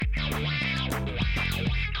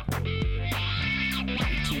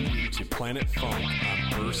Planet Funk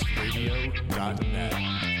on burstradio.net.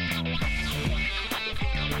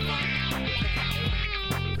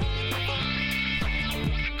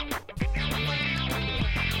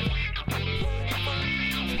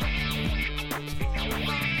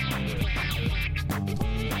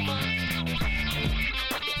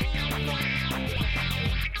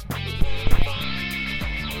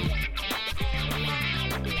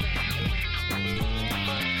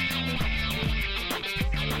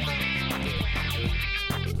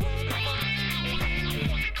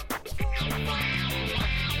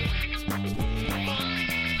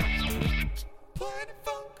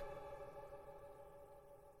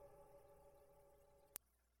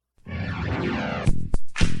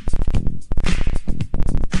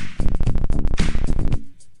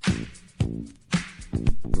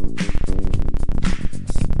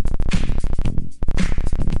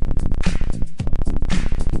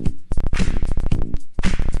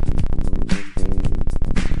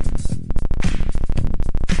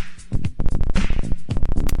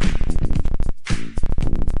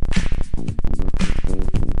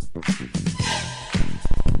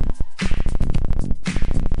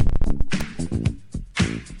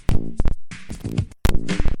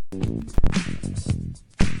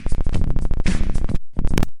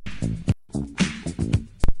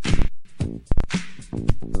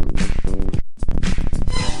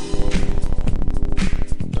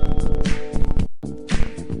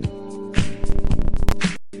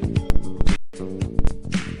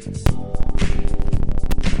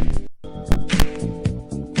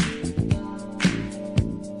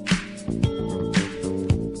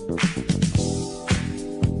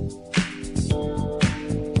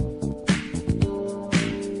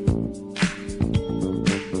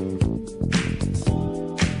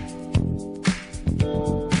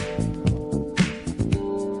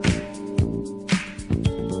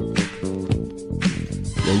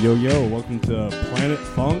 Yo, welcome to Planet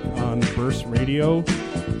Funk on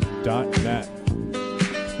burstradio.net.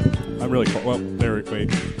 I'm really cool. Well, there,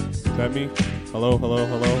 wait. Is that me? Hello?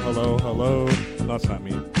 No, it's not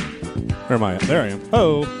me. Where am I at? There I am.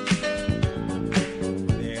 Oh.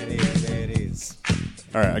 There it is.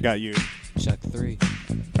 All right, I got you. Check 3.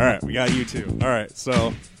 All right, we got you too. All right,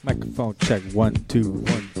 so. Microphone check 1 2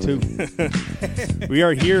 1 2. We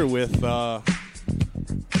are here with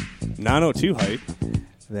 902 Hype.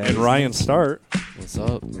 And Ryan Start. What's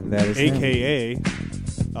up? That is AKA,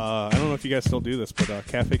 I don't know if you guys still do this, but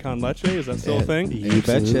Cafe Con Leche, is that still a thing? You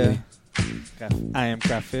betcha. I am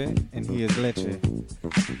Cafe, and he is Leche.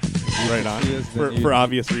 Right on. For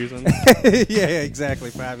obvious reasons. Yeah,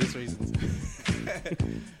 exactly, for obvious reasons.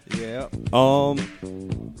 Yeah.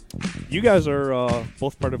 You guys are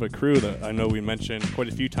both part of a crew that I know we mentioned quite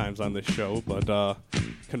a few times on this show, but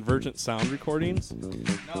Convergent Sound Recordings.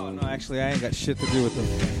 No, actually, I ain't got shit to do with them.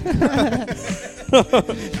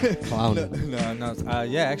 Clown. No.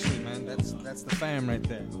 Yeah, actually, man, that's the fam right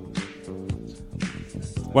there.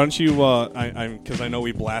 Why don't you, because I know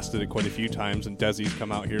we blasted it quite a few times, and Desi's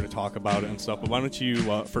come out here to talk about it and stuff, but why don't you,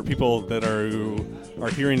 for people that are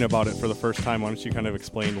hearing about it for the first time, why don't you kind of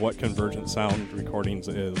explain what Convergent Sound Recordings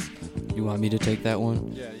is? You want me to take that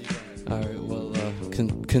one? Yeah, you go ahead. All right, well,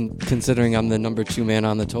 considering I'm the number 2 man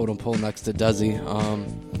on the totem pole next to Desi,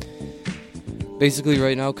 basically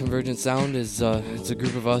right now Convergent Sound is it's a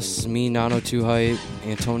group of us, me, 902 Hype,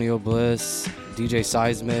 Antonio Bliss, DJ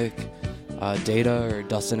Seismic, Data or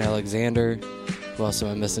Dustin Alexander. Who else am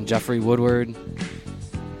I missing? Jeffrey Woodward.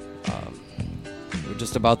 We're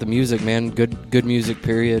just about the music, man. Good music,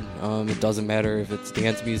 period. It doesn't matter if it's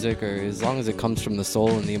dance music or as long as it comes from the soul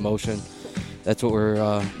and the emotion. That's what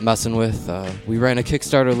we're messing with. We ran a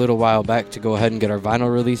Kickstarter a little while back to go ahead and get our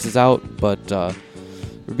vinyl releases out, but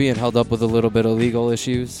we're being held up with a little bit of legal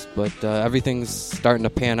issues. But everything's starting to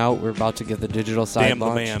pan out. We're about to get the digital side Damn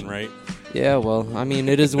launched. the man, right? Yeah, well, I mean,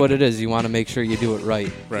 it is what it is. You want to make sure you do it right.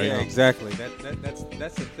 Right. Yeah, exactly.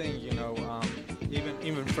 That's the thing, you know.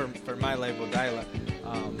 Even for my label, Dyla,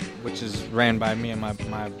 which is ran by me and my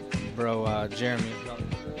bro Jeremy,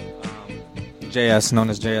 JS, known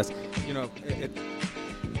as JS. You know,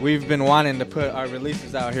 we've been wanting to put our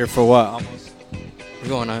releases out here for what, almost? We're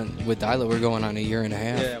going on with Dyla. We're going on a year and a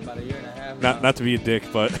half. Yeah, about a year and a half. Not to be a dick,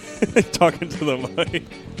 but talking to the mic.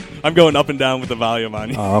 I'm going up and down with the volume on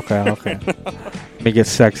you. Oh, okay. Let me get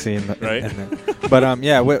sexy right. But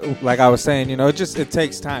yeah, like I was saying, you know, it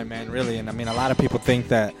takes time, man, really. And I mean, a lot of people think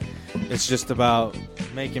that it's just about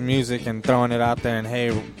making music and throwing it out there and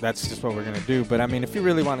hey, that's just what we're gonna do. But I mean, if you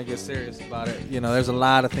really want to get serious about it, you know, there's a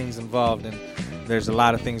lot of things involved, and there's a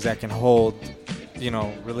lot of things that can hold, you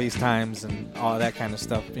know, release times and all that kind of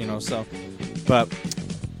stuff, you know. So, but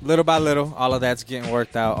little by little, all of that's getting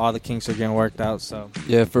worked out. All the kinks are getting worked out. So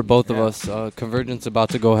Yeah, for both of us, Convergent's about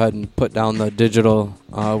to go ahead and put down the digital.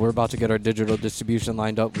 We're about to get our digital distribution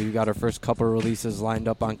lined up. We've got our first couple releases lined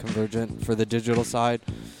up on Convergent for the digital side.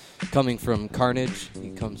 Coming from Carnage,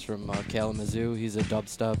 he comes from Kalamazoo. He's a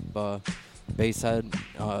dubstep bass head.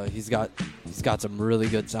 He's got some really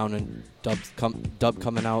good sounding dub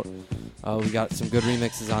coming out. We got some good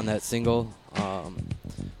remixes on that single.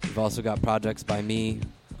 We've also got projects by me,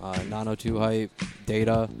 Nano 2 Hype,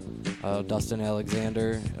 Data, Dustin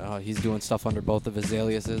Alexander. He's doing stuff under both of his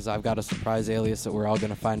aliases. I've got a surprise alias that we're all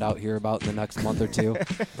going to find out here about in the next month or two.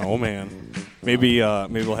 Oh man, maybe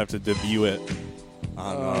we'll have to debut it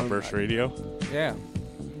on Burst Radio. yeah.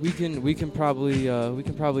 We can probably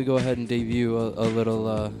go ahead and debut a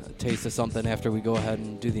little taste of something after we go ahead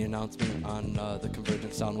and do the announcement on the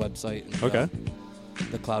Convergent Sound website. And, Okay.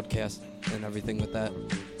 The Cloudcast and everything with that.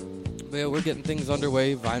 But yeah, we're getting things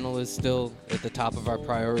underway. Vinyl is still at the top of our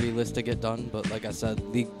priority list to get done. But like I said,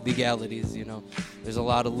 legalities, there's a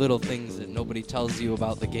lot of little things that nobody tells you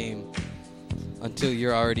about the game until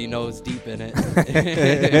you're already nose deep in it.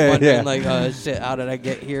 Wondering shit, how did I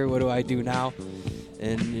get here? What do I do now?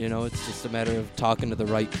 And, it's just a matter of talking to the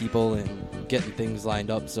right people and getting things lined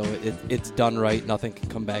up so it's done right. Nothing can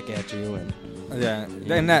come back at you. And Yeah,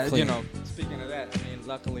 Yeah, and that clean. speaking of that,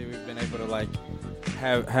 luckily we've been able to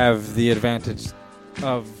have the advantage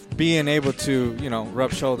of being able to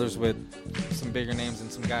rub shoulders with some bigger names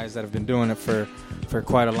and some guys that have been doing it for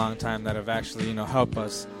quite a long time that have actually helped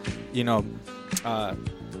us,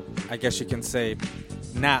 I guess you can say,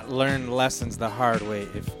 not learn lessons the hard way,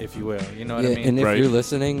 if you will. You know what I mean? And if Right. you're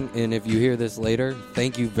listening, and if you hear this later,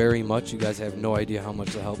 thank you very much. You guys have no idea how much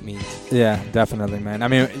the help means. Yeah, definitely, man. I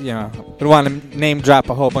mean, I don't want to name drop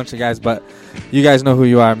a whole bunch of guys, but you guys know who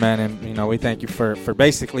you are, man. And, we thank you for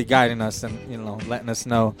basically guiding us and, letting us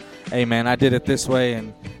know, hey, man, I did it this way,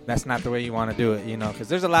 and that's not the way you want to do it, because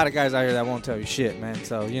there's a lot of guys out here that won't tell you shit, man.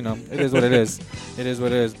 So, it is what it is. It is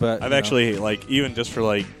what it is. But I've actually even just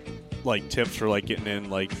for tips for getting in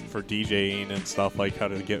for DJing and stuff, how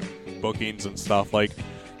to get bookings and stuff, I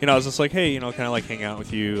was just hey, can I hang out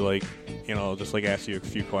with you, just ask you a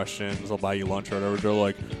few questions, I'll buy you lunch or whatever. They're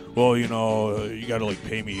like, well, you gotta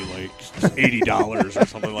pay me $80 or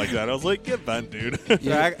something like that. I was like, get bent, dude.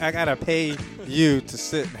 So I gotta pay you to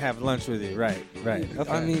sit and have lunch with you, right?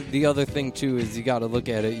 Okay. I mean, the other thing too is you got to look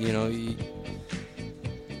at it.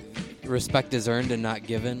 Respect is earned and not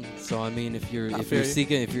given. So I mean, if you're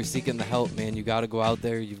seeking the help, man, you got to go out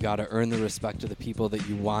there. You've got to earn the respect of the people that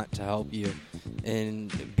you want to help you,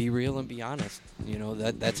 and be real and be honest.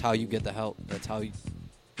 That's how you get the help. That's how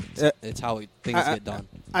it's how things get done.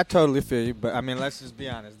 I totally feel you, but I mean, let's just be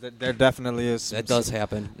honest. There definitely is. That does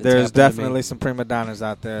happen. It's There's happened to me. definitely some prima donnas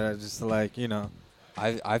out there, just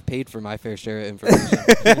I've paid for my fair share of information,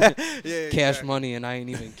 yeah, cash money, and I ain't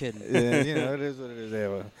even kidding. Yeah, it is what it is. Yeah,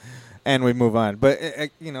 well, and we move on. But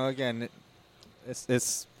again,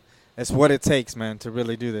 it's what it takes, man, to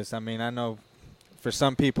really do this. I mean, I know for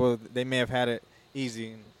some people they may have had it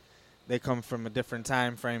easy. And they come from a different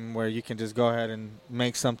time frame where you can just go ahead and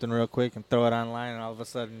make something real quick and throw it online, and all of a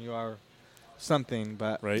sudden you are something.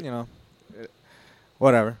 But Right.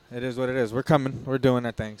 whatever. It is what it is. We're coming. We're doing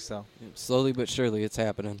our thing. So Slowly but surely, it's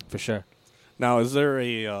happening. for sure. Now, is there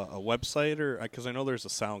a website or because I know there's a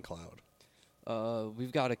SoundCloud?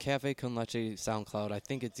 We've got a Cafe Con Leche SoundCloud. I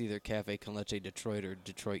think it's either Cafe Con Leche Detroit or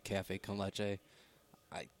Detroit Cafe Con Leche.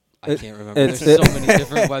 I can't remember. There's so many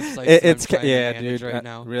different websites It's that I'm trying yeah, to manage dude. right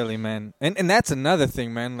now. Really, man. And that's another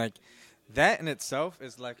thing, man. That in itself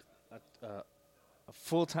is a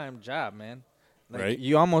full-time job, man. Right.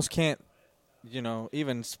 You almost can't,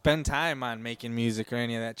 even spend time on making music or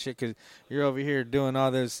any of that shit because you're over here doing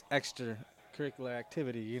all this extracurricular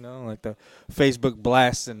activity, like the Facebook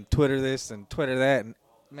blasts and Twitter this and Twitter that. And,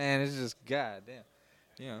 man, it's just goddamn.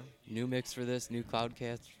 New mix for this, new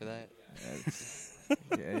Cloudcast for that.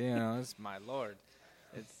 Yeah, it's my lord.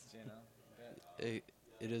 It's, It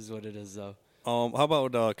is what it is, though. How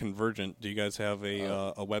about Convergent? Do you guys have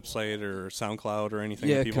a website or SoundCloud or anything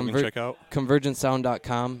that people can check out?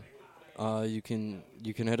 ConvergentSound.com. You can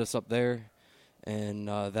hit us up there, and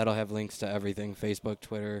that'll have links to everything: Facebook,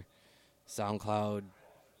 Twitter, SoundCloud,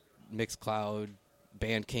 Mixcloud,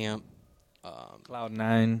 Bandcamp. Cloud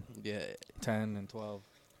 9, Yeah, 10, and 12.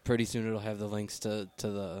 pretty soon it'll have the links to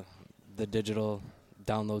the digital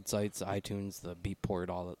download sites, iTunes, the Beatport,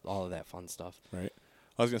 all of that fun stuff. Right.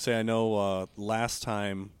 I was going to say, I know last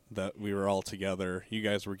time that we were all together, you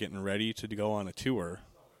guys were getting ready to go on a tour.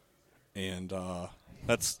 And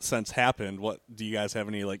that's since happened. What do you guys have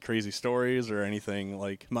any like crazy stories or anything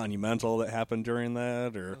like monumental that happened during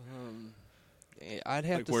that, or I'd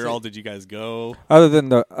have like to where say, all did you guys go? Other than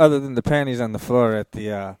the panties on the floor at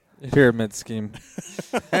the pyramid scheme.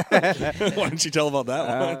 Why don't you tell about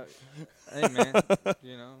that one? Hey man,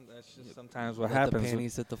 you know that's just sometimes what let happens. the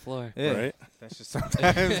panties hit the floor. Yeah, Right? that's just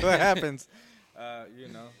sometimes what happens. You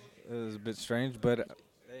know, it was a bit strange, but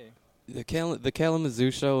hey. The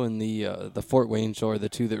Kalamazoo show and the Fort Wayne show are the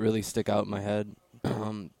two that really stick out in my head.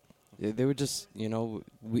 They were just, you know,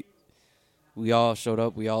 we all showed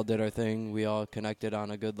up, we all did our thing, we all connected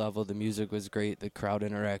on a good level. The music was great, the crowd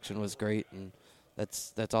interaction was great, and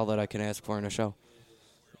that's all that I can ask for in a show.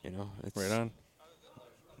 You know, it's Right on.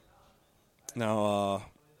 Now,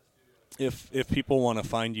 if people want to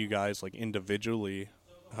find you guys like individually,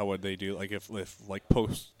 how would they do? Like if like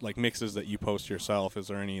post like mixes that you post yourself, is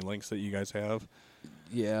there any links that you guys have?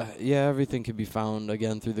 Yeah, everything can be found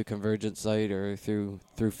again through the Convergent site or through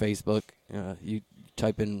Facebook. You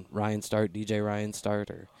type in Ryan Start, DJ Ryan Start,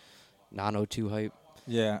 or 902 Hype.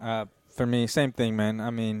 Yeah, for me, same thing, man. I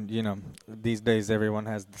mean, you know, these days everyone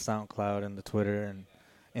has the SoundCloud and the Twitter and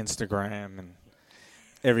Instagram and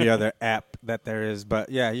every other app that there is. But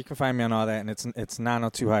yeah, you can find me on all that, and it's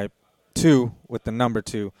 902 Hype 2 with the number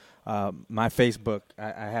 2. My Facebook,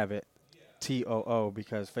 I have it TOO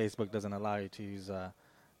because Facebook doesn't allow you to use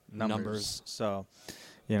numbers. So,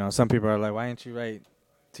 you know, some people are like, why didn't you write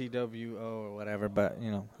TWO or whatever? But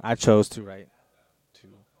you know, I chose to write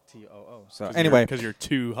TOO. So anyway, because you're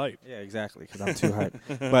too hype. yeah, exactly, because I'm too hype.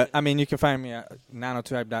 But, I mean, you can find me at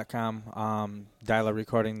 902hype.com,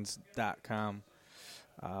 dialerrecordings.com.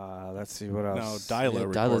 Let's see what else. Now,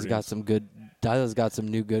 Dyla Dyla's Recordings. got some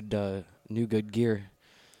new good gear.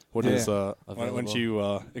 What Yeah. is why Available. don't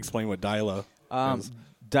you explain what Dyla is?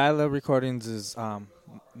 Dyla Recordings is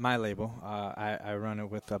my label. I run it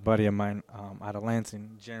with a buddy of mine out of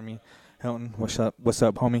Lansing, Jeremy Hilton. What's up,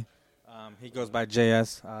 homie? He goes by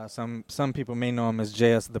JS. Some people may know him as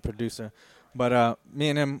JS, the producer. But me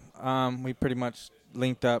and him, we pretty much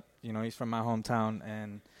linked up. You know, he's from my hometown,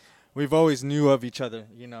 and we've always knew of each other,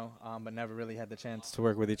 you know, but never really had the chance to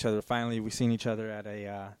work with each other. Finally, we seen each other at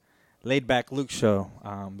a Laid Back Luke show,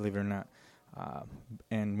 believe it or not.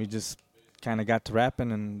 And we just kind of got to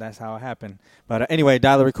rapping, and that's how it happened. But anyway,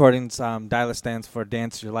 Dyla Recordings, Dyla stands for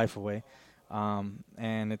Dance Your Life Away.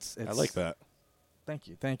 And it's I like that. Thank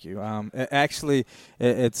you.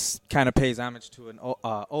 It's kind of pays homage to an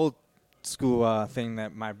old school thing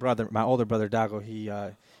that my older brother Dago, he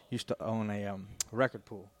used to own a record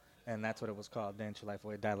pool, and that's what it was called, Dance Your Life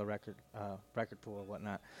Away, Dyla record pool or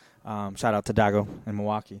whatnot. Shout out to Dago in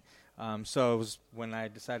Milwaukee. So it was when I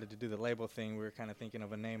decided to do the label thing, we were kind of thinking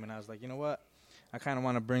of a name, and I was like, you know what? I kind of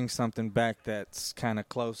want to bring something back that's kind of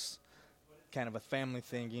close, kind of a family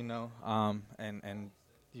thing, you know, and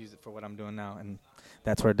use it for what I'm doing now, and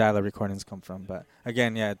that's where Dyla Recordings come from. But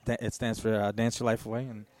again, yeah, it stands for Dance Your Life Away,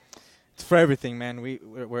 and it's for everything, man.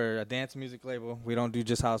 We're a dance music label. We don't do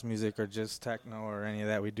just house music or just techno or any of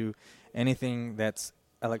that. We do anything that's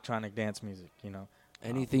electronic dance music, you know.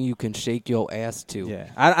 Anything you can shake your ass to. Yeah,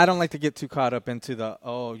 I don't like to get too caught up into the,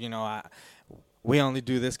 we only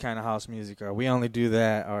do this kind of house music, or we only do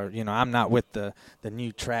that, or, you know, I'm not with the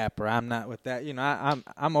new trap, or I'm not with that. You know,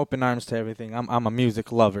 I'm open arms to everything. I'm a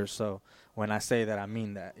music lover, so when I say that, I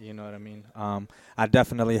mean that. You know what I mean? I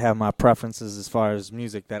definitely have my preferences as far as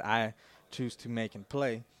music that I choose to make and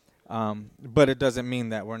play, but it doesn't mean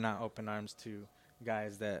that we're not open arms to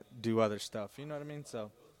guys that do other stuff. You know what I mean? So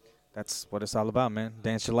that's what it's all about, man.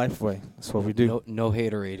 Dance your life away. That's what we do. No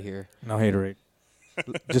haterade here. No haterade.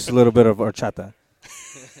 Just a little bit of horchata.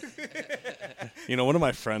 You know, one of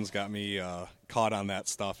my friends got me caught on that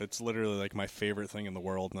stuff. It's literally like my favorite thing in the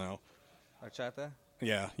world now. Horchata?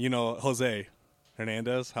 Yeah, you know Jose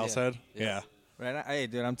Hernandez, Househead. Yeah. Right. Hey,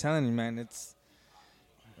 dude, I'm telling you, man, it's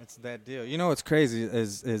that deal. You know what's crazy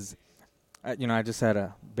is I just had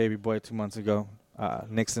a baby boy 2 months ago,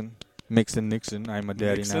 Nixon. I'm a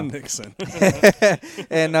daddy now. Nixon.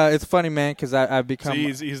 And it's funny, man, because I've become.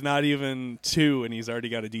 So he's not even 2, and he's already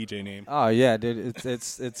got a DJ name. Oh yeah, dude,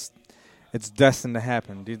 it's destined to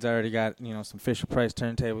happen. Dude's already got some Fisher Price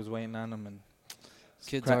turntables waiting on him, and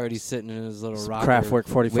Kid's already sitting in his little rocker, Kraftwerk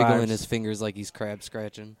 45s, wiggling his fingers like he's crab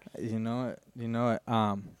scratching. You know it.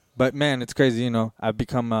 But man, it's crazy. You know, I've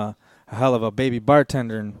become a hell of a baby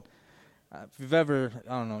bartender, and if you've ever,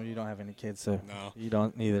 I don't know, you don't have any kids, so No. you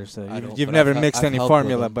don't either. So I don't, you've but never I've mixed any helped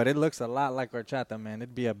formula, with 'em. but it looks a lot like horchata, man.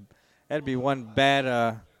 That'd be one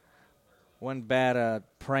bad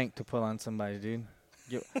prank to pull on somebody, dude.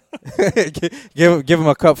 Give them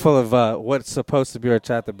a cup full of what's supposed to be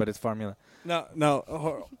horchata, but it's formula. Now,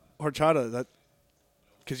 horchata. That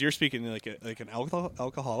because you're speaking like an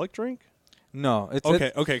alcoholic drink. No, it's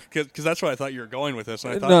Okay, because that's what I thought you were going with this.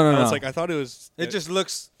 And I thought, No. I was like, I thought it was. It just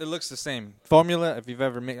looks the same. Formula, if you've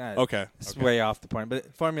ever made Okay. It's way off the point,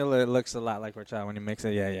 but formula it looks a lot like horchata when you mix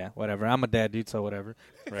it. Yeah, whatever. I'm a dad dude, so whatever.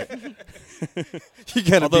 Right. You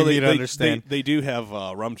gotta Although be me to understand. They do have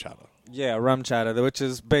rum chata. Yeah, rum chata, which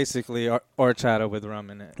is basically horchata with rum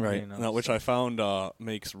in it. Right. You know? Now, which I found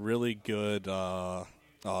makes really good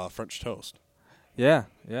French toast. Yeah.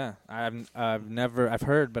 I've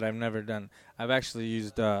heard, but I've never done. I've actually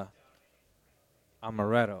used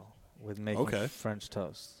amaretto with making French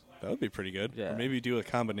toast. That would be pretty good. Yeah. Or maybe do a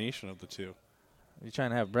combination of the two. You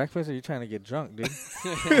trying to have breakfast or you trying to get drunk, dude?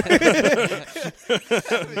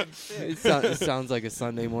 It sounds like a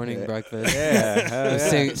Sunday morning breakfast. Yeah.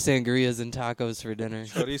 Sangrias and tacos for dinner.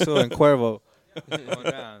 Chorizo and Cuervo. Going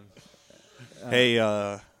down. Hey,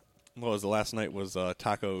 what was the last night was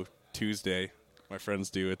Taco Tuesday. My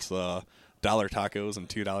friends do. It's $1 tacos and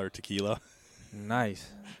 $2 tequila. Nice.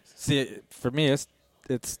 See, for me, it's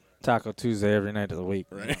Taco Tuesday every night of the week.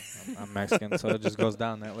 Right. You know, I'm Mexican, so it just goes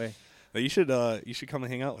down that way. You should come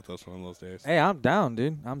and hang out with us one of those days. Hey, I'm down,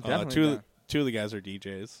 dude. I'm definitely down. Two of the guys are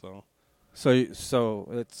DJs, so. So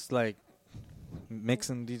it's like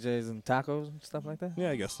mixing DJs and tacos and stuff like that. Yeah,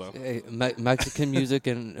 I guess so. Hey, Mexican music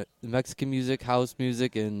and house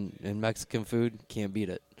music and Mexican food, can't beat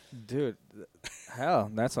it. Dude,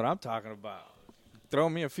 hell, that's what I'm talking about. Throw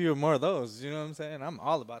me a few more of those. You know what I'm saying? I'm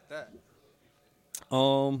all about that.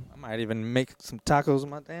 I might even make some tacos with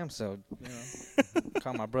my damn self. You know,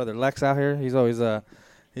 call my brother Lex out here. He's always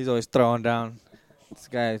throwing down. This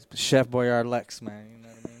guy, Chef Boyard Lex, man. You know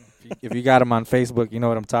what I mean? If you got him on Facebook, you know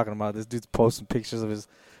what I'm talking about. This dude's posting pictures of his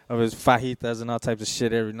fajitas and all types of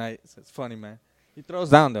shit every night. It's funny, man. He throws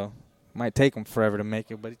down though. Might take him forever to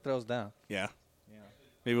make it, but he throws down. Yeah.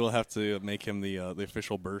 Maybe we'll have to make him the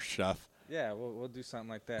official Burst chef. Yeah, we'll do something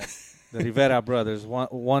like that. The Rivera brothers,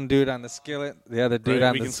 one dude on the skillet, the other dude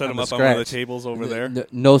on the scratch. We can set him up on one of the tables over there.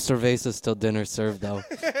 No cervezas till dinner served, though.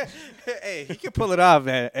 Hey, he can pull it off,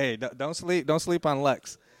 man. Hey, don't sleep on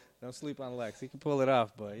Lex. Don't sleep on Lex. He can pull it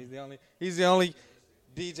off, boy. He's the only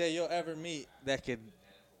DJ you'll ever meet that could,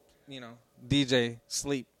 DJ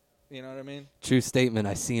sleep. You know what I mean? True statement.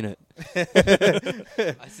 I seen it.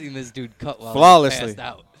 I seen this dude cut while flawlessly he passed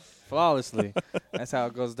out. Flawlessly. That's how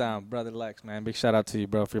it goes down, brother Lex, man. Big shout out to you,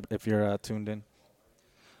 bro, if you're tuned in.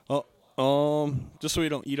 Well, just so we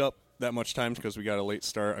don't eat up that much time because we got a late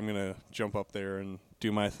start, I'm gonna jump up there and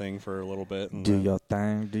do my thing for a little bit. And do your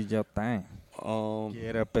thing. Get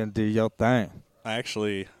up and do your thing. I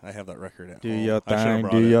have that record at do home. Your thing.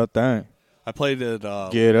 Do your thing. I played it.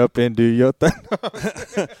 Get up and do your thing.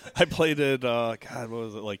 I played it. God, what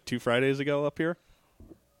was it, like 2 Fridays ago up here?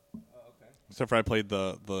 Oh, okay. Except for I played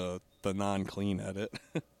the non-clean edit.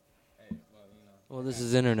 Well, this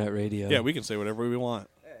is internet radio. Yeah, we can say whatever we want.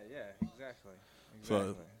 Yeah, exactly.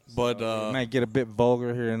 So we might get a bit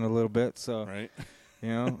vulgar here in a little bit. So, right.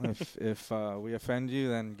 If we offend you,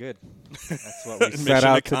 then good. That's what we set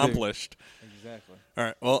out accomplished. To do. Exactly. All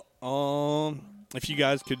right. Well, if you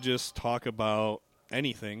guys could just talk about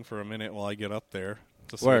anything for a minute while I get up there,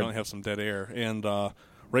 just so we don't have some dead air. And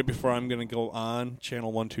right before I'm going to go on,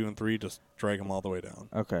 channel 1, 2, and 3, just drag them all the way down.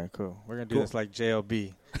 Okay, cool. We're going to do this like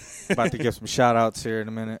JLB. About to give some shout-outs here in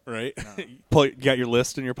a minute. Right. No. You got your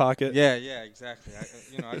list in your pocket? Yeah, exactly.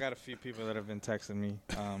 I got a few people that have been texting me.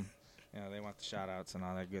 They want the shout-outs and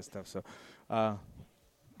all that good stuff. So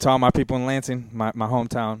to all my people in Lansing, my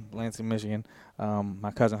hometown, Lansing, Michigan,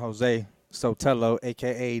 my cousin Jose Sotelo,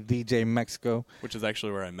 a.k.a. DJ Mexico. Which is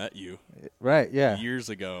actually where I met you. Right, yeah. Years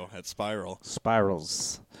ago at Spiral.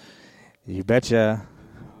 Spirals. You betcha.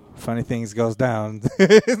 Funny things goes down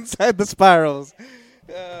inside the spirals.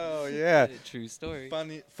 Oh, yeah. True story.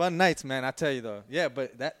 Fun nights, man, I tell you, though. Yeah,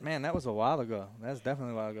 but that was a while ago. That's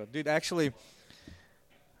definitely a while ago. Dude, actually,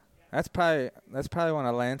 that's probably one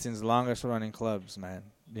of Lansing's longest-running clubs, man.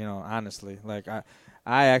 Honestly. Like,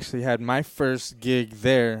 I actually had my first gig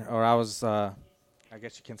there, or I was, I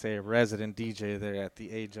guess you can say, a resident DJ there at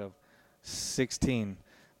the age of 16.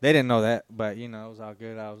 They didn't know that, but, it was all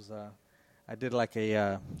good. I did like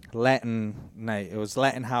a Latin night. It was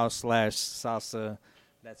Latin house / salsa,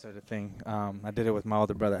 that sort of thing. I did it with my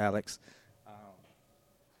older brother, Alex.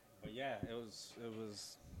 But, yeah, it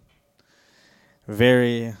was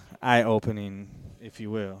very eye-opening, if you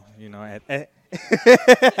will, at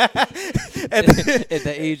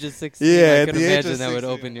the age of 16, I could imagine that would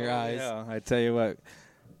open your eyes. Yeah, I tell you what,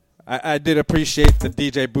 I did appreciate the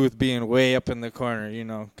DJ booth being way up in the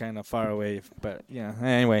corner, kind of far away. But,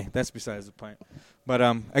 anyway, that's besides the point. But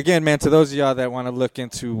again, man, to those of y'all that want to look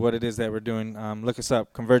into what it is that we're doing, look us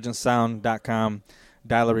up, convergencesound.com,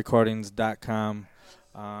 dialerrecordings.com.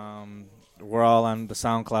 We're all on the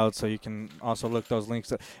SoundCloud, so you can also look those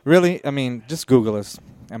links up. Really, I mean, just Google us.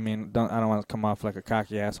 I mean, I don't want to come off like a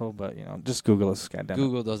cocky asshole, but, you know, just Google us,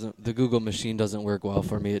 goddammit. The Google machine doesn't work well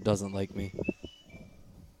for me. It doesn't like me.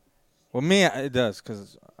 Well, me, it does,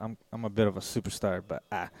 because I'm a bit of a superstar, but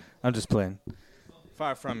I'm just playing.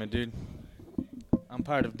 Far from it, dude. I'm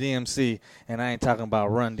part of DMC, and I ain't talking about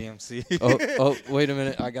Run DMC. oh, wait a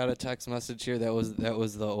minute. I got a text message here. That was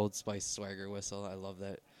the Old Spice swagger whistle. I love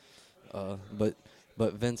that.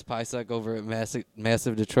 But Vince Pisek over at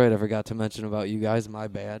Massive Detroit, I forgot to mention about you guys. My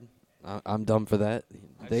bad. I'm dumb for that.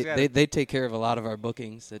 They take care of a lot of our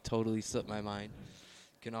bookings. It totally slipped my mind.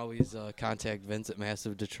 You can always contact Vince at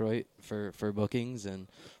Massive Detroit for bookings, and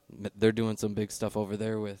they're doing some big stuff over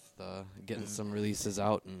there with getting some releases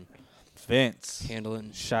out and Vince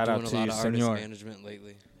handling. Shout out to doing a lot you, of artist senor. management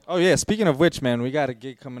lately. Oh, yeah. Speaking of which, man, we got a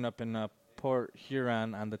gig coming up in Port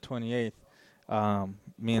Huron on the 28th.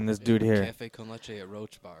 Me and this dude here. Cafe Con Leche at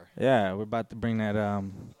Roach Bar. Yeah, we're about to bring that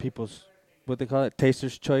people's, what they call it,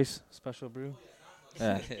 Taster's Choice Special Brew.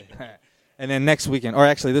 Yeah. And then next weekend, or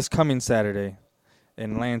actually this coming Saturday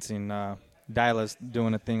in Lansing, Dila's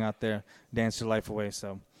doing a thing out there, Dance Your Life Away.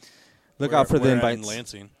 So look out for the invites. In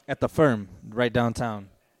Lansing. At the Firm, right downtown.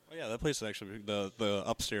 Oh, yeah, that place is actually the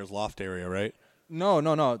upstairs loft area, right?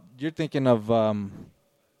 No. You're thinking of,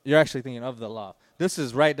 you're actually thinking of the loft. This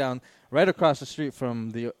is right across the street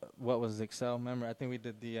from the, what was it, Excel? Remember, I think we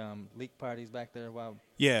did the leak parties back there. Wow.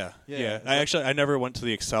 Yeah. I never went to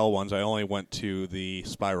the Excel ones. I only went to the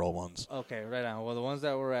Spiral ones. Okay, right on. Well, the ones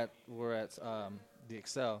that were at the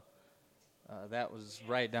Excel, that was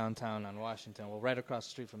right downtown on Washington. Well, right across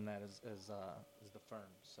the street from that is the Firm.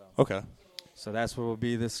 So. Okay. So that's where we'll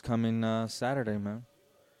be this coming Saturday, man.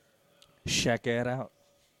 Check it out.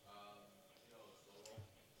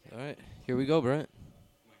 All right, here we go, Brent.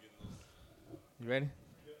 You ready?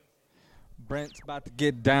 Brent's about to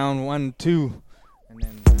get down 1, 2, and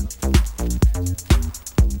then.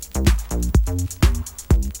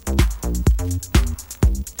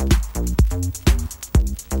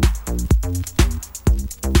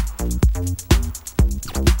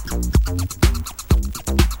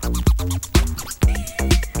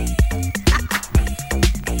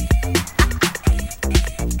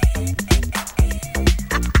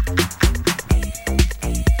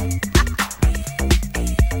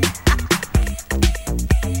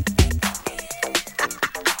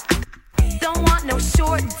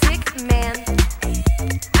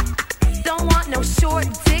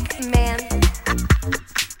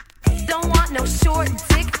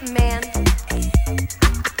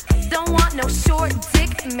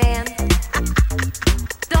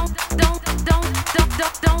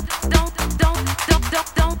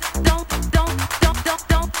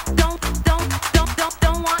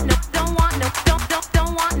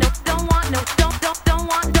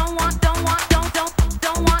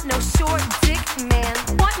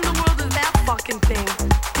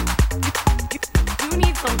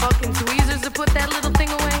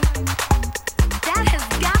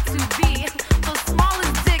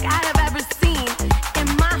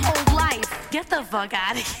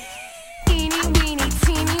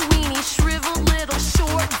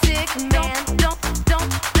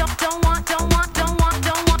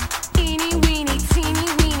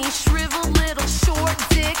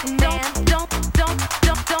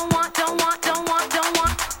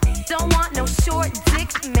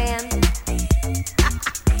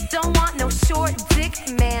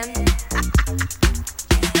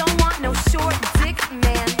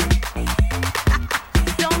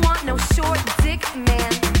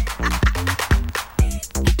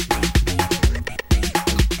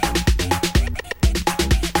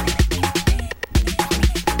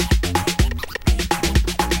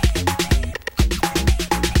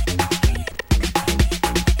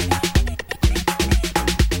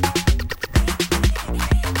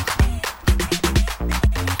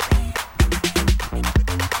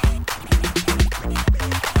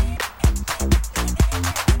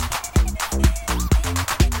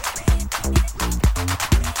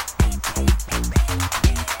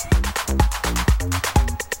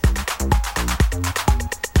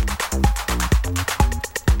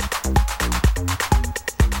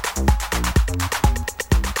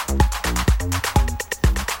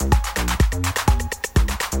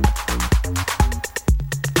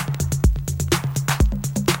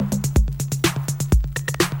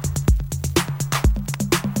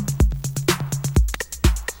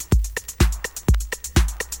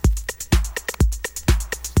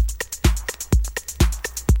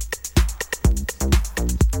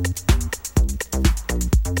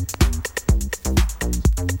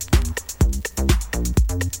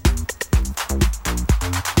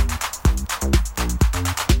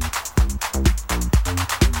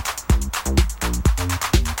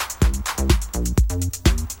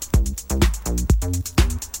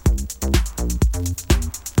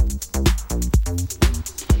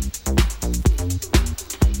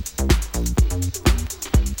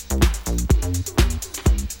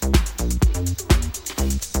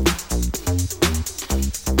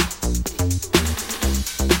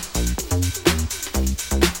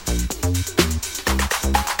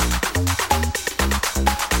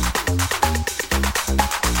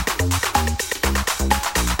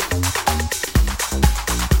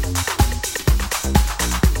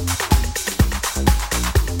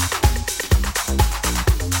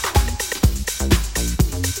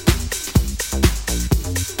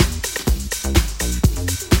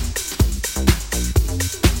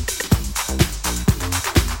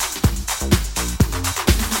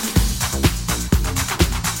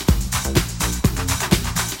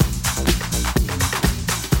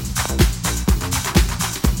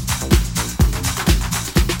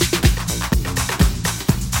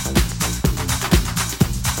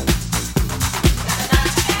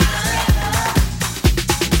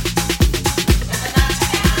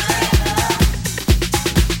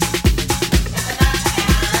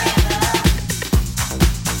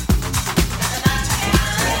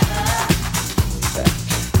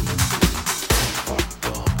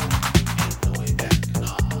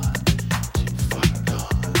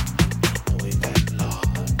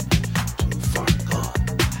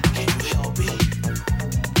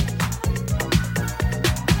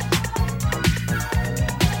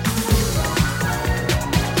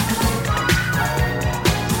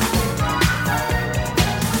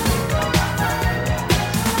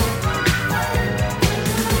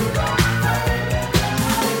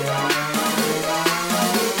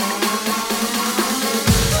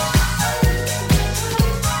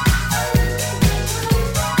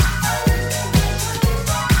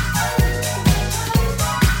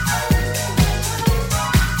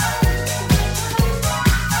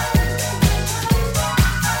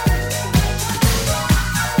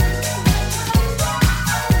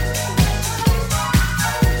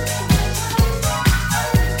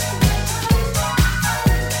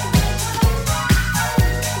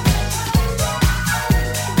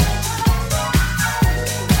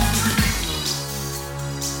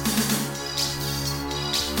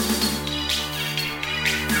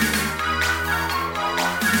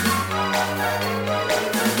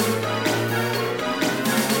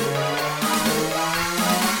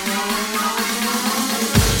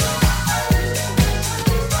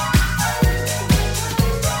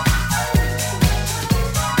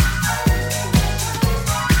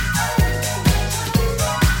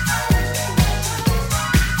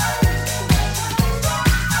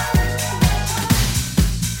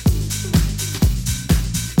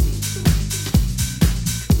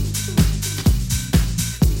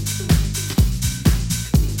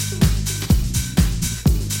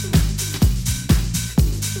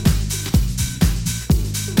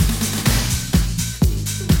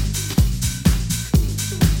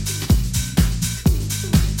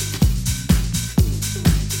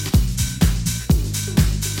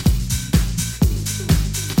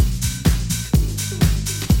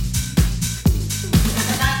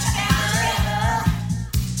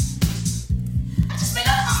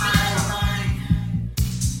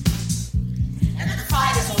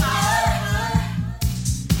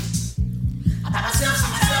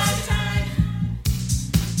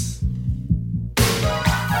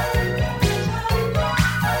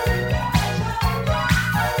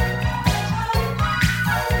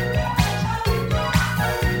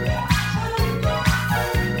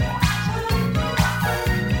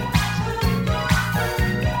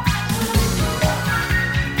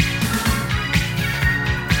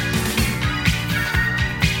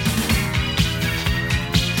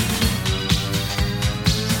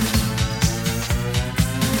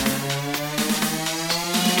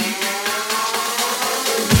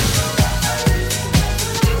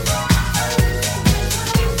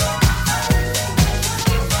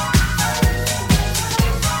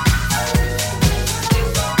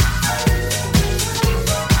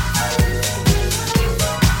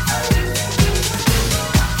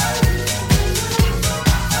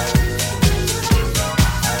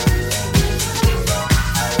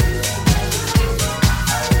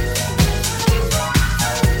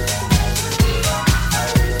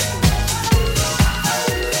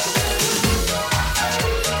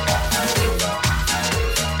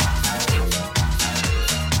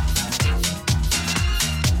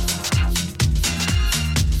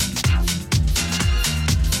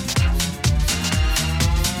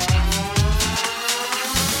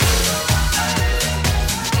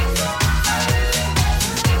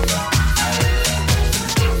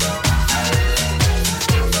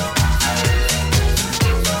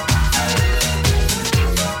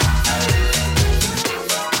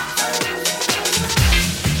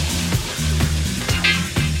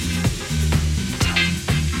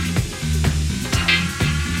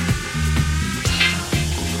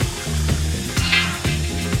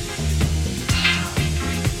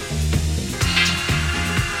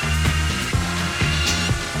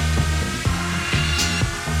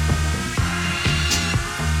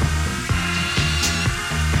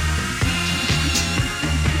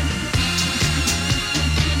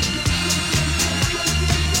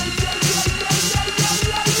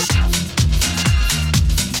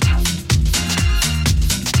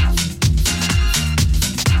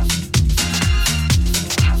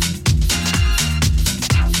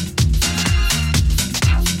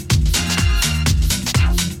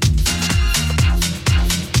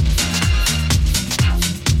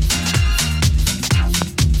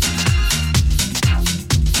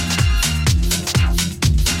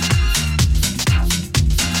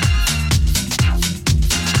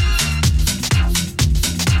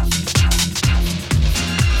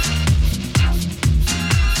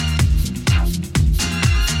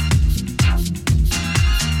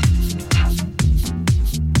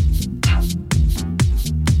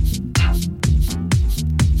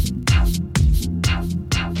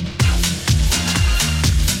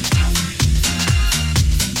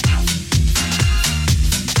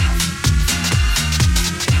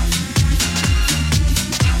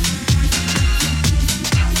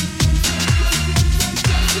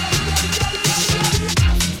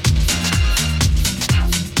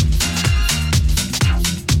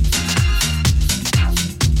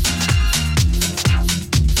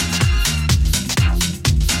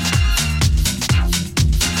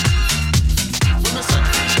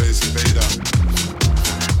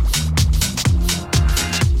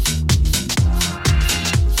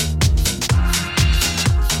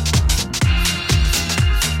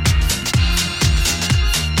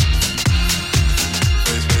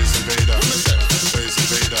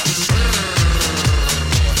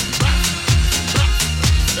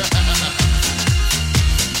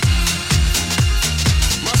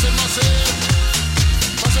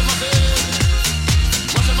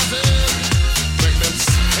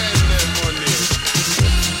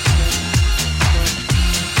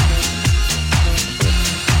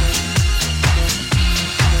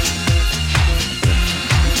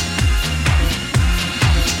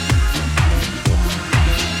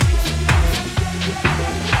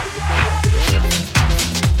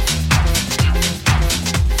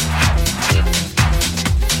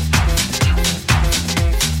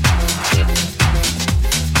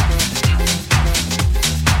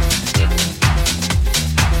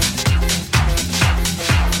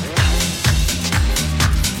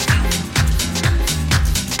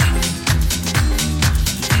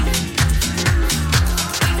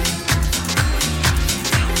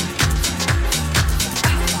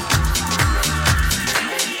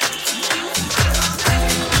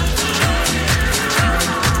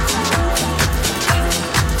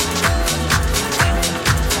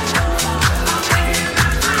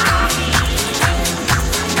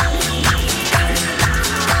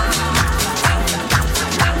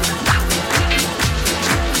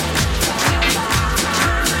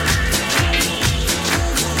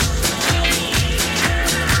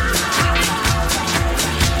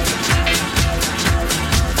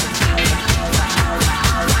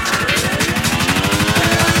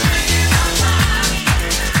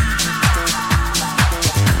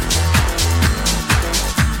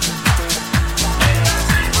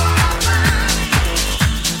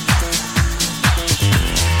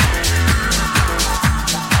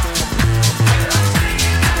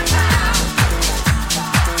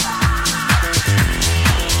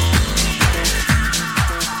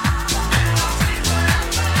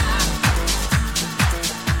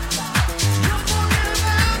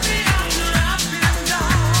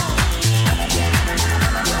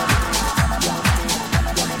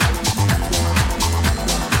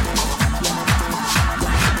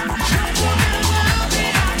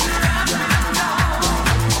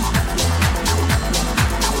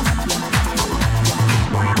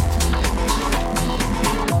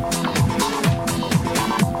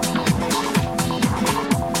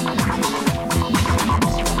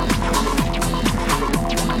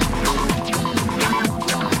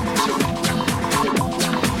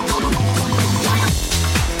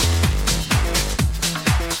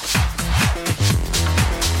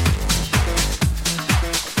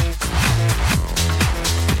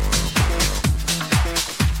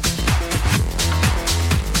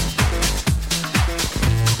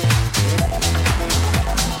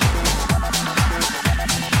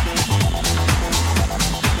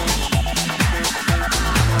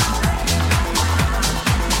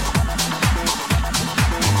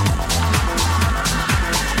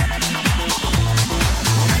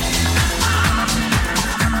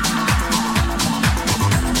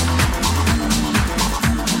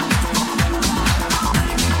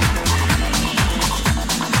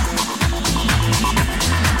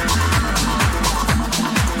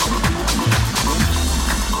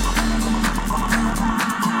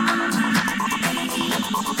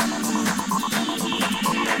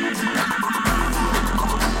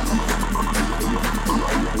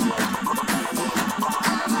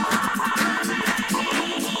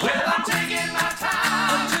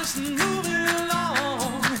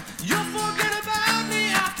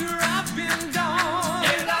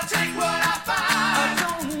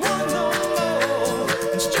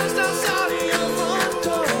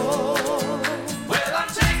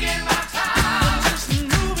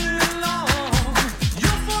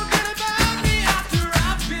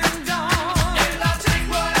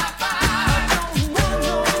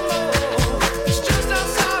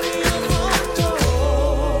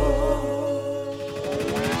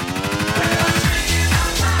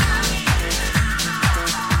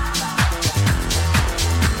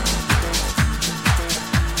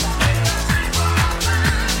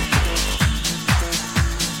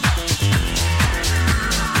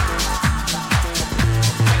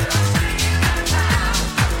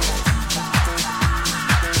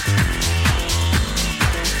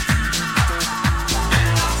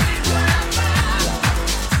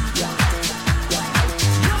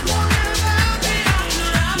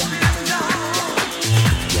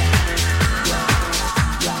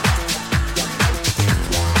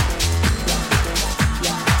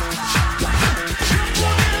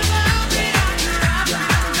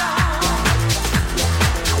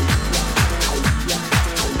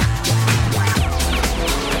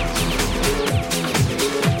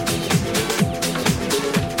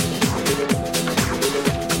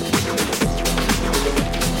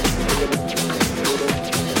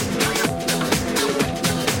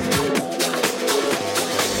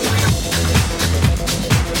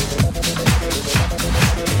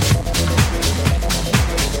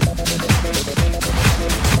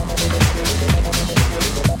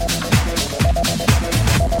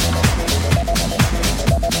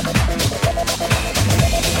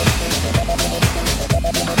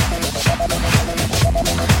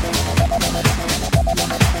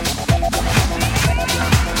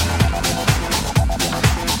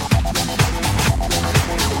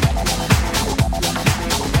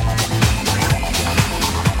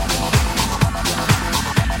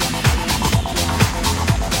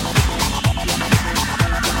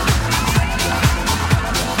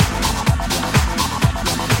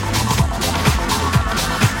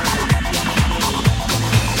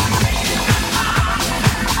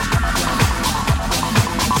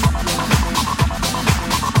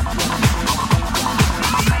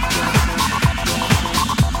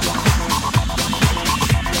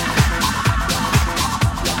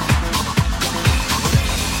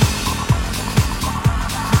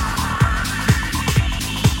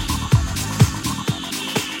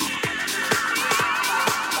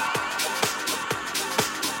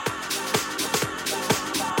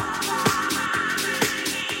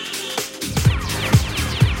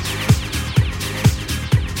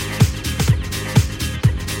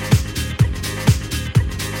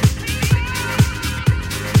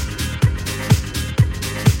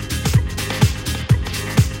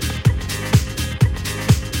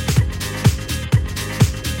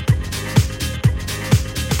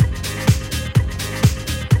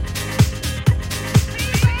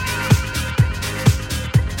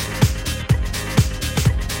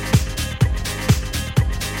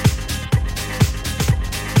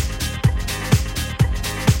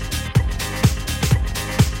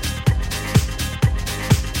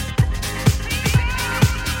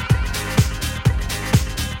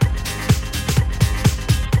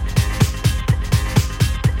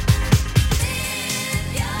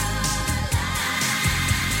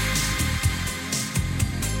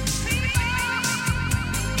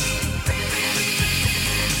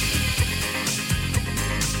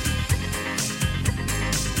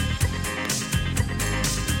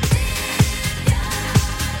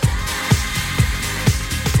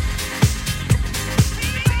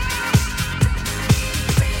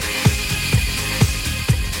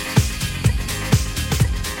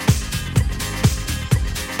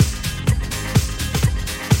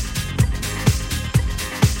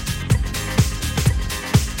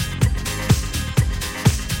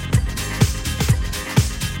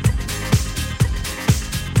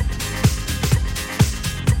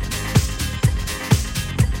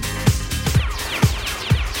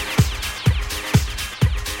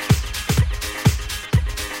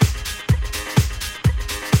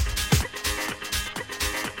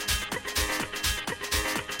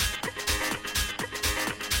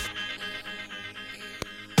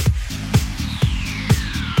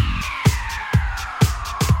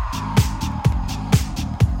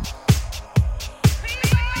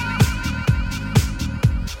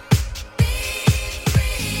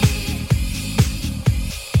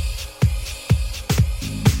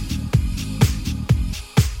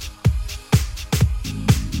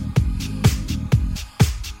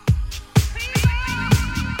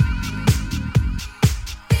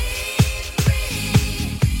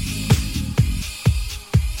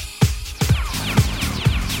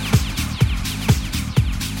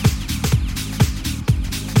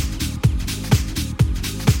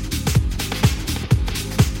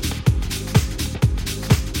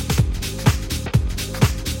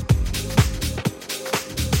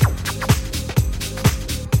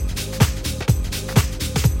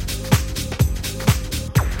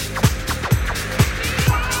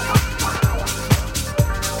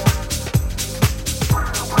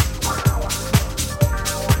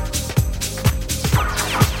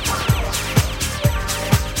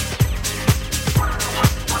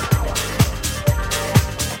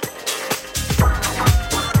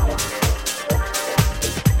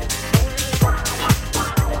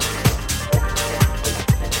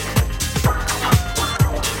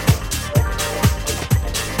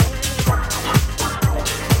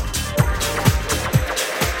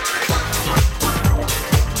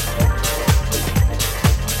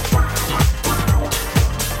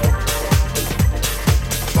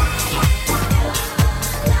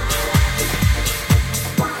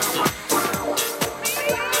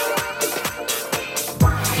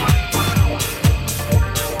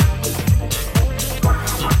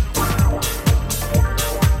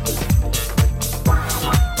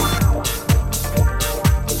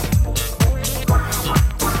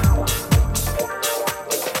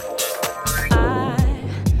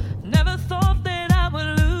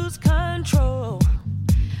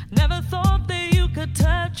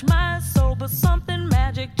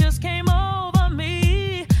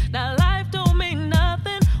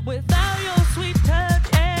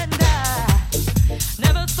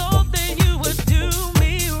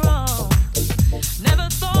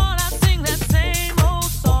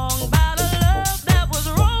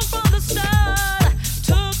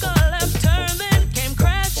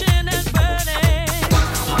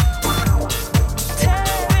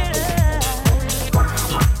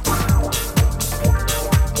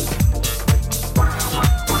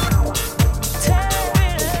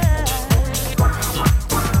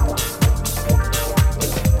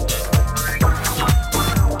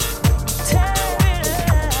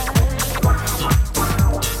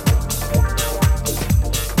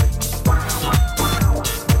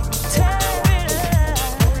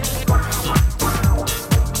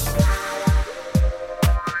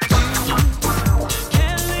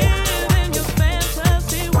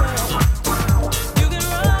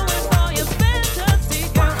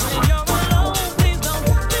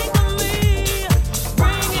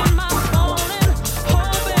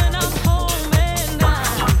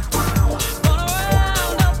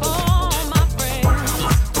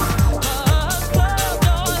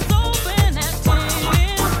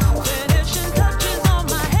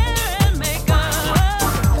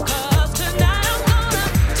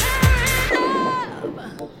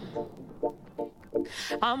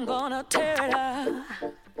 I'm gonna tear it up.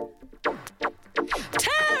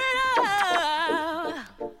 Tear it up.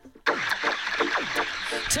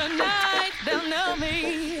 Tonight they'll know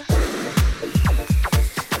me.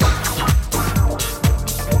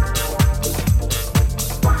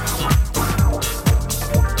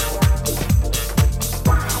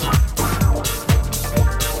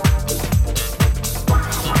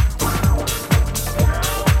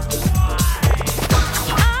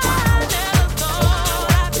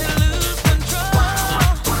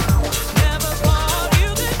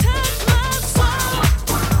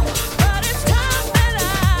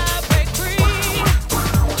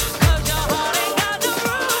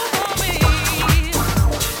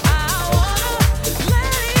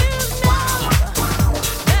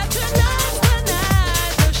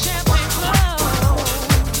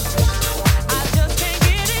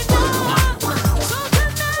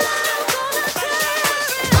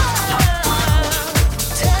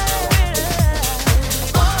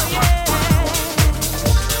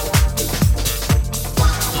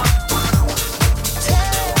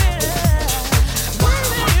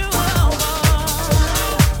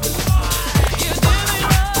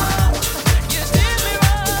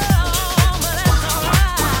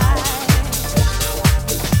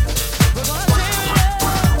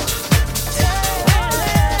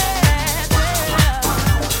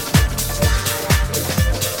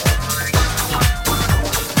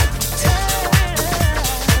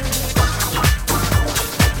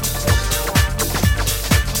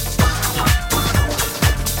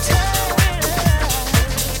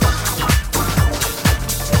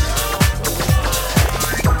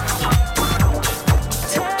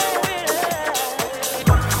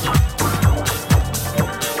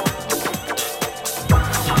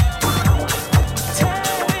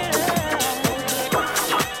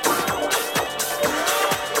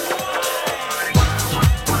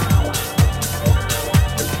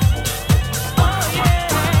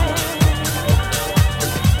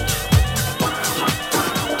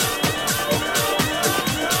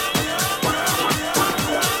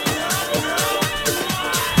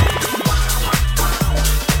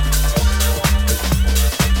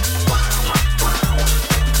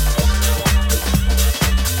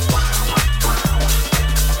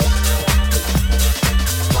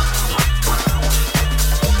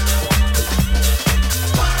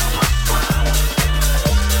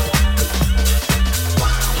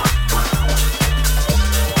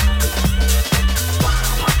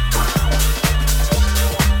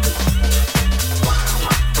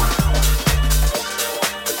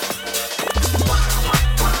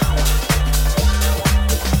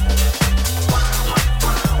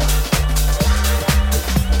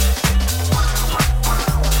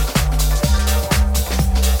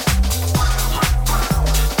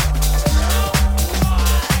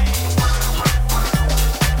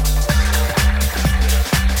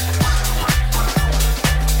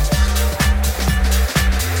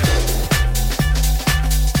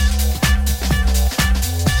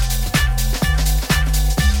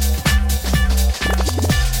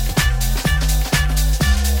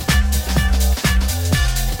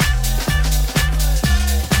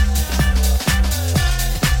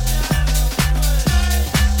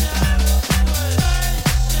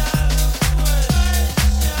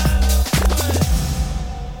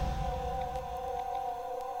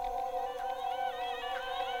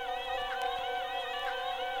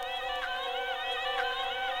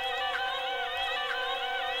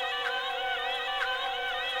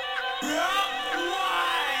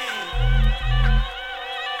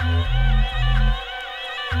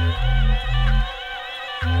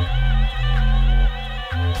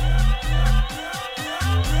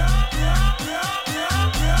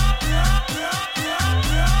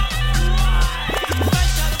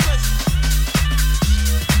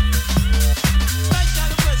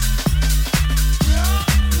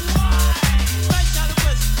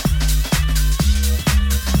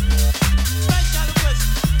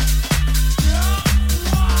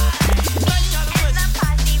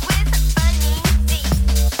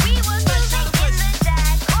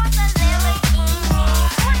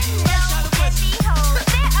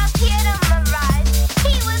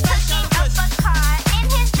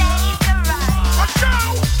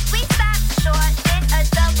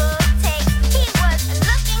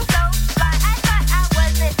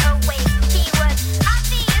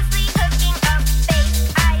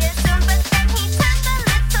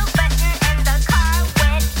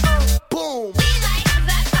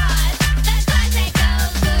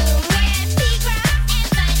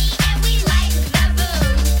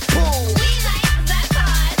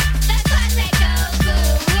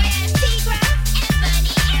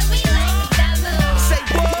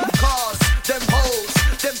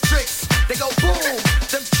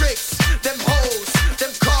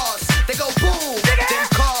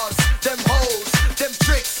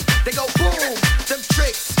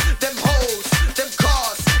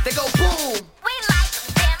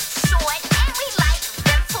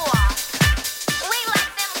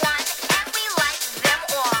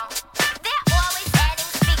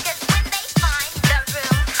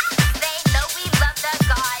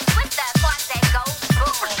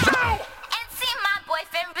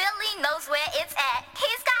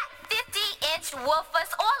 Chris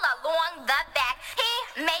Wolfers all along the back.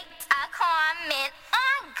 He makes a comment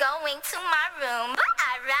on going to my room, but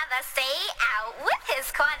I'd rather stay out with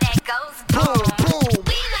his car that goes boom. Boom.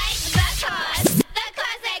 We like the cars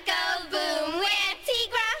that go boom. We're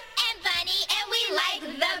Tigra and Bunny, and we like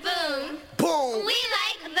the boom. Boom. We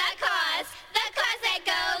like the cars that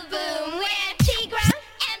go boom. We're Tigra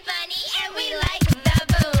and Bunny, and we like the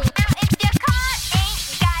boom. Now if your car ain't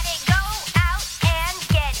got it, go out and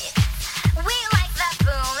get it. We like the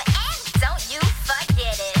boom, and don't you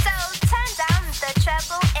forget it. So turn down the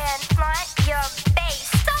treble and flaunt your bass,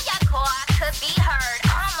 so your car could be heard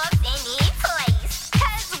almost any place.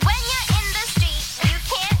 'Cause when you're in the street, you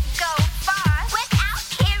can't go far without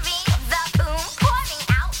hearing the boom pouring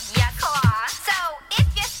out your car. So if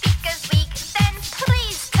your speaker's weak, then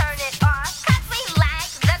please turn it off. 'Cause we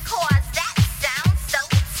like the cars that sound so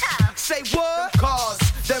tough. Say what? Them cars,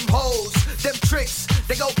 them hoes, them tricks,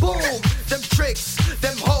 they go boom. Them tricks,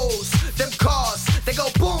 them hoes, them cars, they go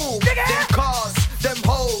boom. Them cars, them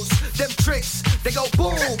hoes, them tricks, they go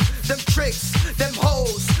boom. Them tricks, them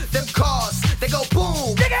hoes, them cars, they go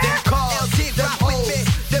boom. Them cars, them hoes,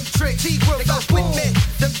 them tricks, they go boom.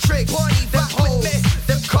 Them tricks, them hoes,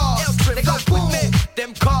 them cars, they go boom.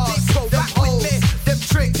 Them cars, them hoes, them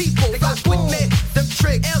tricks, they go boom. Them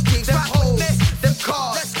tricks, them hoes, them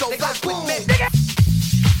cars, they go boom.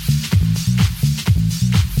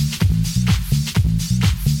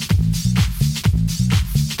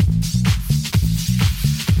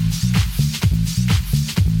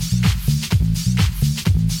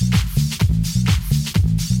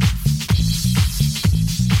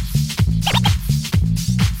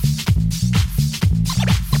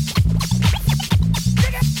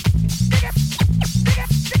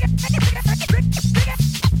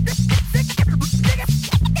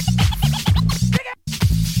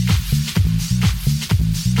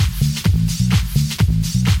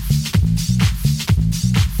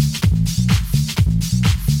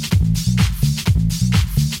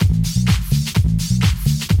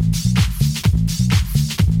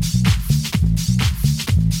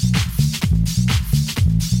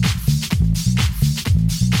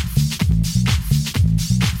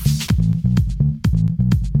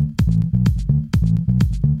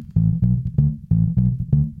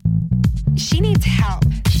 She needs help.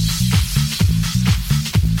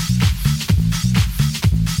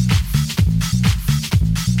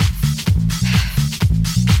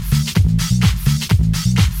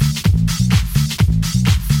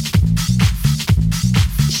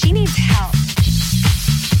 She needs help.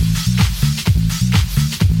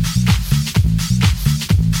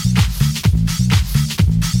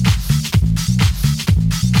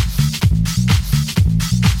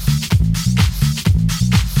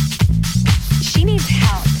 She needs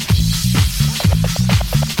help.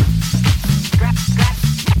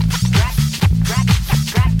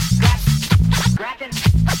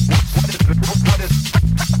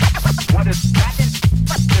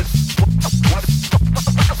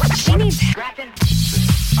 She needs help.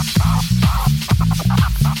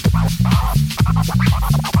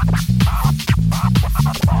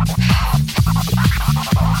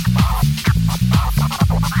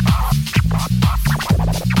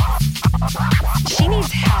 She needs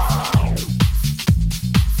help.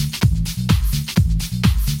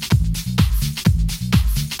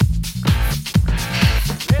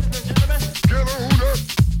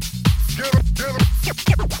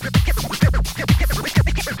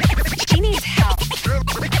 She needs help.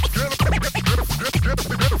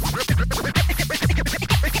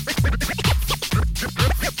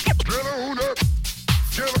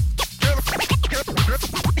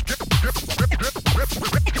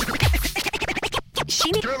 She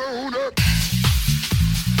needs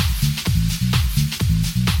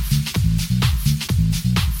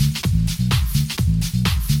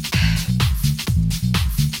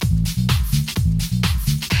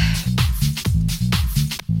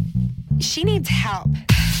She needs help.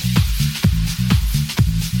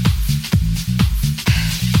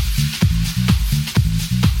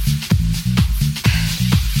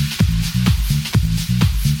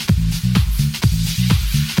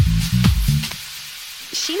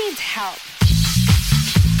 She needs help.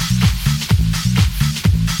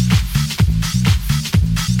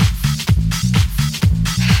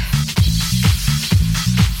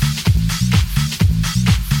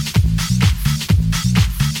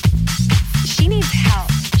 She needs help.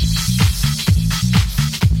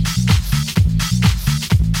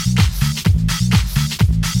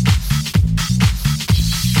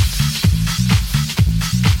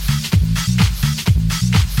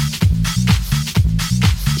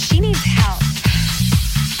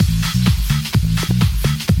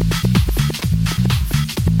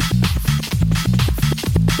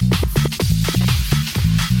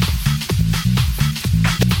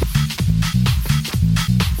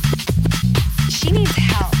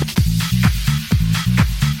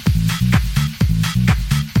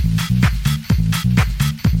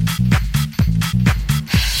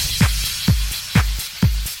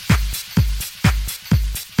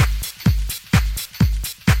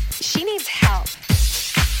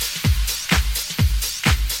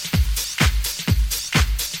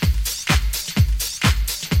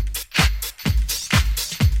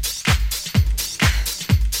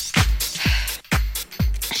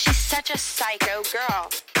 girl.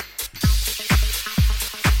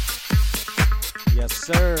 Yes,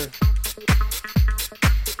 sir.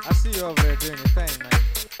 I see you over there doing your thing, man.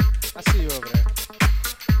 I see you over there.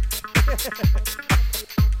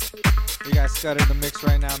 You got Scudder in the mix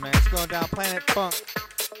right now, man. It's going down Planet Funk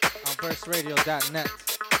on burstradio.net.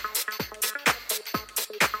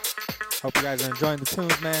 Hope you guys are enjoying the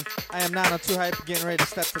tunes, man. I am 902 Hype, getting ready to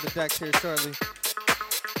step to the deck here shortly.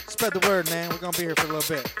 Spread the word, man. We're going to be here for a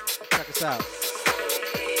little bit. Check us out.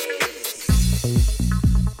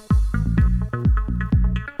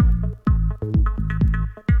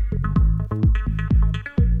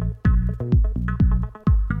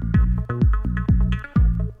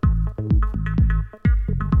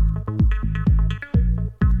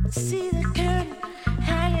 See the curtain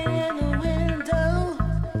hanging in the window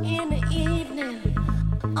in the evening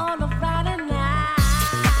on a Friday night.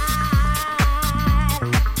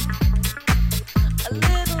 A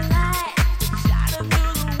little light shining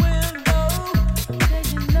through the window, 'cause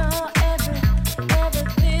you know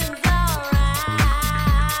everything's alright.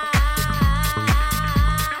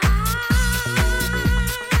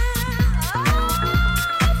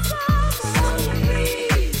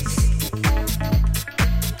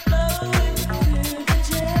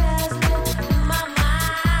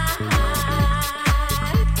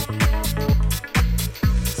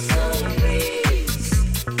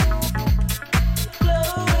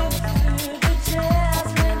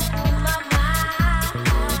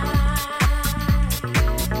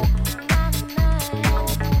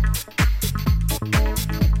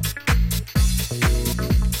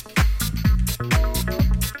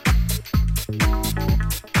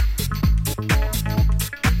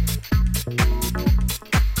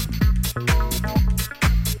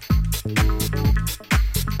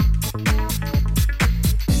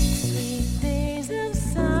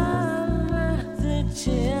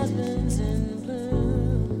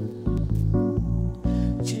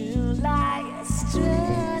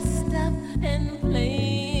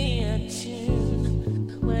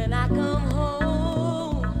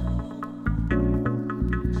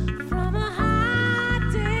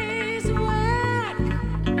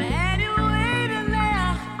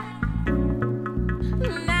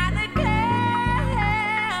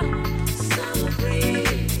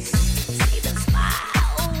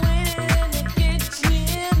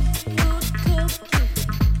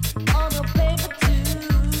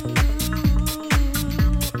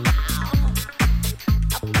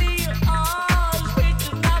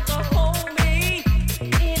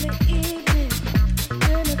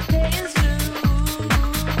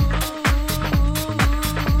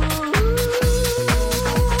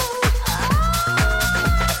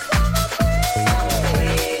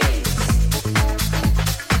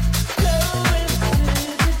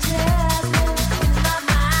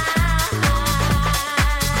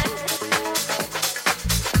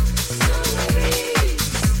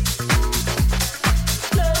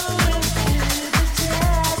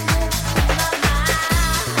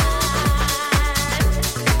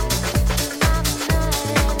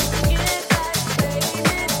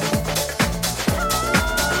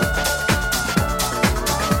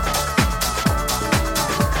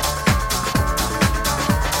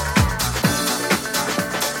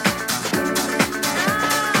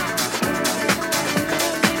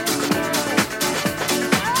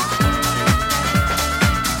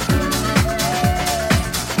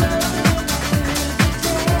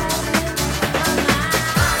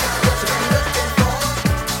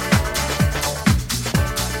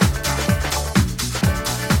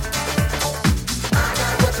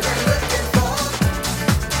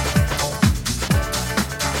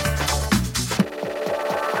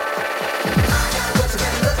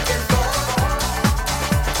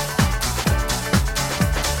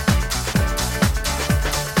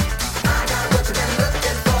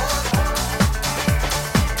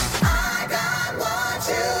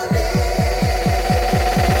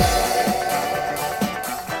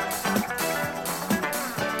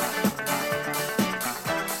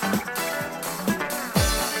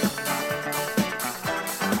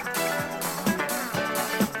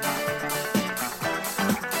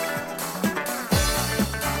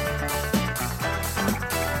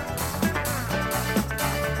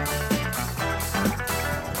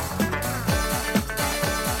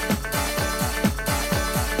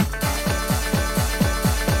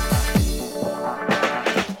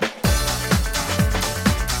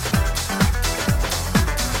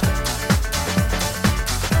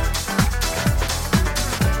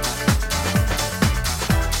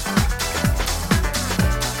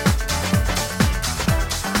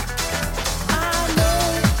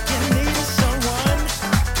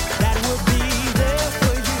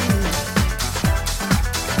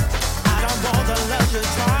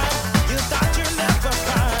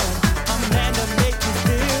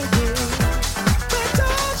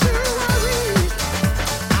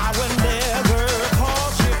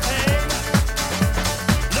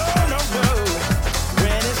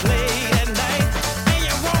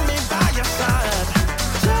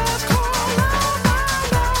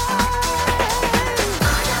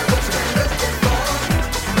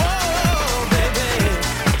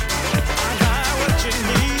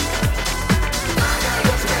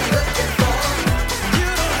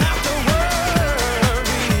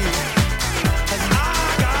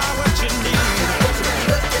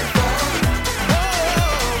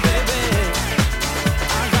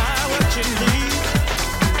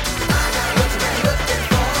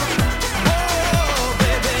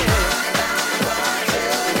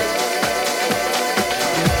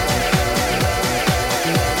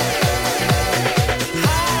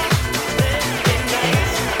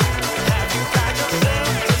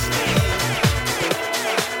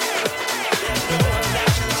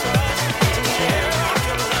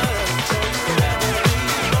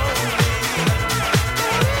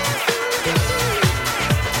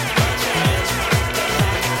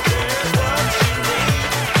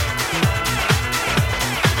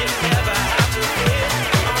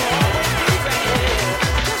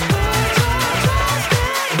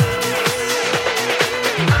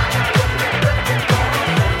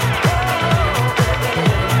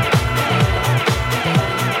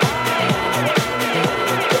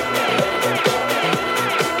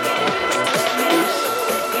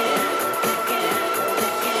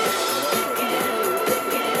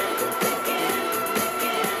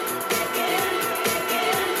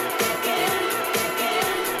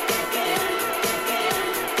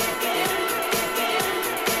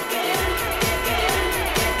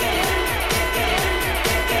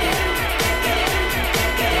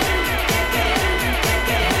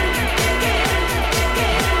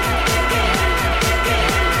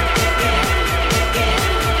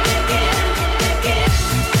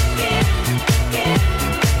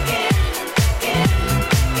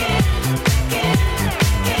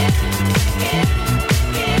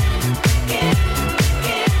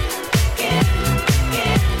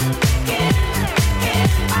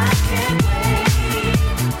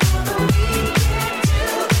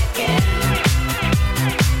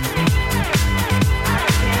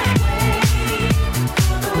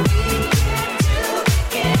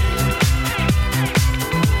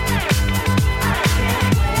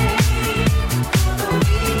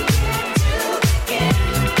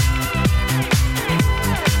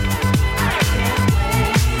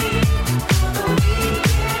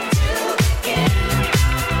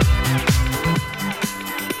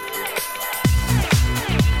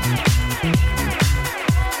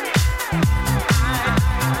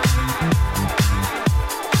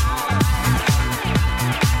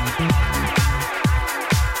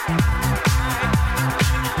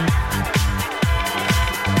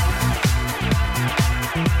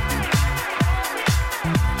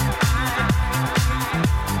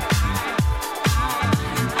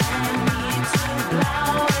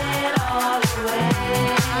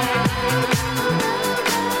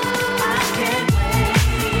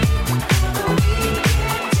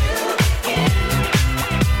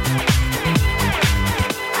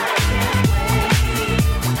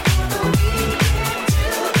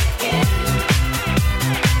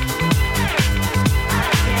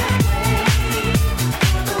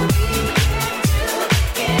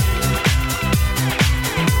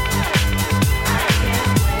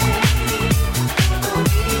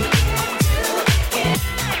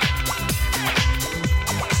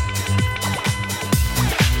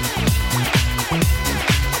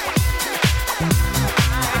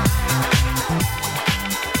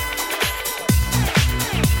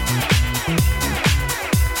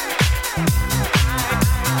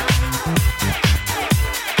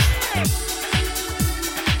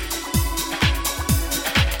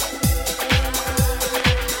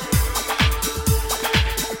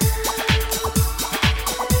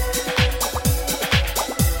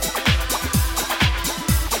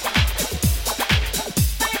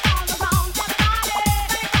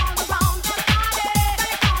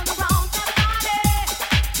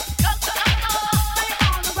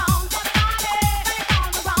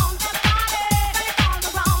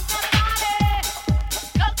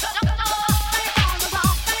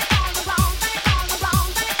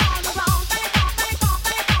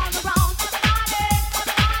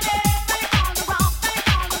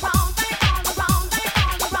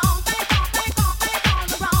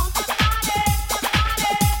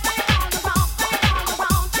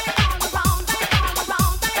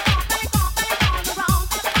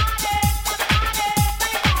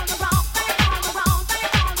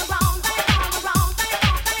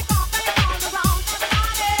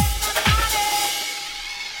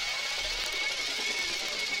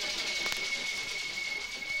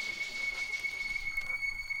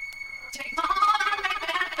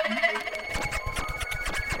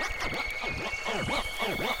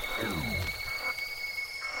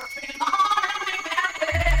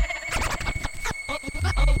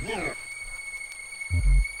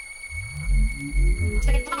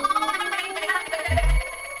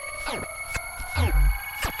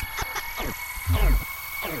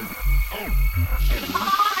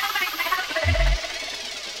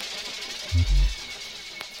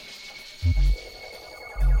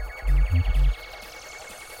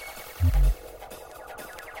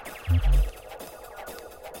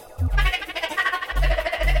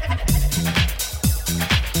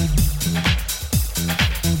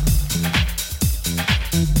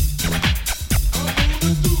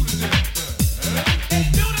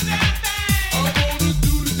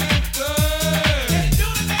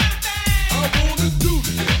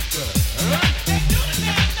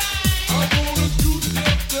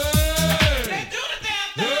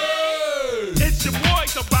 It's your boy,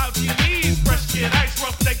 so bow to your knees. Fresh kid, ice,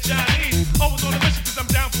 rough steak Chinese. Always on a mission, cause I'm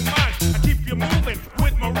down for mine. I keep you moving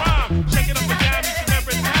with my rhyme. Shake it up and down each and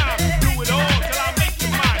every time. Do it all till I make you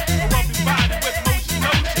mine. I rub your body with motion,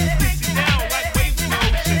 kiss you down like waves in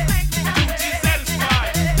ocean. Do it till you're satisfied.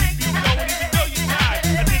 Keep you going even though you're tired.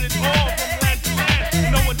 I did it all from land to land. And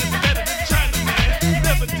no one does it better than China, man. You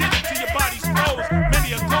never did it till your body's froze.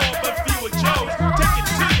 Many are called, but few are chose. Take it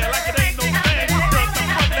to you like it ain't no thing. Girls up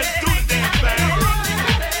front, let's do the damn thing.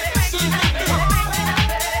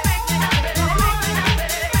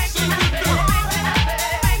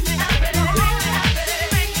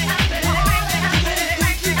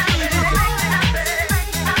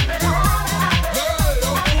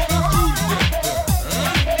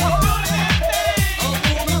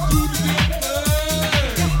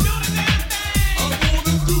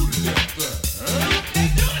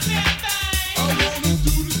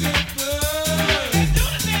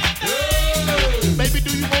 Baby,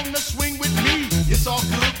 do you wanna swing with me? It's all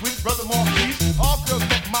good with Brother Marquis. All girls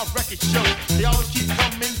at my record show. They always keep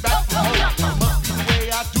coming back from home. Must be the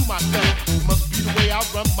way I do my thing. Must be the way I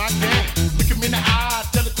run my game. Look 'em in the eye,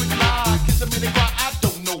 tell a quick lie. Kiss 'em in the cry, I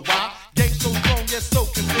don't know why. Game so strong, yet so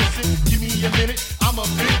convincing. Give me a minute, I'm a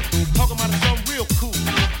bit. Talking about something real cool.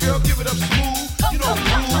 Girl, give it up smooth. You know the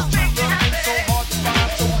rules. True love ain't so hard to find.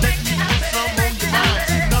 So let me put some on your mind.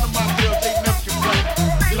 See, none of my girls, they never complain.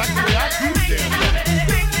 They like the way I do the damn thing.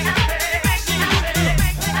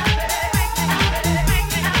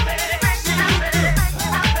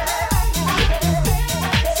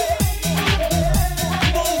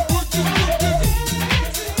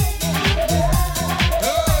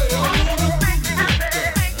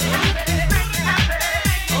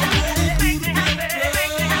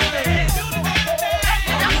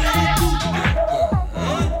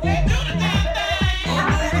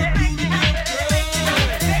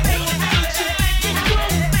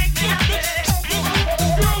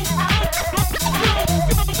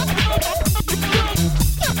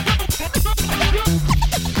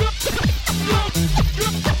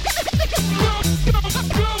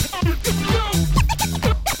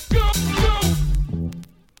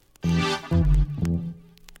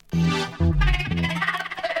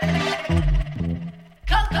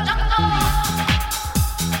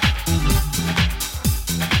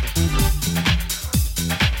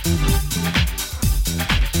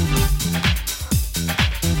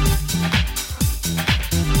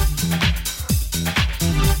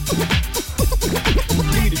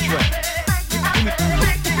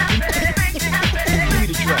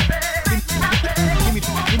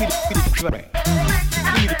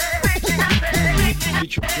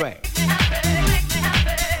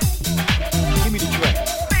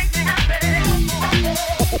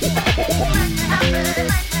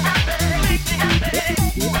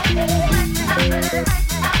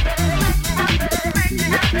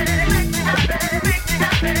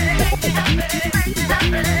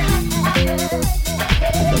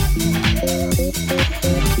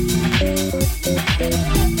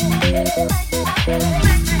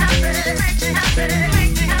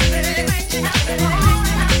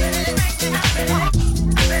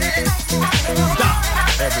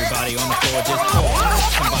 Everybody on the floor just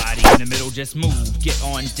pause. Somebody in the middle just move. Get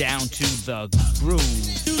on down to the groove.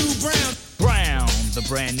 Brown, the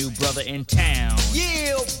brand new brother in town.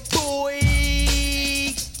 Yeah, boy.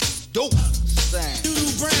 Dope sound.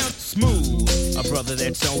 Smooth, a brother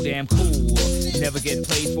that's so damn cool. Never get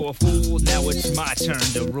played for a fool. Now it's my turn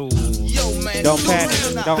to rule. Yo, man. Don't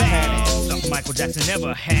panic. Don't panic. Something Michael Jackson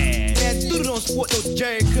never had. Man, Doodle don't sport no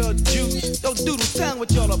Jerry Curl juice. Don't Doodle, tell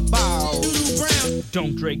what y'all about.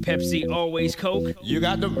 Don't drink Pepsi, always Coke. You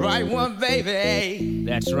got the right one, baby.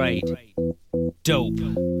 That's right. Dope.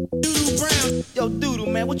 Yo, Doodle,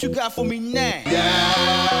 man, what you got for me now?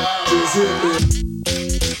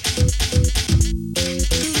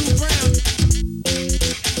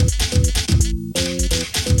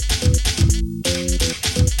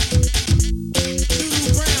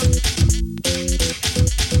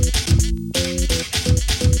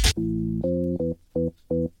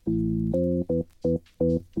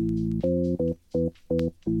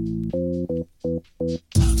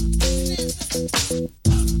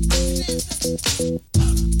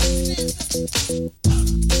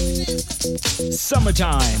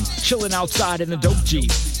 Summertime, chilling outside in the dope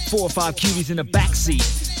Jeep. 4 or 5 cuties in the backseat.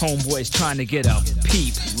 Homeboys trying to get a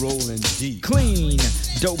peep. Rolling deep. Clean,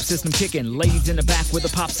 dope system kicking. Ladies in the back with a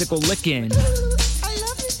popsicle licking.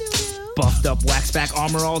 Buffed up, wax back,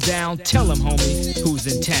 armor all down. Tell him, homie, who's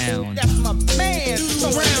in town. That's my man.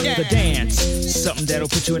 The dance, something that'll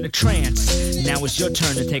put you in a trance. Now it's your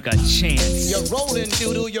turn to take a chance. You're rolling,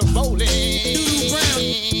 doodle, you're rolling.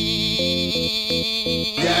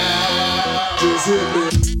 Yeah, just hit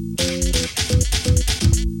me.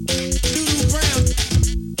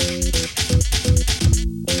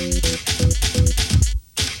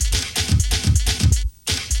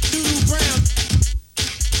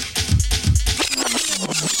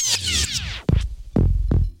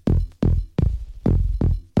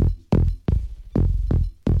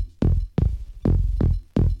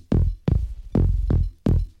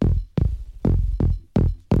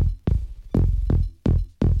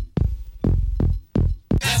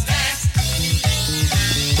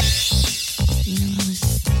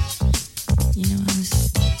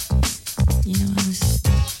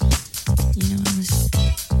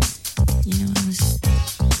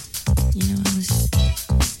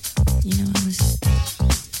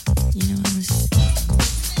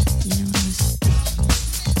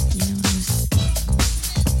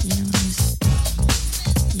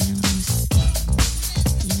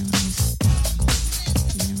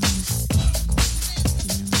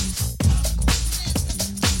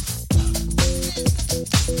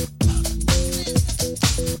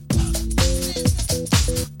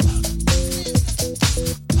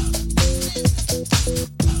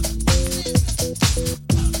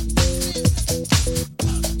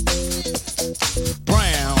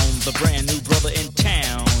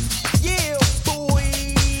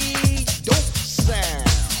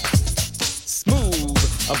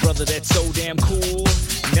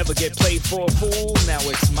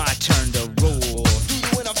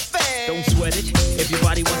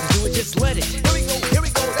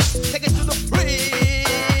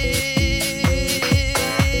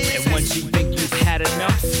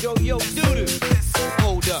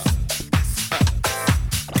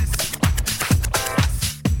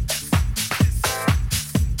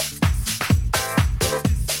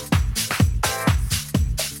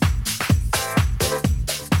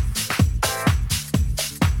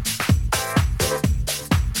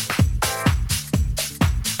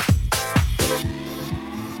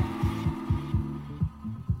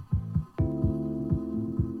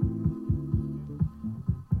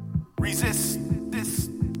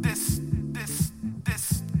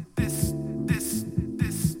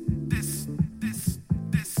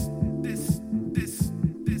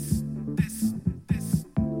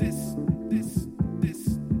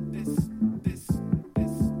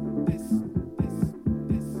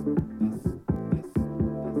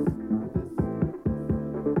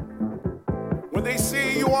 When they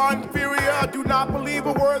say you are inferior, do not believe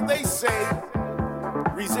a word they say.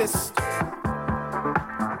 Resist.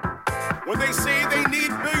 When they say they need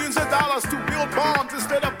billions of dollars to build bombs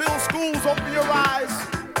instead of build schools, open your eyes.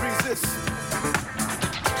 Resist.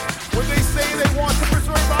 When they say they want to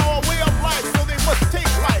preserve our way of life, so they must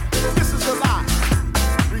take life. This is a lie.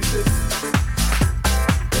 Resist.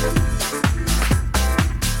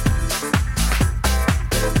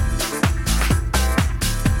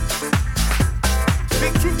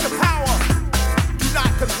 Speak truth to power. Do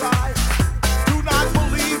not comply. Do not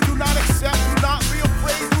believe. Do not accept. Do not be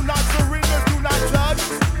afraid. Do not surrender. Do not judge.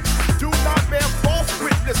 Do not bear false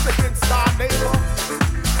witness against our neighbor.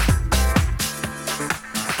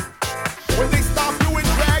 When they stop you and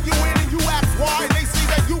drag you in and you ask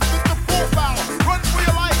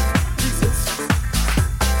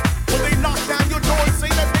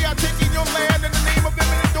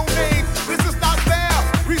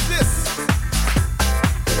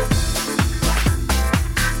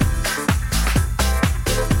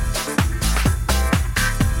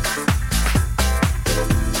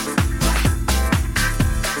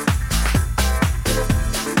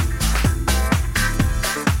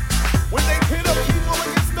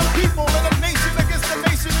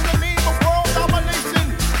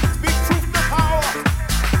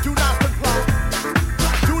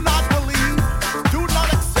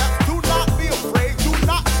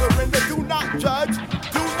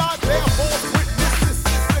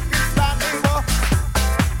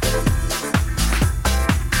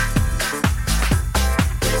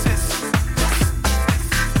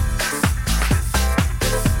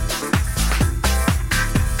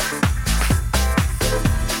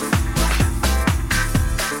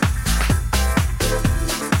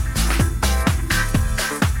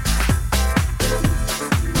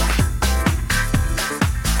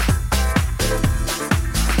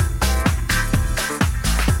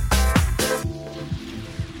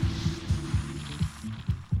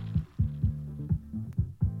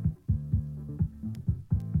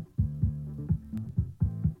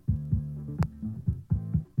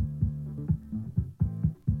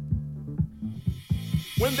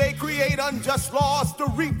When they create unjust laws to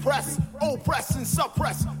repress, oppress, and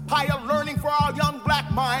suppress, higher learning for our young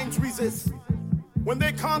black minds resist. When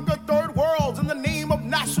they conquer third worlds in the name of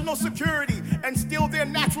national security and steal their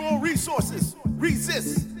natural resources,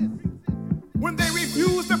 resist. When they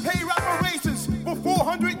refuse to pay reparations for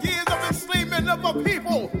 400 years of enslavement of a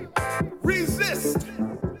people, resist.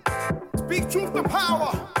 Speak truth to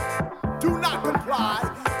power. Do not comply.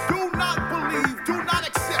 Do not believe. Do not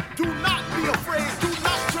accept. Do not be afraid. Do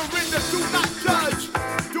not surrender. Do not judge.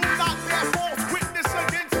 Do not bear false witness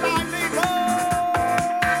against thy neighbor.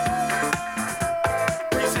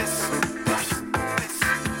 Resist.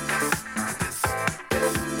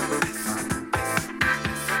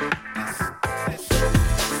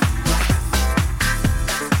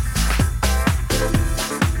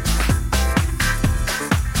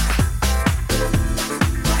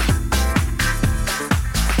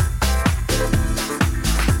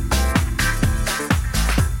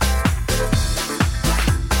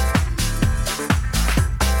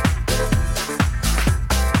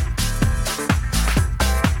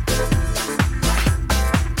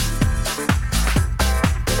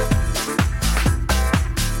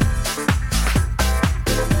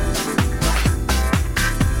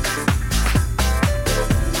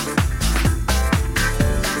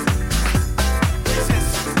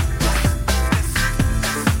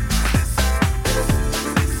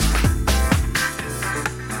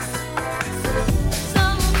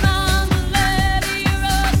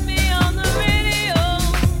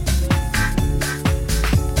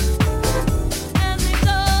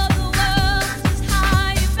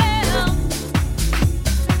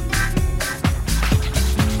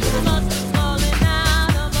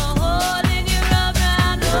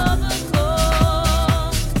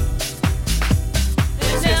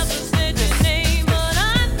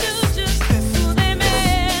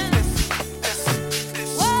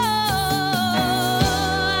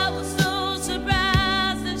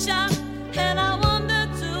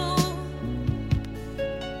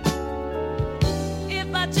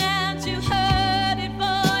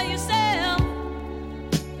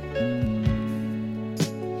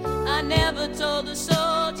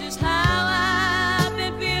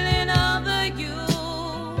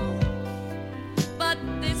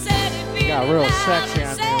 Got real sexy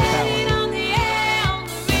on there with that one.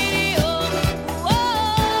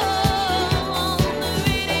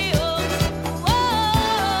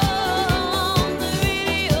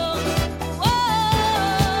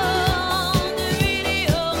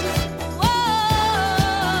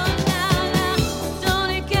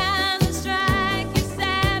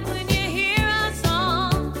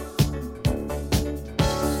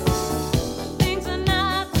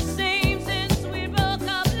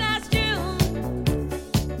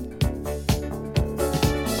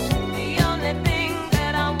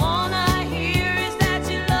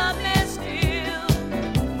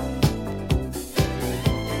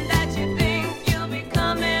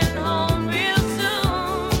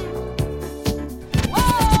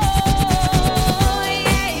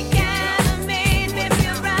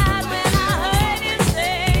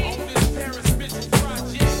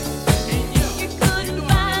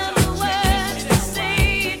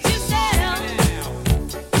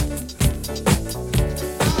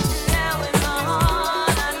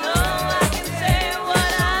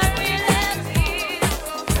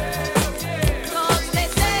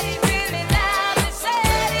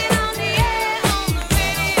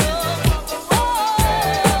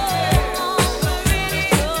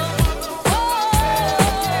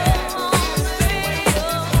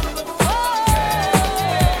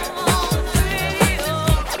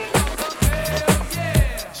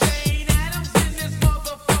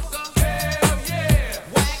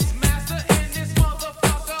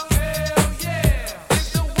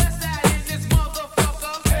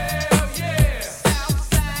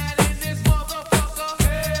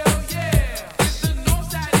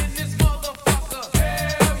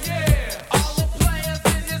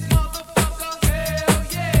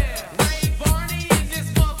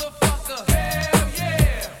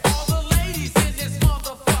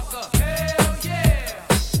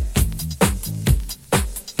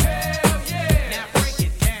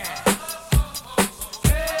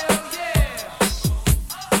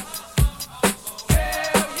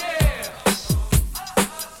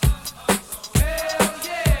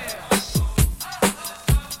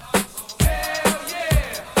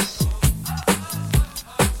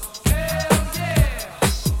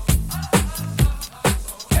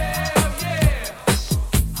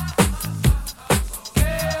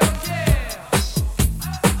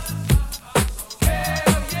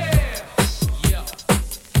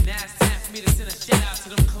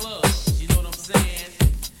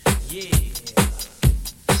 Yeah.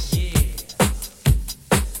 Yeah.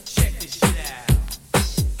 Check this shit out.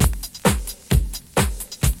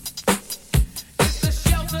 It's the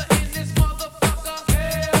shelter in this motherfucker.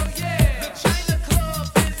 Hell yeah. The China Club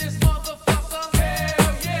in this motherfucker.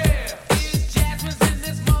 Hell yeah. Is Jasmine's in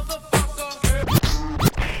this motherfucker.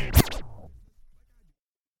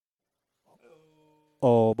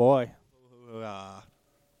 Oh boy.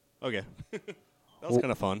 Okay. That was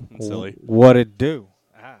kind of fun and silly. What it do?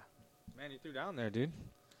 Man, you threw down there, dude.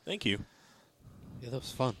 Thank you. Yeah, that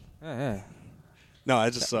was fun. Yeah. No,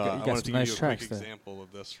 I just You got I wanted some to nice give you a tracks quick there. example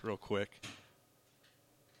of this real quick.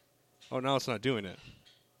 Oh, now it's not doing it.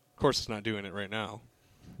 Of course, it's not doing it right now.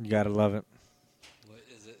 You gotta love it. What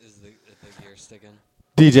is it? Is the gear sticking?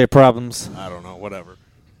 DJ problems. I don't know. Whatever.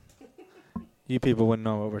 You people wouldn't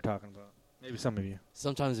know what we're talking about. Maybe some of you.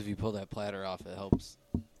 Sometimes if you pull that platter off, it helps.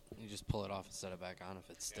 You just pull it off and set it back on if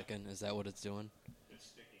it's sticking. Is that what it's doing? It's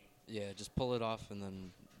sticking. Yeah, just pull it off and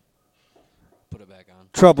then put it back on.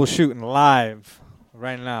 Troubleshooting live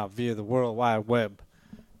right now via the World Wide Web.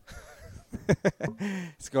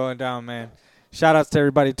 It's going down, man. Shout outs to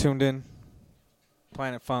everybody tuned in.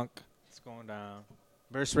 Planet Funk. It's going down.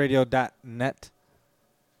 BurstRadio.net.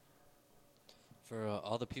 For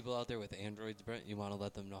all the people out there with Androids, Brent, you want to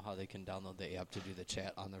let them know how they can download the app to do the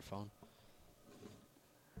chat on their phone?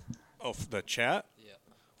 Oh, the chat? Yeah.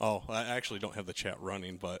 Oh, I actually don't have the chat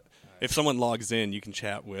running, but if someone logs in, you can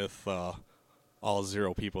chat with all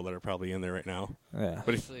 0 people that are probably in there right now. Yeah.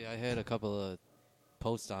 But if, Actually, I had a couple of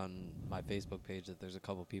posts on my Facebook page that there's a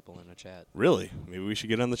couple people in a chat. really, maybe we should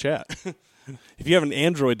get on the chat. If you have an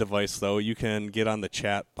Android device, though, you can get on the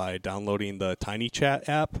chat by downloading the Tiny Chat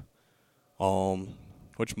app,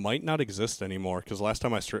 which might not exist anymore because last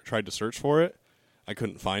time I tried to search for it, I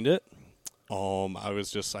couldn't find it. I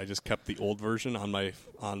just kept the old version on my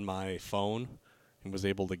phone and was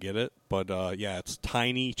able to get it. But yeah, it's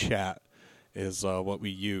Tiny Chat is what we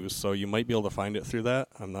use, so you might be able to find it through that.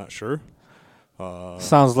 I'm not sure.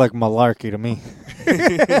 Sounds like malarkey to me.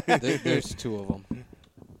 There's 2 of them.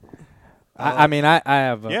 I mean, I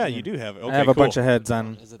have. Yeah, you do have it. Okay, I have a cool. bunch of heads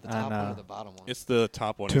on. Is it the top one or the bottom one? It's the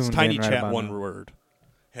top one. Tuned It's Tiny in right Chat, about one now. word.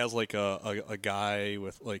 It has like a guy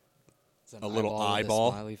with like It's an a little with a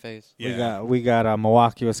eyeball. smiley face. Yeah. We got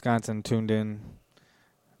Milwaukee, Wisconsin tuned in.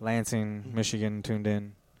 Lansing, Michigan tuned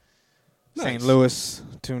in. St. Nice. Louis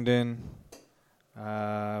tuned in.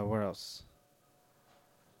 Where else?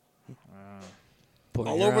 Put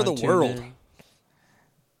All your over the tuned world. in.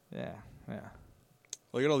 Yeah.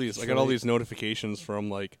 Look at all these. I got all these notifications from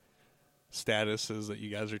like statuses that you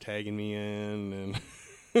guys are tagging me in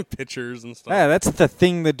and pictures and stuff. Yeah, that's the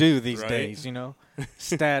thing to do these Right? days, you know?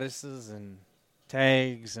 Statuses and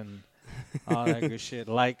tags and all that good shit.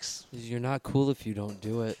 Likes. You're not cool if you don't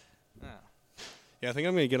do it. Yeah, I think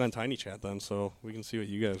I'm gonna get on Tiny Chat then, so we can see what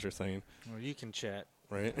you guys are saying. Well, you can chat.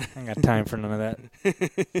 Right? I ain't got time for none of that.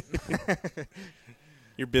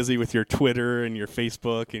 You're busy with your Twitter and your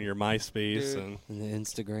Facebook and your MySpace Dude. and And the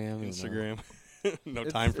Instagram. and, Instagram. No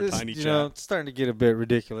It's- time for it's, Tiny you Chat. know, it's starting to get a bit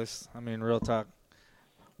ridiculous. I mean, real talk.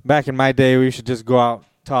 Back in my day, we used to just go out,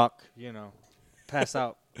 talk, you know, pass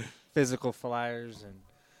out physical flyers and,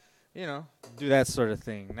 you know, do that sort of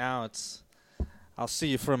thing. Now it's, I'll see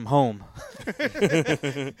you from home.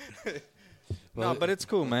 Well, No, but it's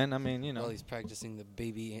cool, man. I mean, you know. Well, he's practicing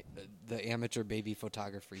the amateur baby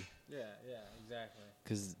photography. Yeah, exactly.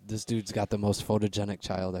 Because this dude's got the most photogenic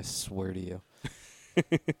child, I swear to you.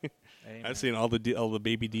 I've seen all the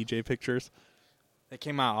baby DJ pictures. They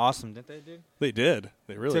came out awesome, didn't they, dude? They did.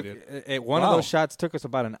 They really did. One of Wow. those shots took us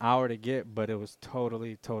about an hour to get, but it was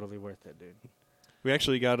totally, totally worth it, dude. We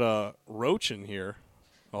actually got Roach in here.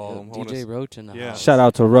 DJ Roach in the Yeah. house. Shout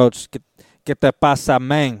out to Roach. Get that pasa,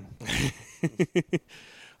 man.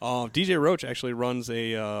 DJ Roach actually runs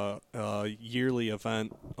a yearly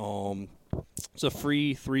event. It's a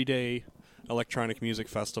free 3-day electronic music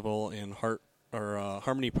festival in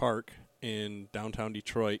Harmony Park in downtown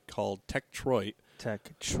Detroit called Techtroit.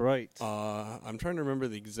 Techtroit. I'm trying to remember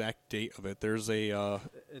the exact date of it. There's a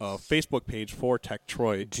Facebook page for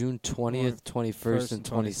Techtroit. June 20th, 21st, and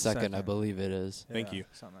 22nd, I believe it is. Thank you.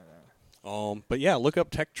 Something like that. But yeah, look up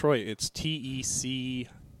Techtroit. It's TEC-TROIT,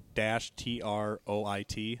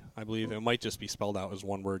 I believe. It might just be spelled out as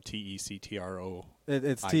one word, TECTRO.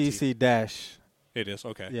 It's TEC dash. It is,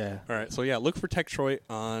 okay. Yeah. All right, so yeah, look for Techtroit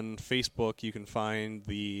on Facebook. You can find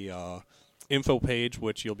the info page,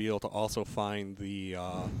 which you'll be able to also find the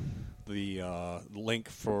link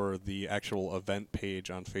for the actual event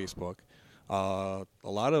page on Facebook. A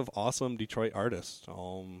lot of awesome Detroit artists.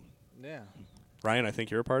 Yeah. Ryan, I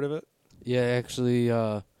think you're a part of it. Yeah, actually,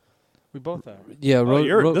 We both are. Yeah,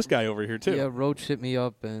 you're this guy over here too. Yeah, Roach hit me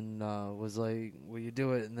up and was like, "Will you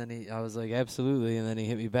do it?" And then I was like, "Absolutely." And then he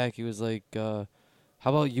hit me back. He was like, "How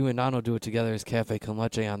about you and Nano do it together as Cafe Con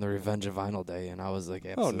Leche on the Revenge of Vinyl Day?" And I was like,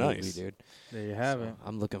 "Absolutely, nice. dude." There you have So it.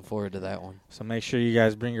 I'm looking forward to that one. So make sure you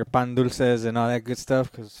guys bring your pan dulces and all that good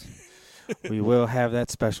stuff, because we will have that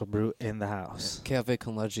special brew in the house. Cafe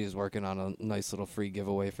Con Leche is working on a nice little free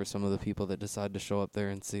giveaway for some of the people that decide to show up there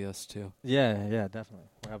and see us too. Yeah, definitely.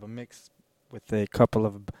 We'll have a mix with a couple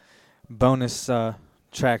of bonus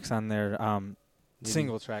tracks on there,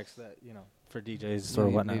 single tracks that, for DJs or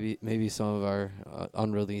whatnot. Maybe some of our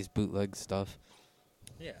unreleased bootleg stuff.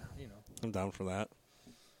 Yeah, I'm down for that.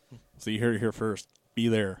 So you heard it here first. Be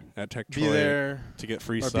there at Tech Be Troy there to get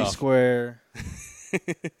free or stuff. Be square.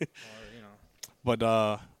 But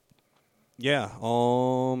yeah,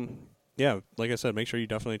 like I said, make sure you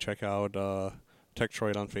definitely check out Tech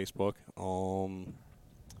Troy on Facebook.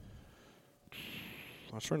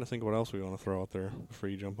 I was trying to think what else we want to throw out there before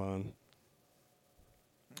you jump on.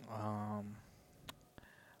 I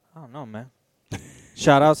don't know, man.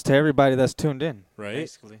 Shout outs to everybody that's tuned in. Right.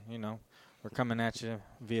 Basically, we're coming at you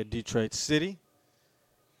via Detroit City.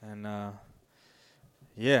 And, about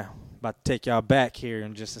to take y'all back here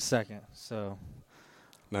in just a second. So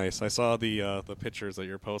Nice. I saw the pictures that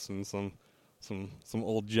you're posting, some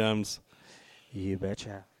old gems. You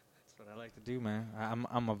betcha. That's what I like to do, man.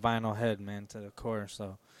 I'm a vinyl head, man, to the core.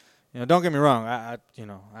 So, don't get me wrong. I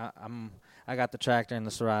got the tractor and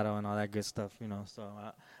the Serato and all that good stuff, So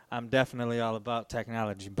I'm definitely all about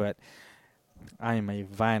technology, but I am a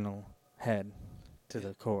vinyl head to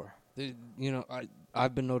the core.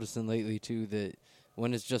 I've been noticing lately too that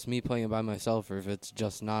when it's just me playing by myself, or if it's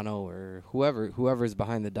just Nano or whoever's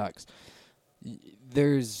behind the decks,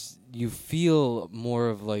 you feel more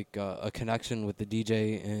of like a connection with the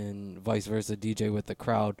DJ and vice versa, DJ with the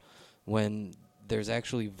crowd, when there's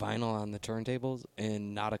actually vinyl on the turntables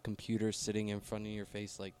and not a computer sitting in front of your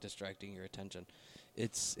face like distracting your attention.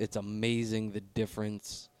 It's amazing the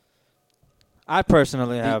difference. I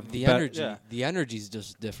personally have the energy. Yeah. The energy's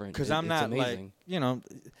just different. Because I'm not amazing.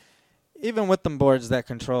 Even with them boards that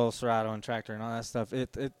control Serato and Tractor and all that stuff,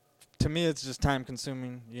 it to me it's just time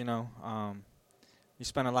consuming. You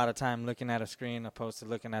spend a lot of time looking at a screen opposed to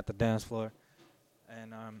looking at the dance floor,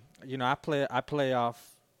 and I play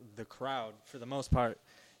off the crowd for the most part,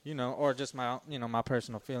 or just my my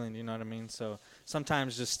personal feeling. You know what I mean? So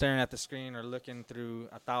sometimes just staring at the screen or looking through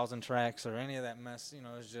 1,000 tracks or any of that mess,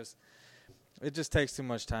 it just takes too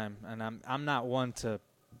much time, and I'm not one to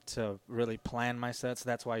really plan my sets.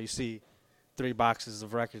 That's why you see 3 boxes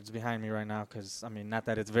of records behind me right now, because not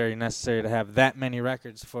that it's very necessary to have that many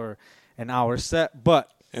records for an hour set,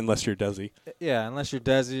 but unless you're Desi. Yeah, unless you're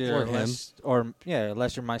Desi or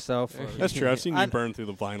unless you're myself. That's true. I've seen you burn through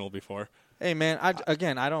the vinyl before. Hey man,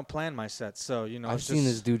 I don't plan my sets, so I've seen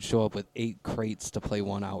this dude show up with 8 crates to play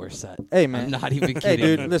 1 hour set. Hey man, I'm not even hey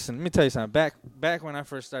kidding. dude, listen, let me tell you something. Back when I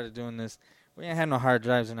first started doing this, we didn't have no hard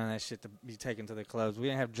drives and none of that shit to be taken to the clubs. We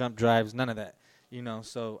didn't have jump drives, none of that.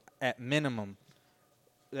 So at minimum,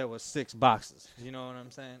 there was 6 boxes. You know what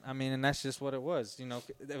I'm saying? And that's just what it was.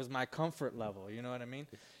 It was my comfort level. You know what I mean?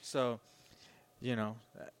 So,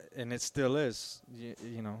 and it still is.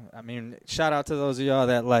 Shout out to those of y'all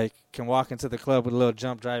that can walk into the club with a little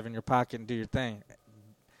jump drive in your pocket and do your thing.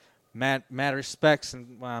 Mad respects,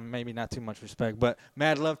 and maybe not too much respect, but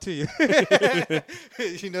mad love to you.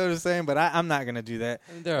 You know what I'm saying? But I'm not gonna do that.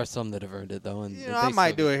 There are some that have earned it though, and I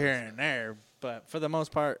might do it here and there, but for the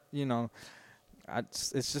most part,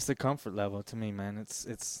 it's just a comfort level to me, man.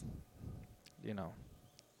 It's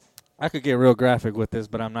I could get real graphic with this,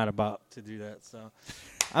 but I'm not about to do that. So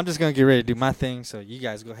I'm just gonna get ready to do my thing. So you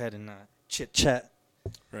guys go ahead and chit chat.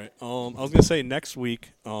 Right. I was gonna say next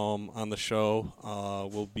week on the show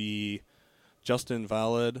will be Justin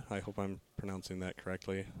Valid. I hope I'm pronouncing that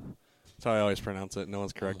correctly. That's how I always pronounce it. No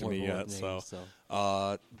one's corrected me yet.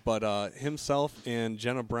 But himself and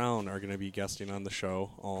Jenna Brown are gonna be guesting on the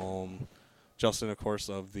show. Justin, of course,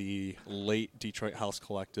 of the late Detroit House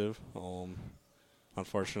Collective.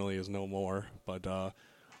 Unfortunately, is no more. But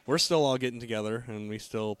we're still all getting together, and we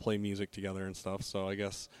still play music together and stuff. So I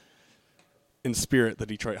guess, in spirit, the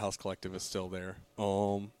Detroit House Collective is still there.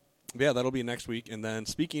 Yeah, that'll be next week. And then,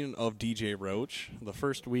 speaking of DJ Roach, the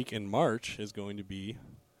first week in March is going to be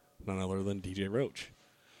none other than DJ Roach.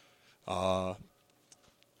 Of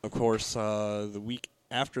course, the week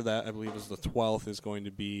after that, I believe is the 12th, is going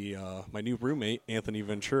to be my new roommate, Anthony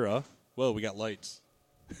Ventura. Whoa, we got lights.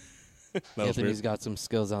 Anthony's got some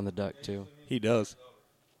skills on the deck, too. He does.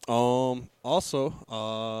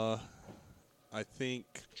 Also, I think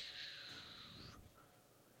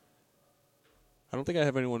I don't think I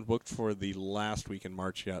have anyone booked for the last week in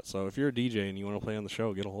March yet. So if you're a DJ and you want to play on the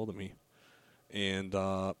show, get a hold of me. And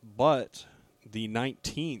but the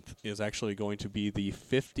 19th is actually going to be the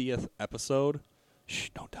 50th episode. Shh,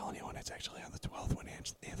 don't tell anyone. It's actually on the 12th when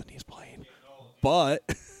Anthony's playing. But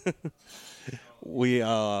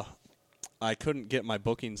I couldn't get my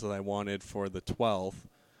bookings that I wanted for the 12th,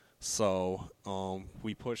 so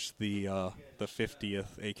we pushed the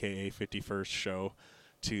 50th, aka 51st show,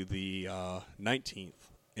 to the 19th,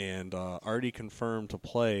 and already confirmed to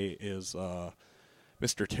play is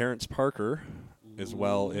Mr. Terrence Parker, as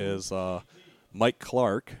well as Mike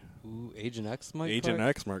Clark. Ooh, Agent X Mike Agent Clark?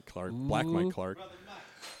 X Mike Clark, Black Mike Clark,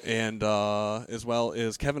 and as well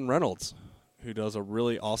as Kevin Reynolds, who does a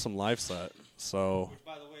really awesome live set. So, Which,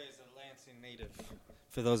 by the way, is a Lansing native.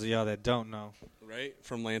 For those of y'all that don't know. right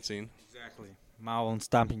from Lansing. Exactly. My own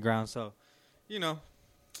stomping ground. So, you know,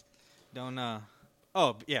 don't.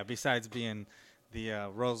 Oh, yeah. Besides being the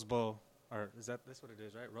Rose Bowl, or is that's what it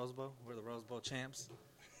is, right? Rose Bowl. We're the Rose Bowl champs.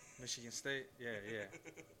 Michigan State. Yeah.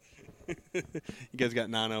 You guys got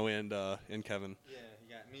Nano and Kevin. Yeah.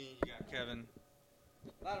 You got me. You got Kevin.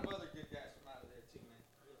 A lot of other good guys from out of there too, man.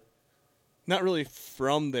 Really. Not really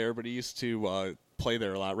from there, but he used to play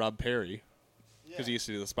there a lot. Rob Perry, because he used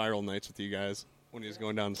to do the Spiral Nights with you guys when he was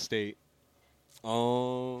going down state.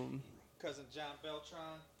 Cousin John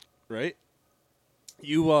Beltran. Right?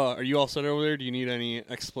 You are you all set over there? Do you need any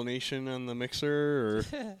explanation on the mixer? Or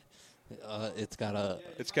It's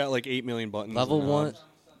got like 8 million buttons. level and one, knobs.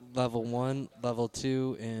 level 1, level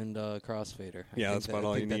 2, and crossfader. I Yeah, think that's about I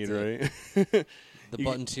all you think need, that's right? it. The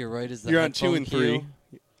button to your right is the You're on 2 headphone and 3. cue.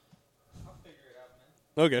 I'll figure it out,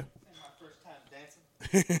 man. Okay. This ain't my first time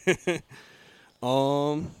dancing.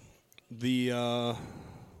 The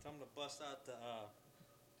Tell them to bust out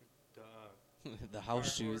The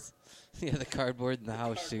house shoes. Yeah, the cardboard and the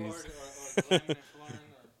house shoes. Or the laminate flooring,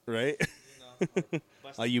 or, Right? you know,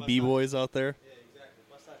 All you b-boys out there? Yeah, exactly.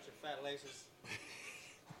 Bust out your fat laces.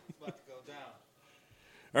 It's about to go down.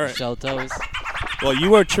 All right. Shell toes. Well,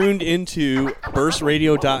 you are tuned into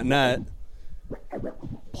burstradio.net,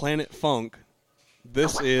 Planet Funk.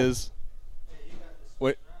 This is...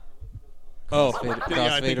 Wait. Oh,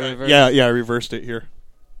 Crossfader reverse. Yeah, I reversed it here.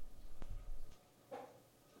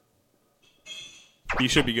 You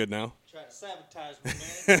should be good now. Try to sabotage me,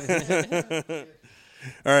 man.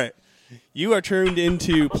 All right. You are tuned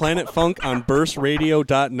into Planet Funk on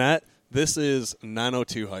burstradio.net. This is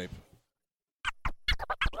 902 Hype.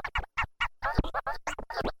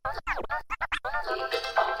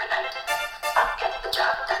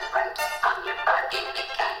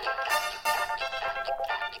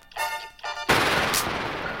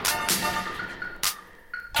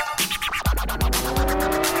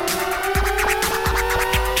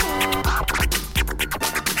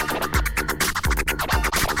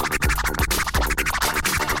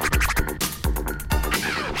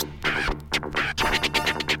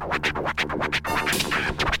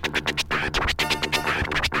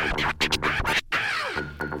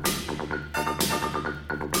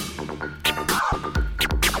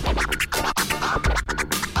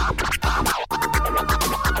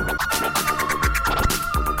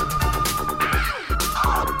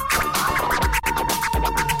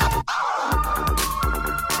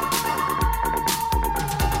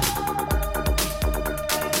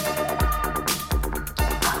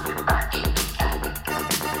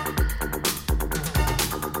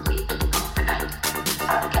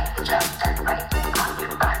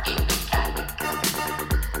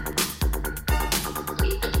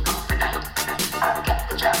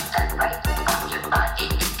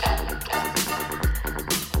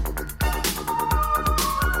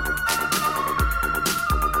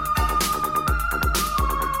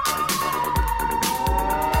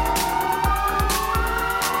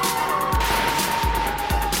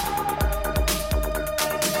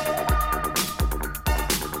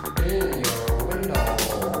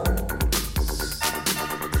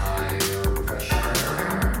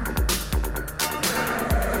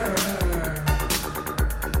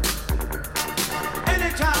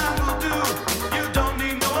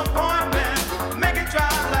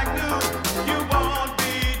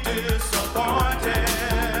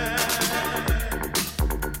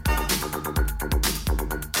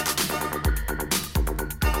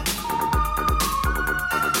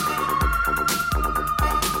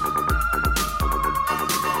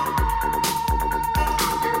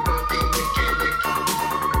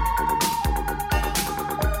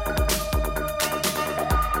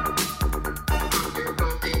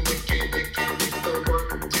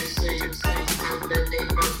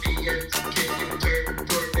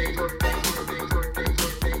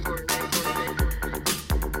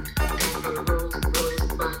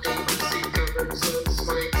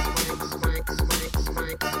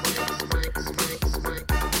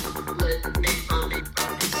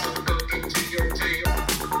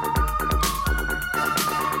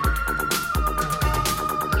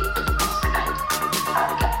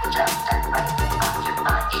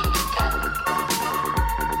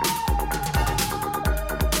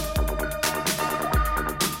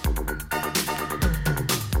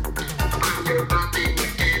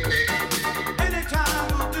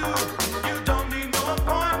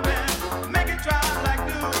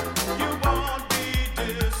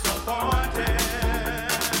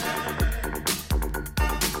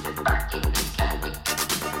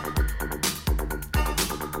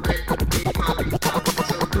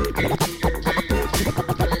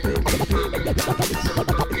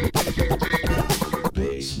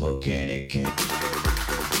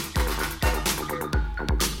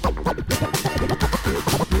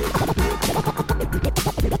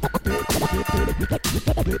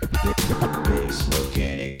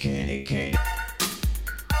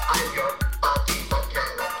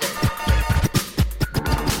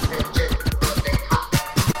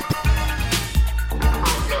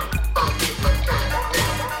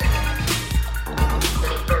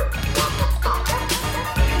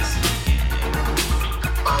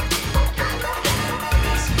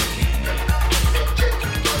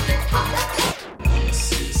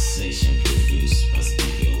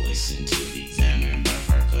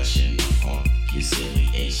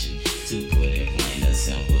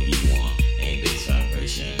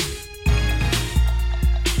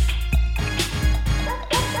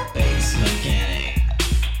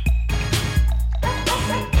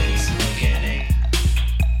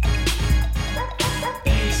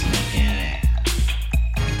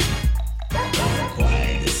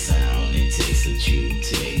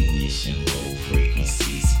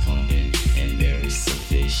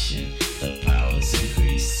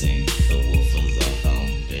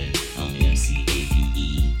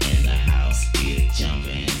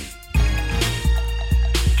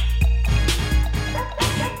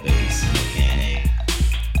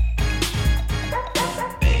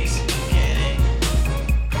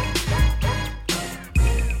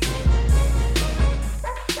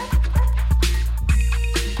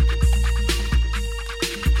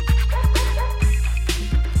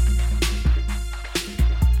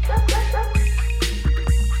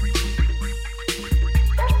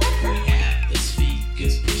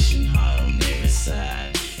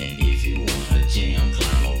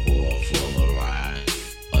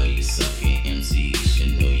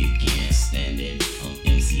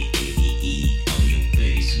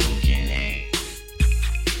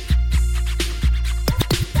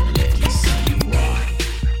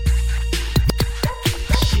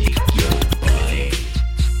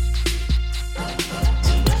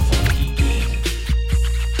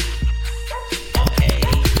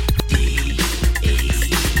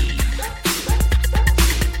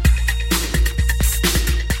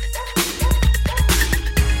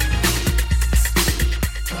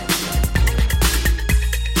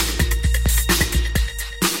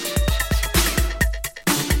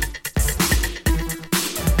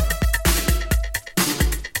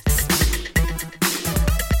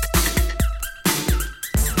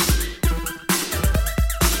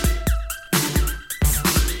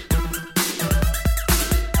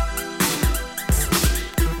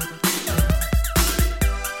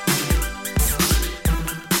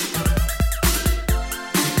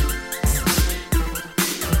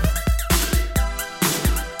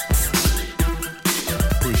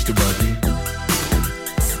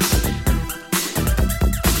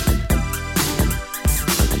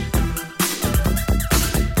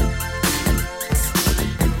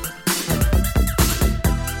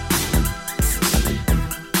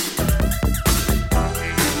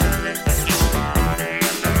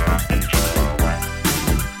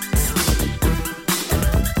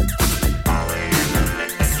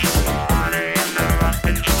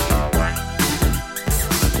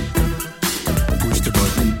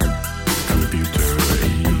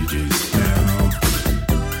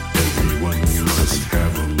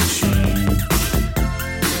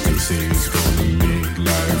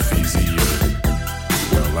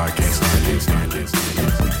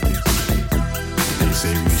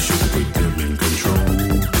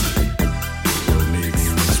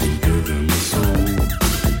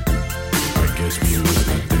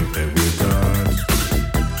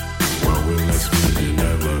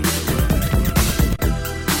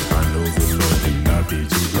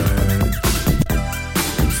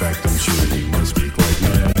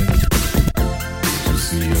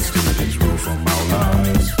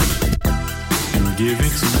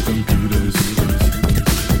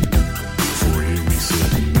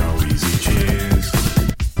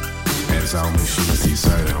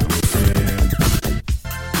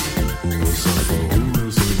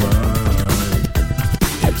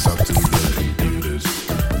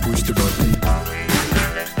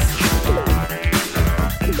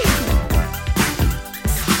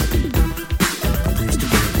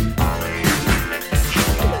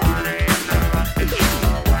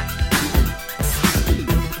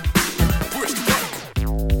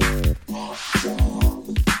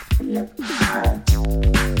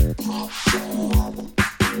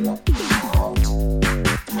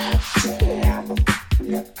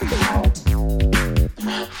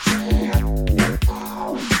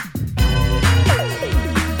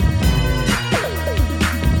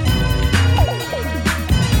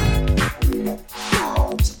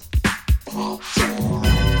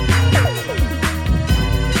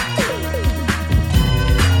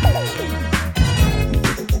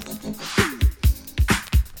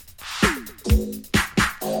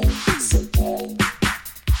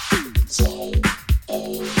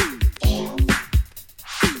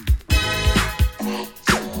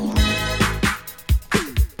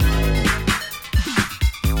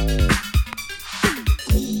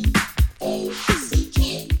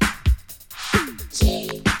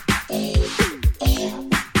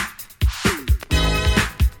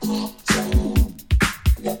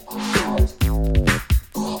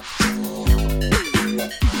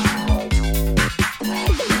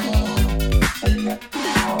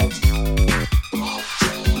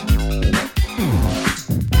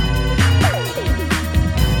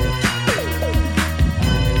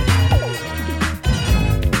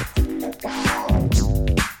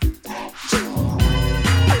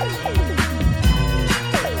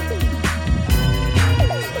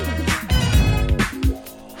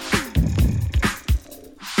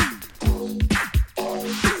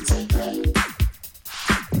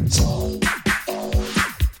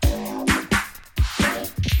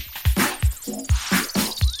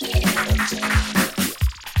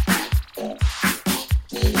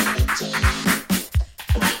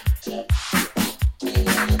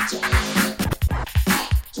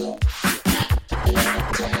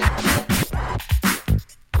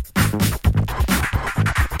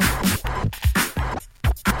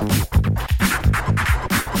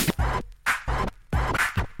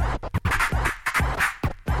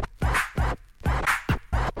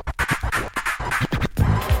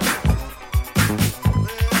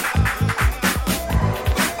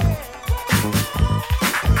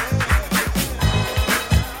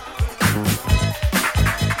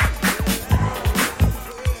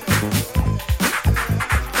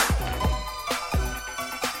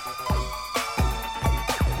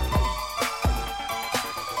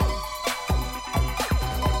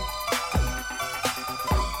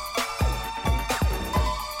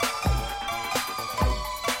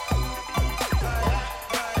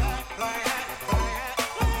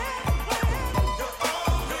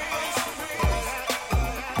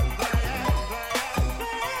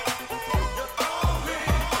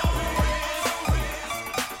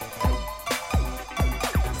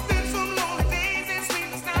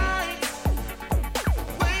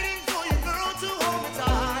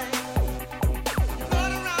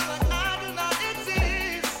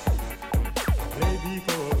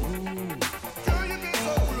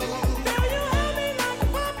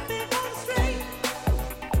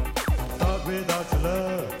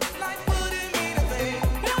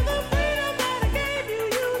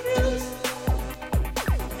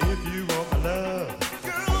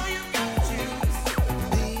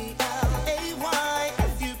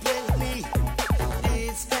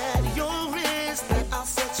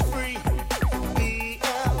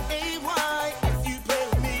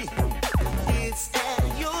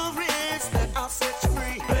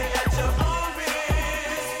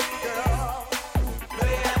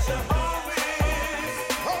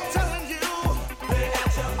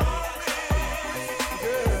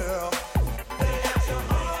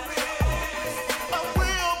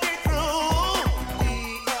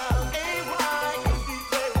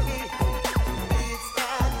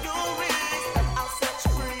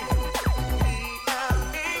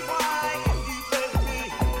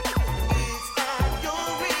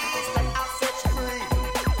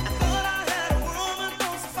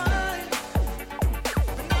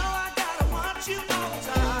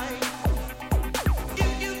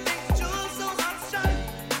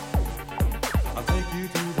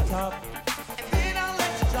 top. And then I'll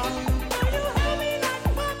let you drop. Now you hold me like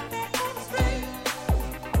a puppet on the string.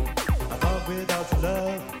 I thought without your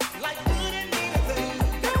love, like wouldn't mean a thing.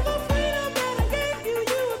 Girl, the freedom that I gave you,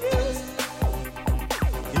 you abused.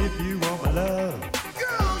 If you want my love,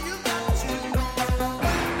 girl, you got to.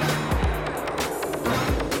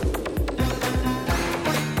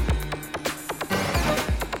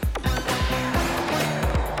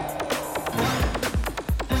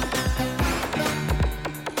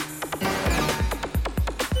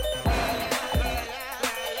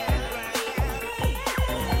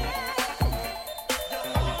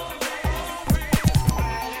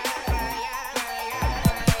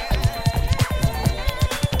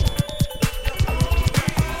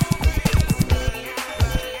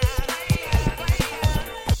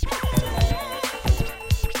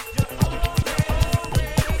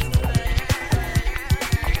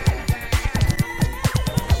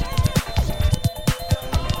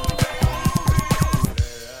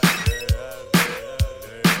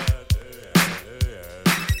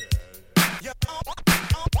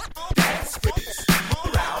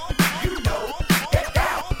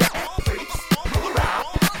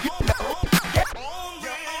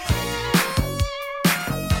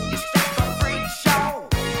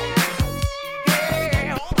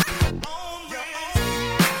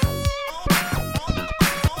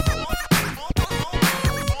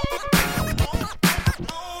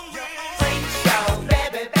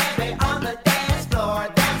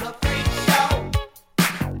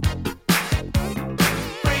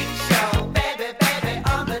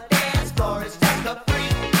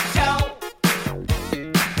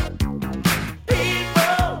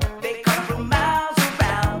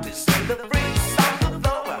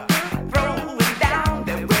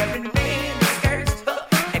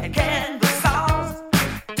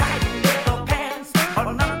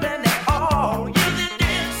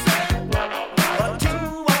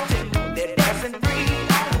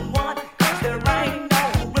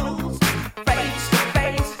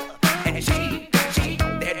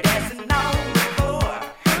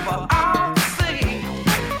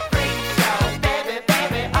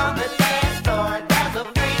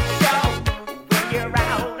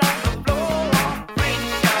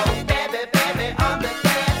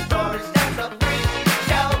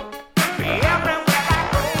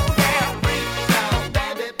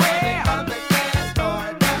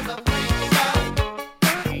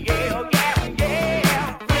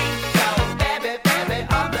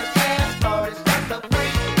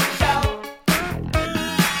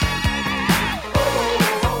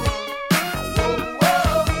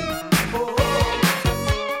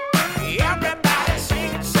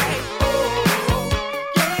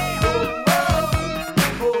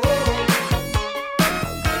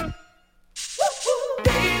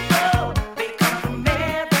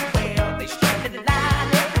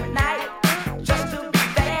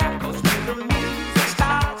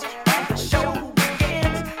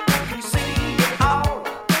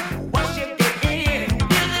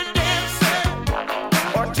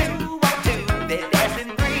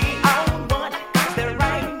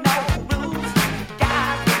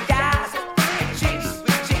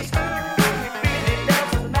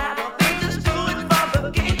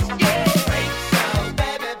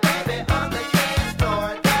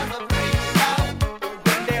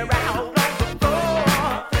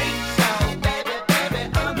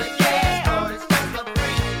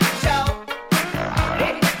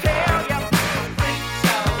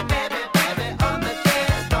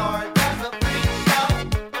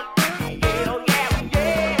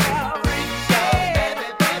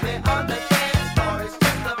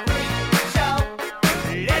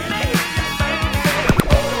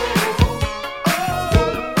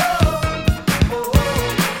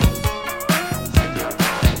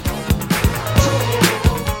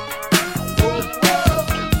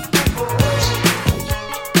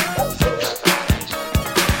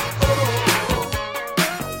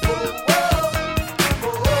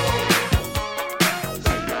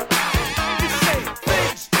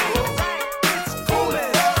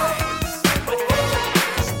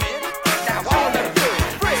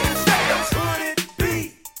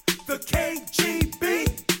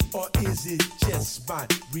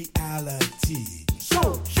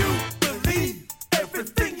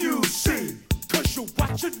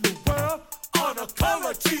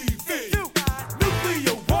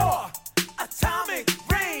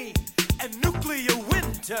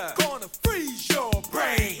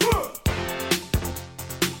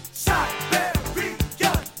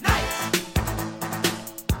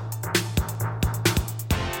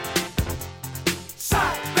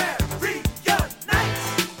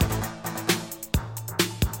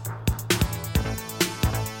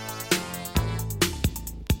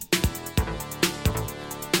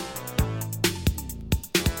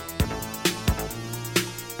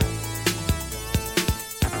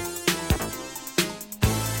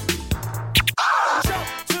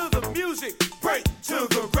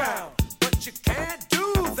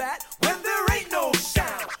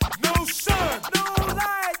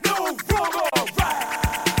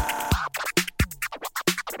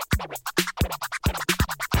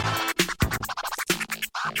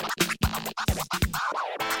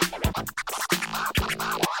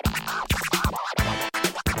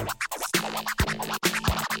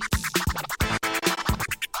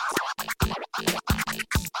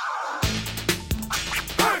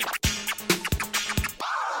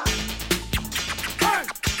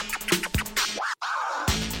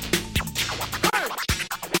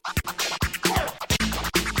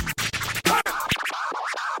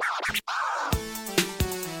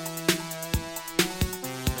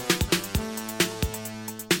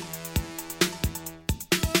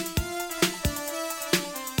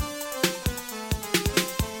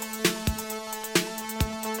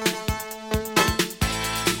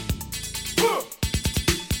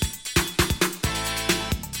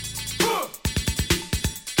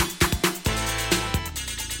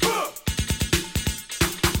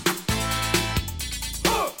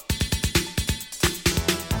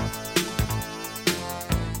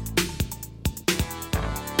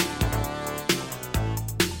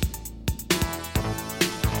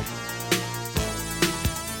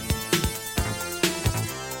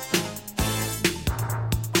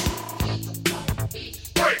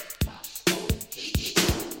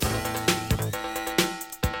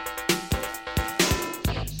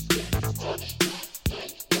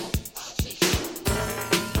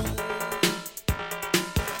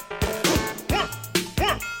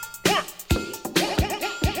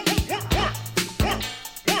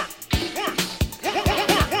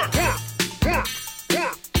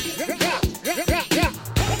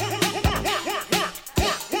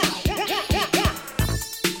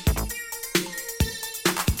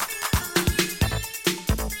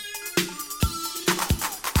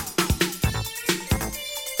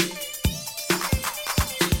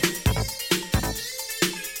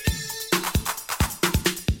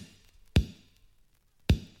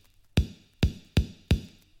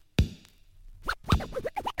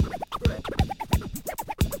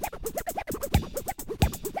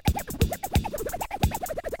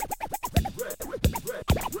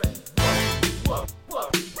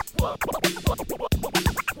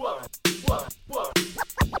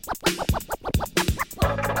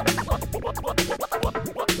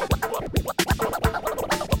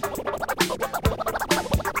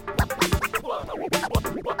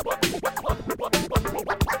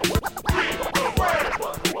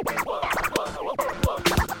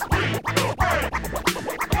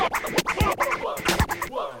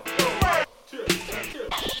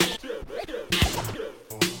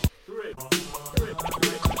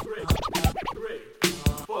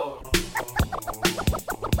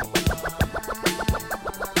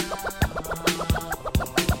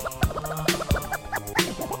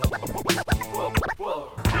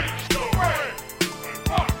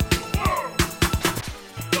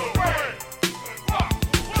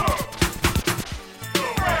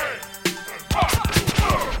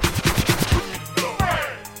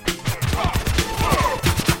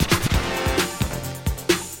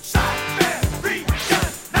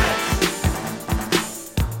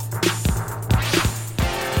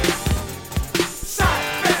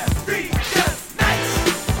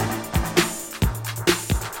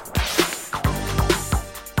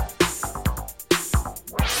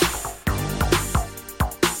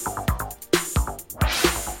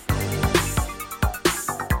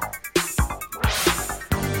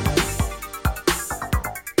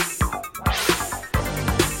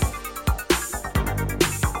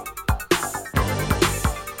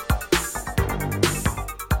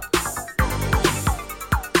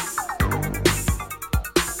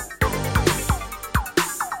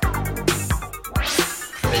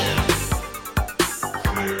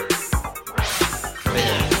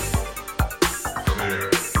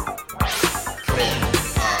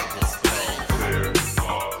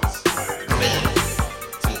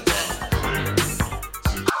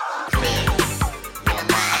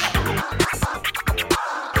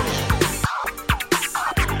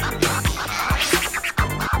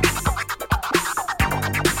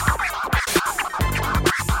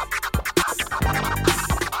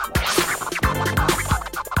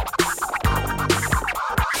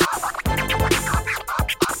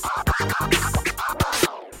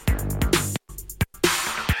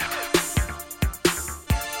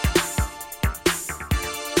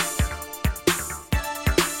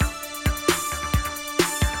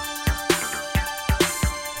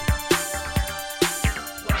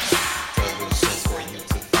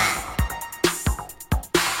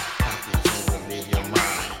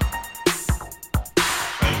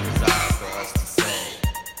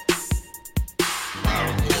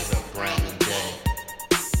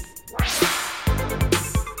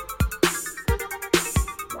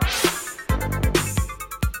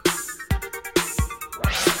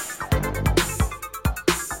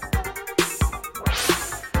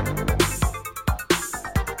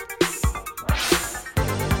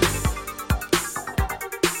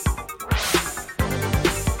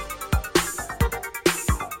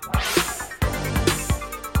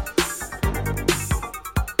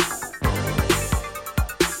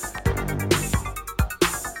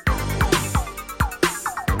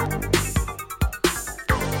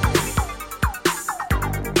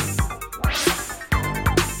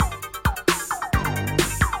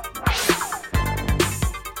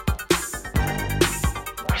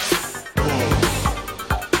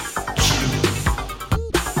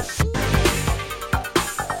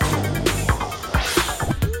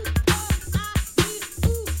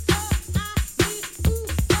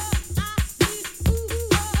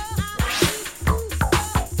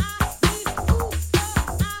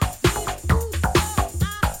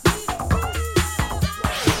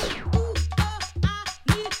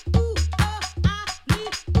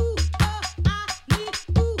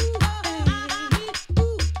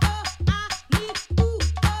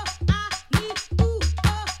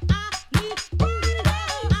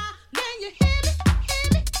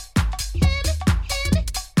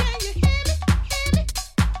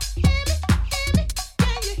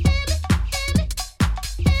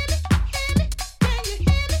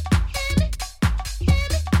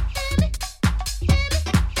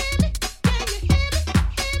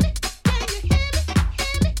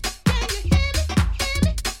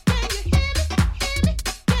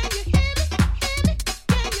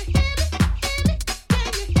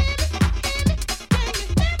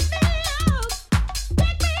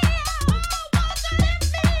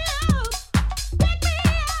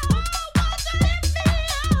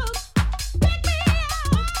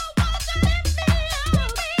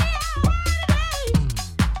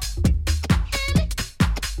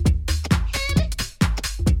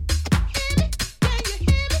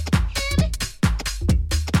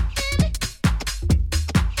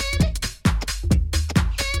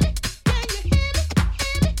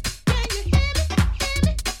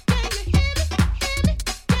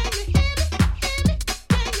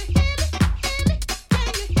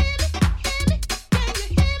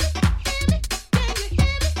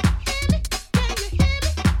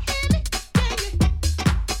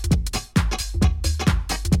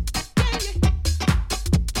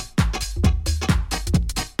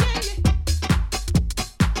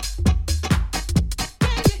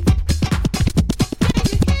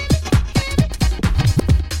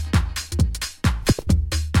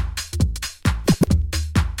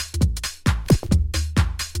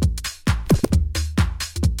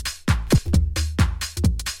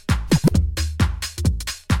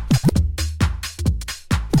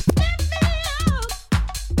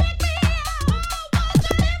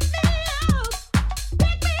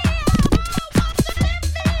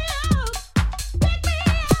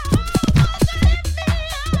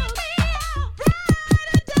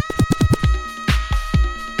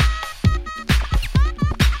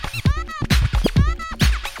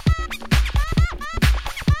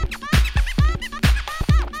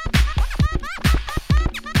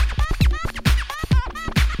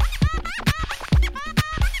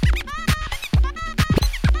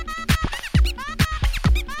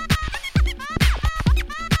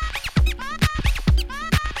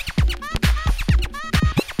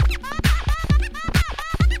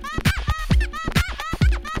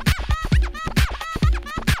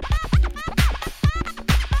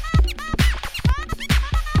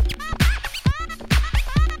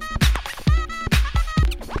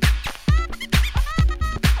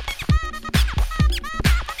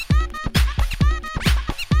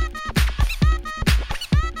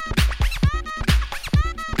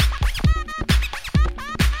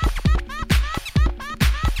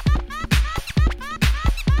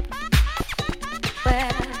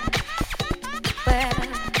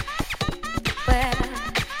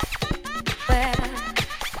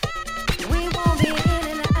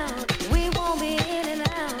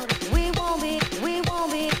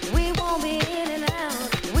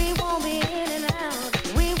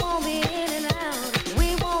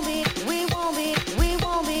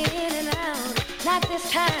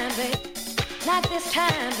 time, babe. Not this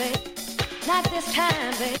time, babe. Not this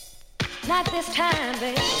time, babe. Not this time,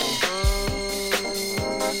 babe.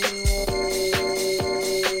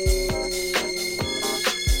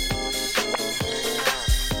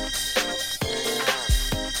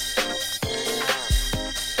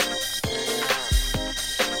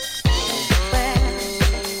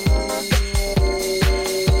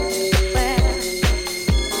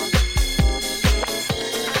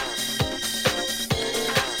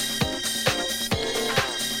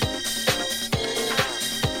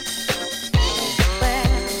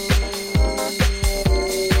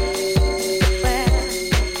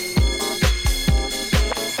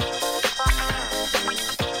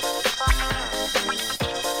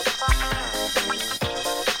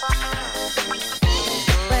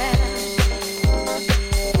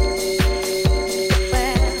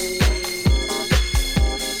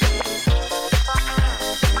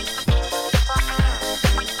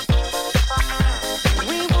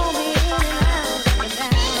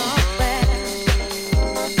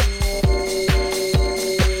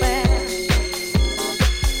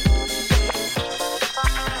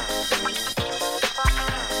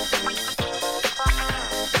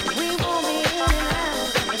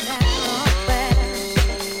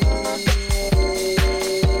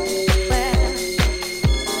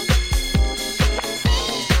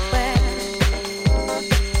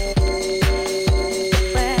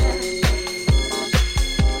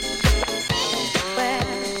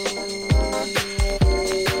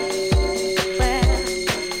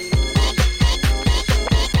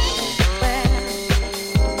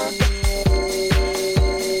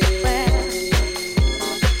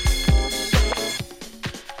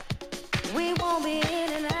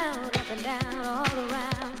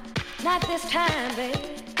 Not this time,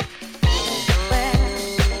 babe.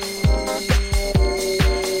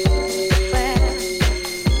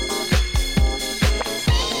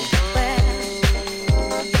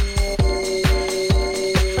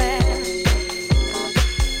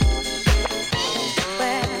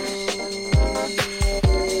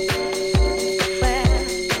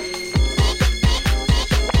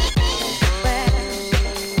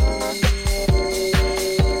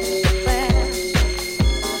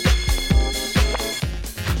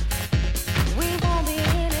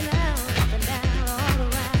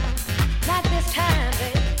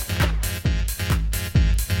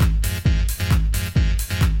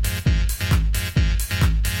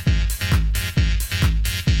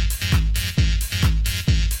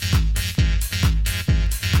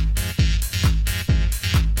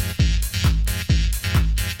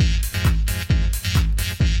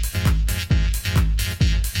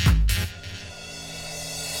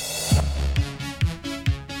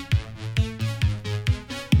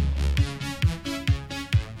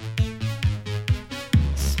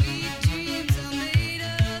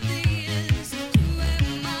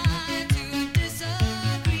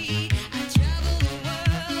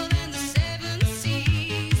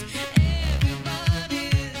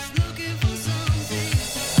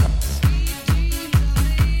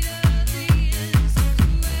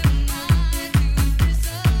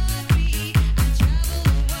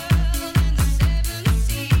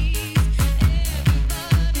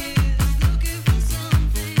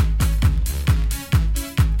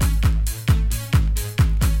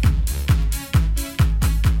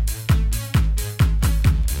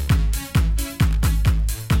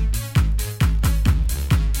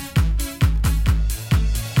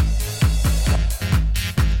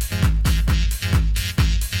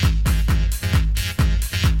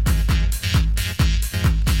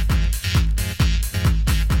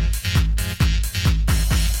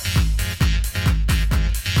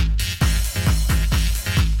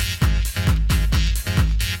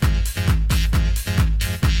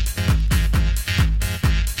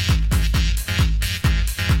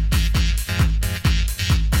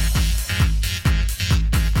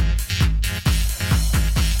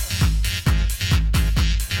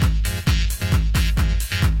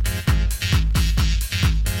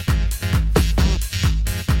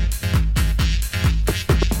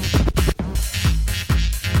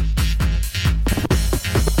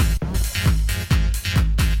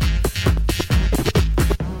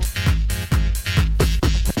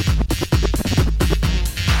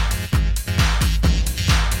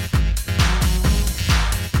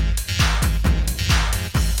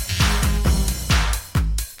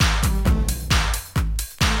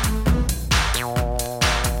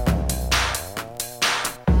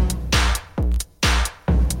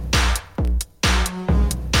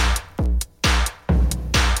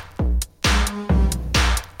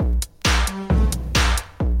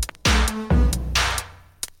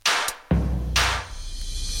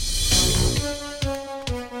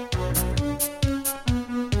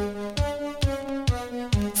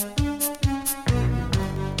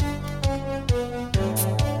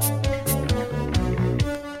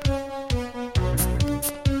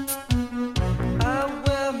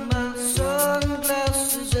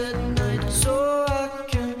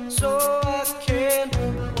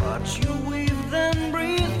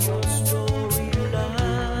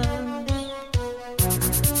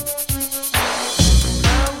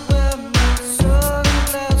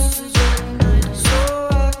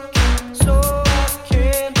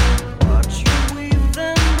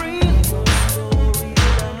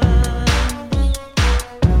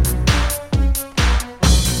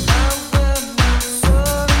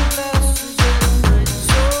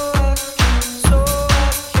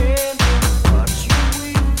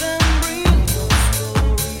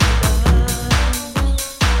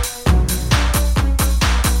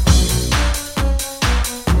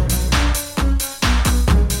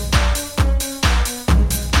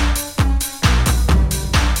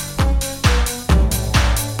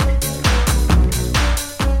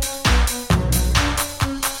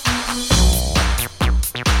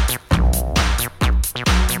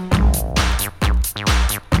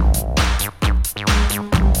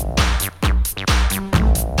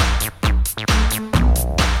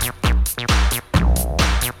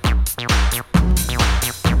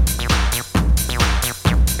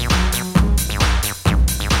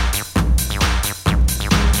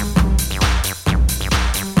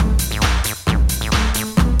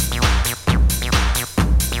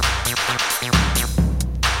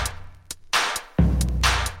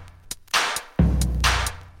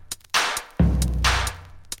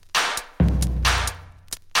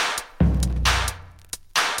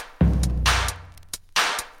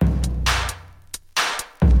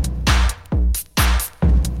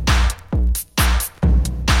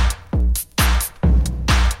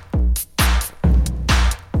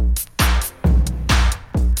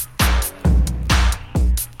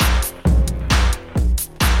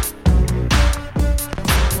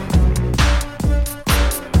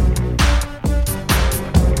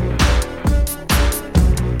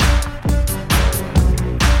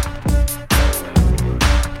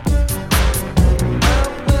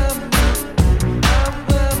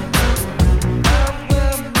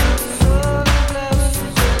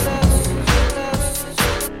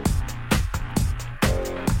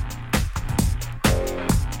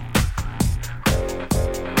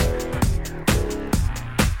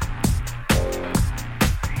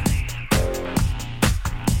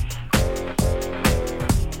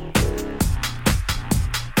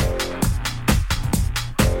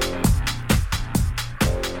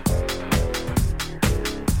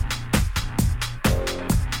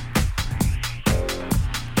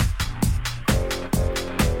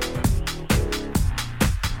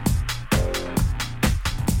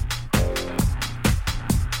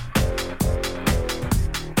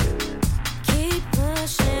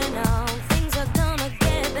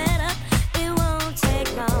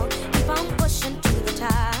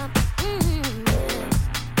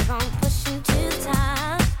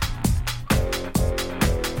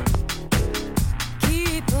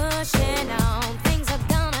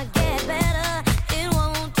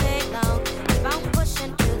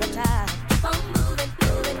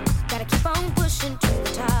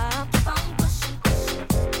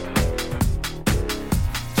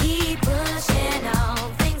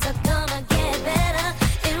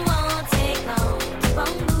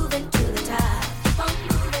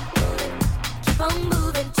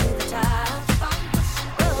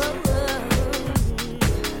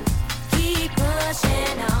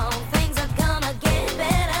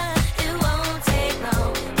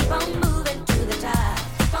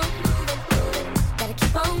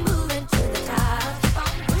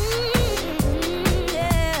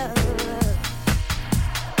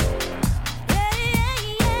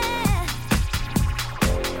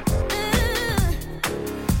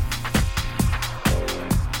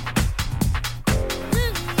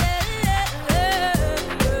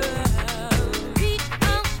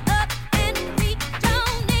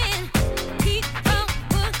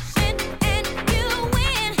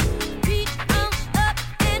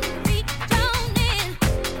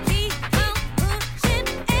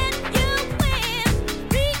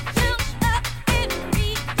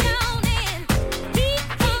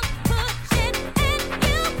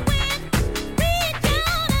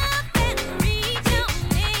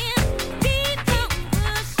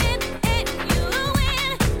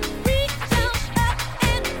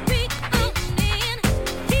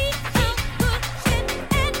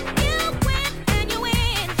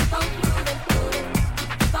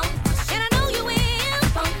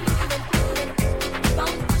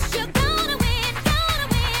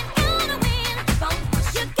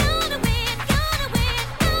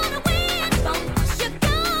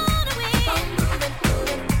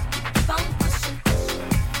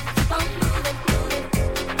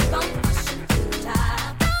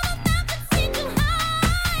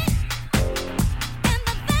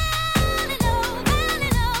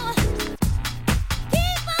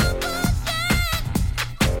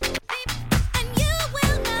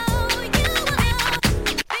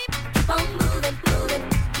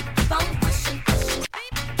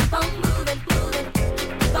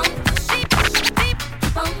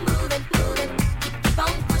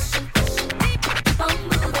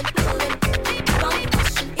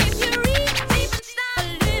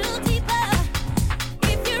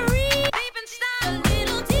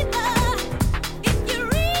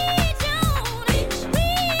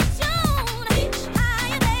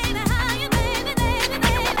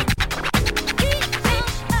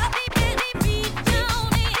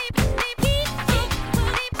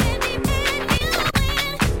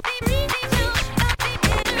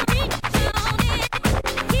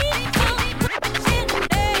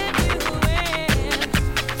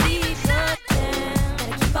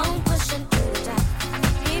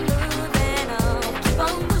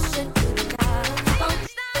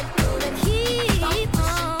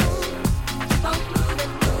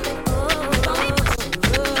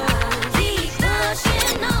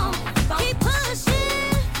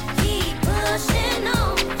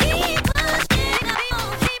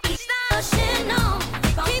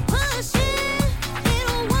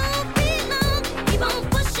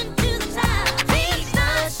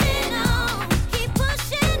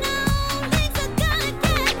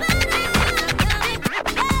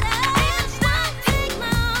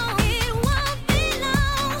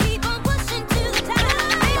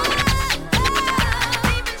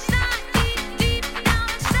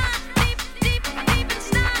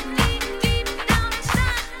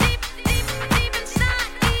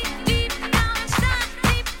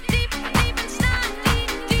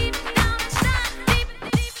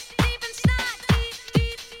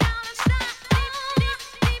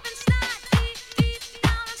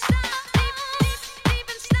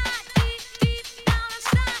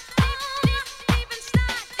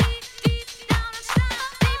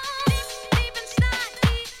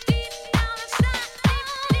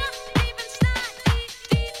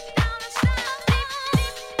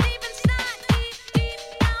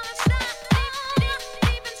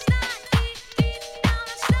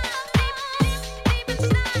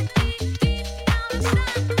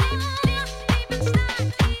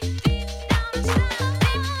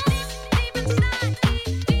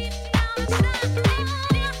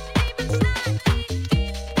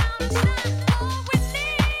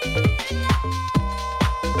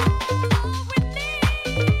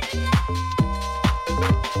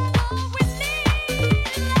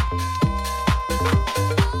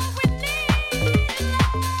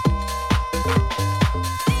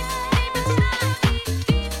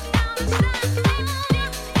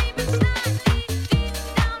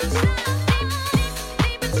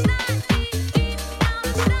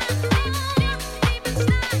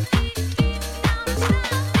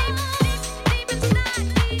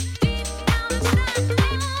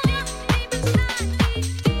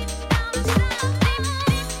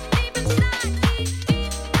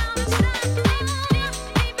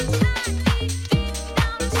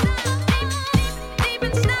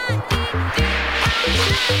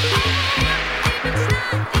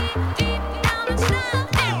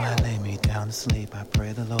 I lay me down to sleep, I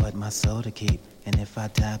pray the Lord my soul to keep. And if I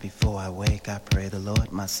die before I wake, I pray the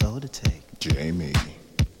Lord my soul to take. Jamie,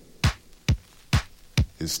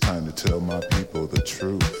 it's time to tell my people the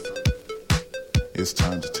truth. It's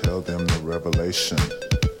time to tell them the revelation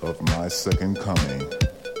of my second coming.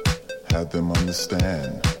 Have them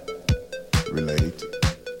understand, relate.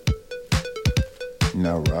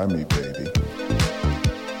 Now ride me, baby.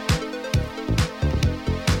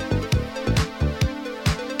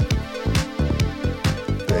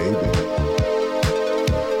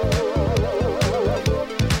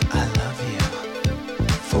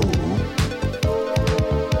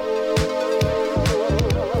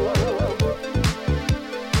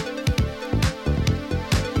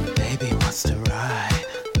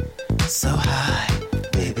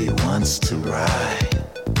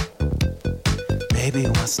 Baby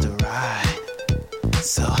wants to ride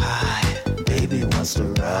so high. Baby wants to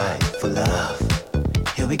ride for love.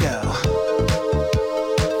 Here we go.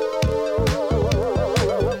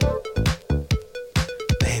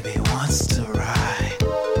 Baby wants to ride.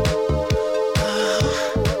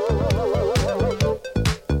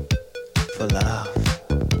 For love.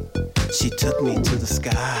 She took me to the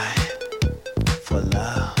sky for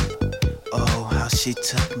love. Oh, how she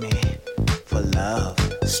took me for love.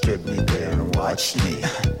 Stripped me bare and watched me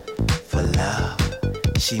for love.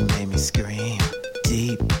 She made me scream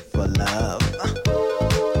deep for love.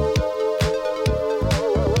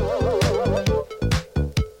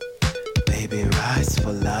 Baby rides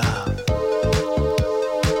for love.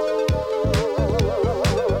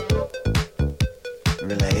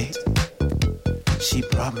 Relate. She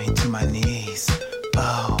brought me to my knees.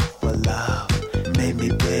 Oh, for love. Made me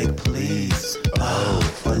beg, please. Oh,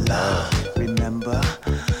 for love. Remember?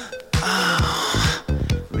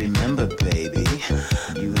 Remember, baby,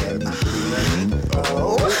 you had me bleeding.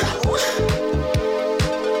 Oh.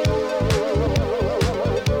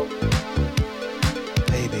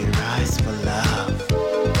 Baby, rise for love.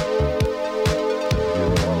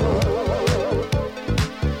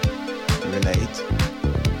 Relate.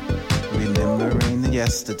 Remembering the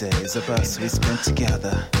yesterdays of us we spent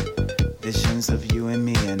together. Visions of you and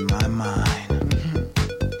me in my mind.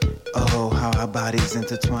 Oh, how our bodies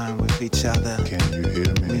intertwine with each other. Can you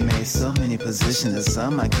hear me? We made so many positions that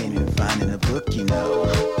some I can't even find in a book, you know.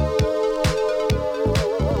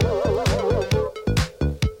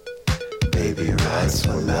 Baby rides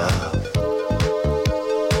for love.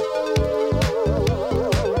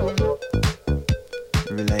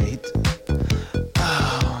 Relate.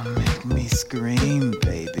 Oh, make me scream,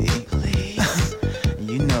 baby. Please.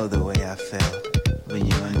 You know the way I felt when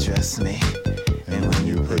you undressed me.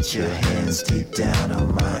 Put your hands deep down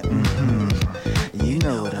on my You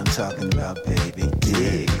know what I'm talking about, baby.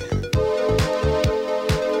 Dig.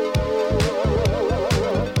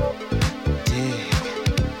 Dig.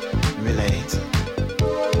 Relate.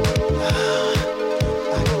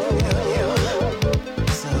 I can feel you.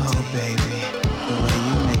 So, baby, the way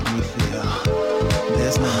you make me feel.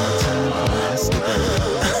 There's no more time for us to go.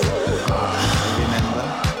 Remember?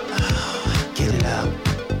 Get it up.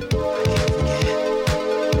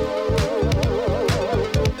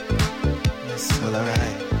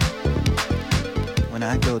 When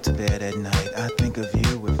I go to bed at night, I think of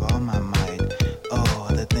you with all my might. Oh,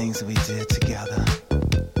 the things we did together.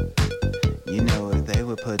 You know, if they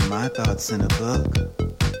would put my thoughts in a book,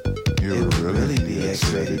 it would really be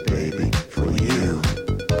X-rated, baby, for you.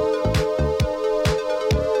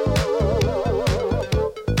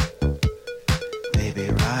 Baby,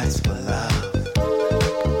 rise for love.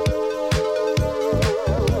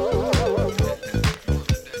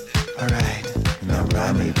 All right, now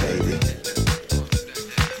ride me, baby.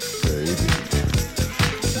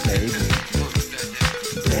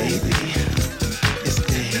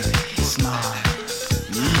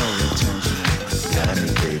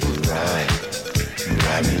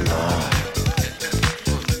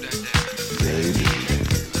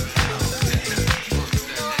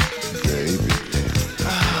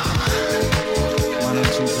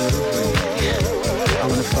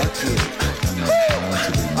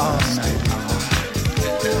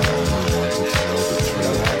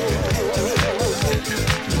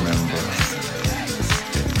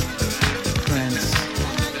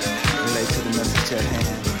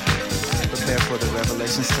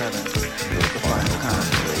 Version 7, the final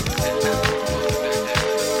conflict.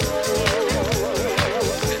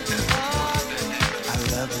 I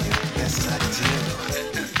love you, yes I do.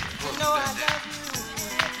 You know I love you,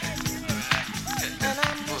 and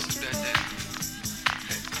I miss you.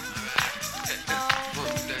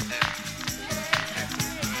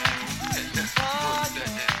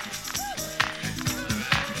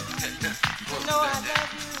 You know I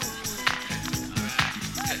love you,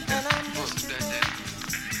 and I miss you.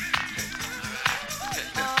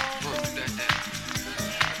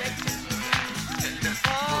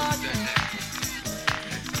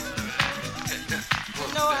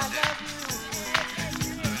 You know I love you,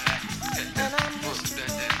 and I miss you.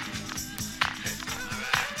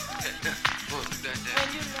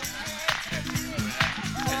 When you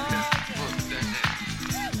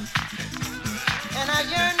and I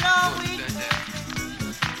yearn all week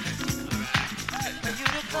for you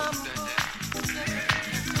to come.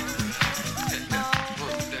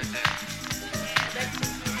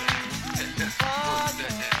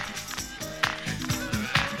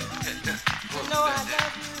 You know I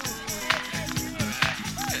love you,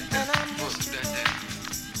 and I miss you.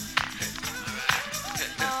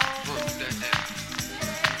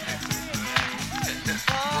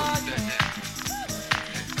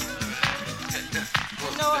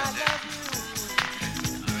 You know I love you,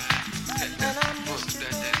 and I miss you.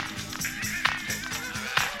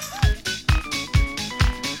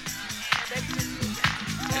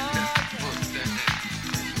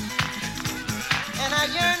 And I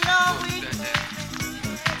yearn all week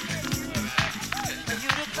for you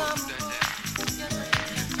to come. When you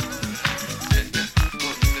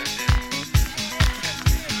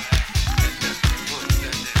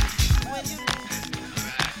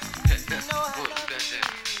know I love you.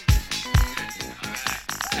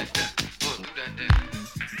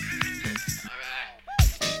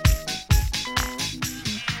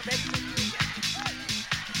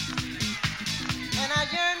 And I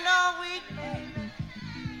yearn all week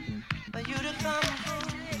for you to come.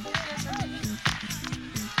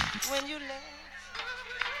 When you left,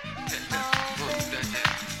 oh baby.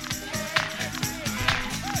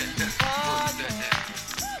 Oh, yeah.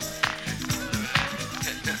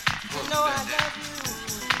 You know I love you,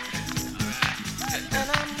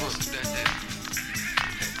 and I miss you.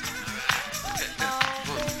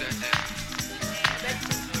 Oh baby.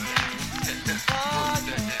 Oh,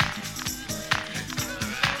 yeah.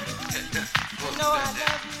 You know I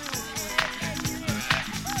love you,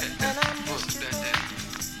 and I miss you.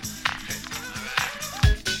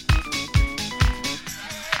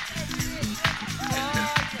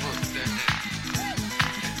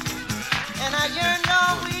 And I yearn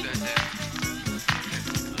all week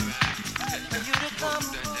for you to come.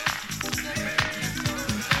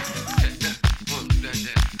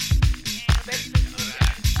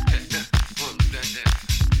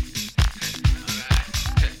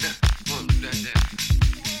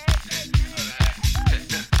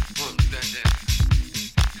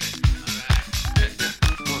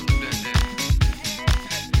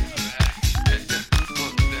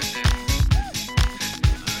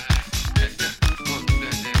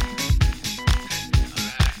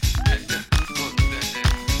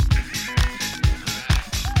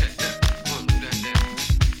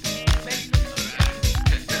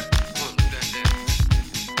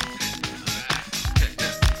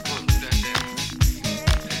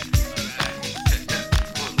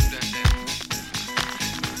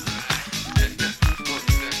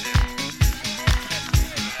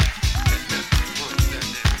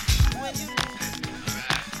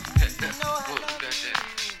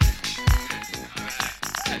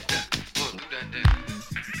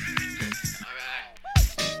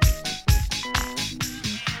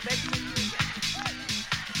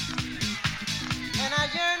 And I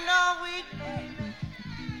yearn all week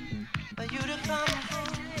for you to come.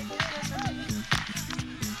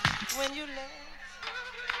 When you left,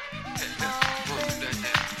 oh baby.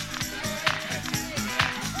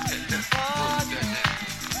 Oh, yeah.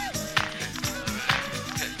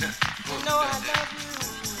 You know I love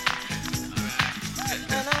you,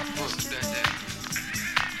 and I miss you.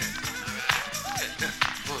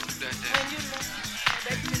 When you left,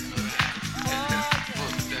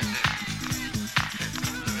 oh, yeah.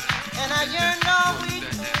 And I yearn all week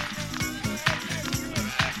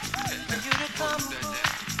for you to come.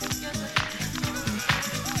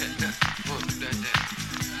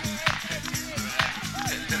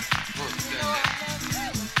 You know I love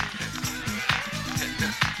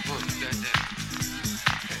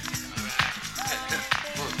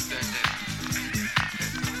you.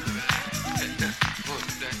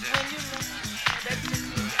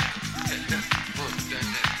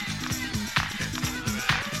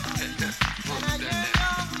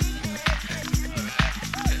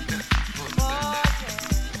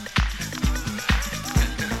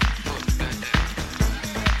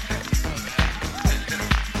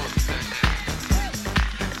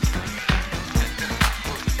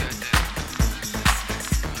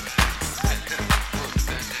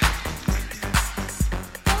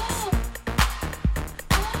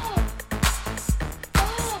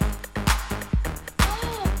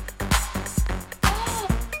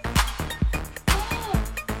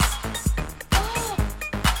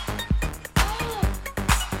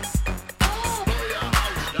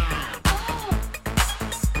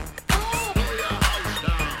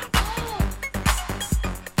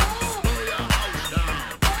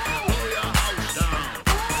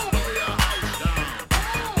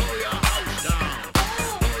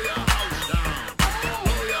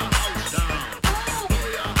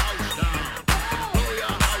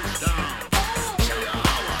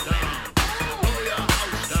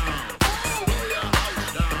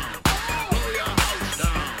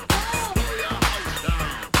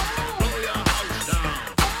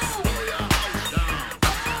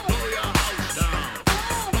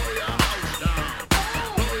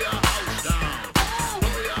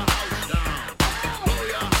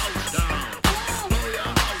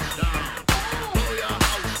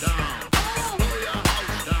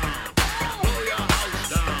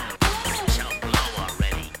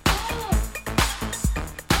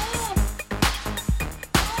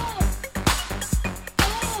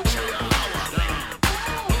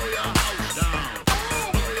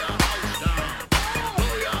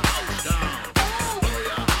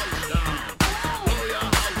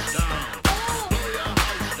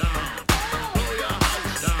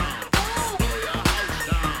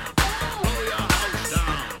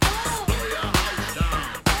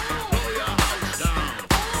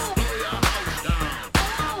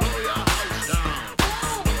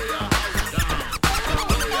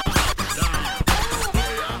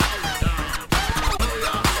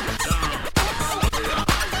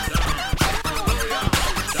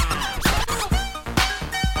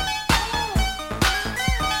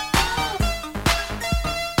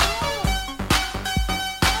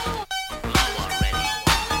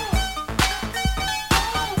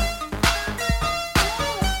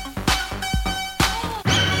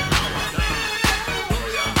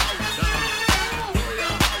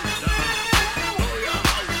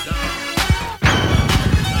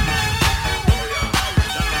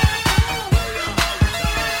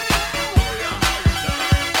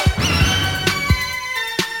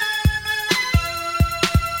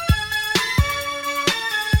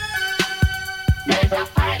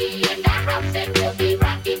 Everybody in the house and we'll be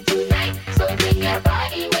rocking tonight. So bring your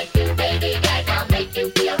body with you, baby girl. I'll make you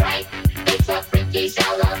feel right. It's a freaky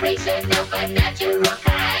celebration of a natural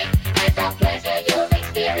kind. And the pleasure you'll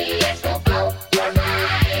experience will blow your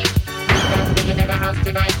mind. Freaks in the house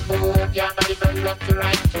tonight. Move your body from left to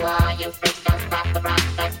right. To all you freaks, don't stop the rock.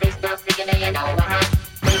 Cause freaks don't freaking and you know we're hot.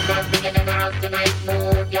 Freaks don't freaking in the house tonight.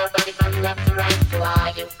 Move your body from left to right. To all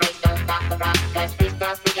you freaks, don't stop the rock. Cause freaks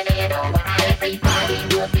don't freaking and you know we're hot. Everybody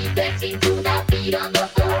will be dancing to the beat on the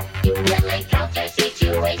floor. You will encounter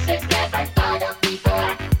situations never thought of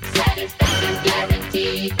before. Satisfaction's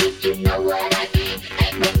guaranteed if you know what I mean.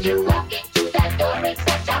 And when you walk into that door, it's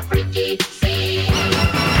such a freaky scene.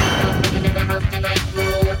 Freaking in the house tonight,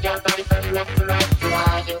 move your body from left to right. To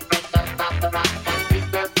all you freaks, don't stop the rock. Cause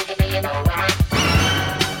freaks don't freaking and you know we're hot.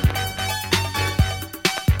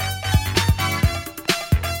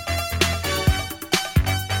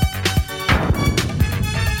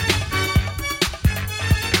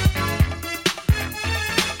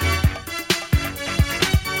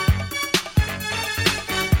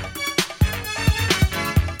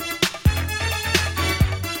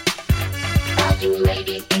 You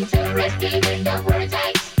ladies interested in the words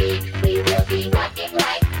I speak, we will be rocking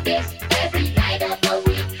like this every night of the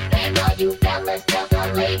week. And all you fellas tell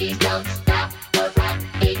the ladies don't stop the rock,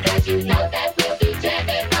 because you know that we'll be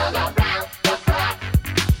jamming all around the clock.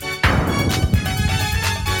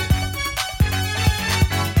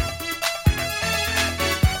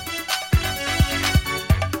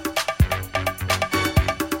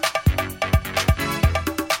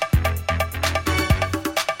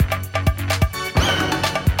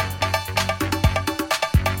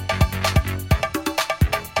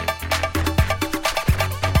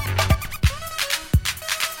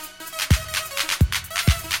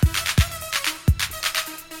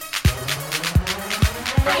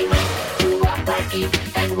 I went to a party,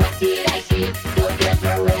 and what did I see? The girls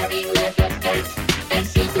were wearing leather skirts and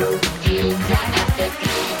see-through jeans. I asked the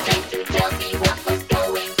DJ to tell me what was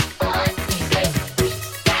going on. He said, "We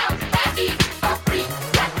sound happy, a free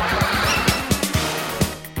rock on."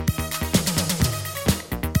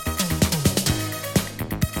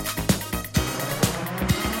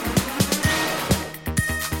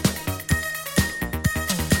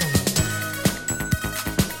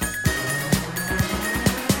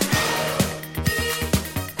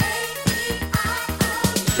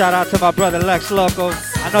 Shout out to my brother Lex Loco.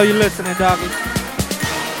 I know you're listening, doggy.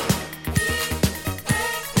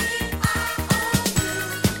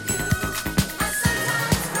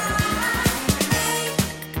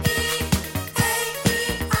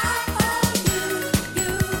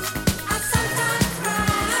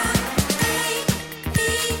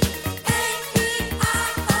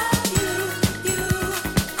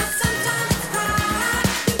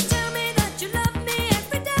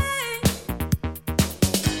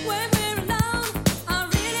 When we're alone, I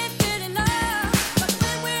really feel in love.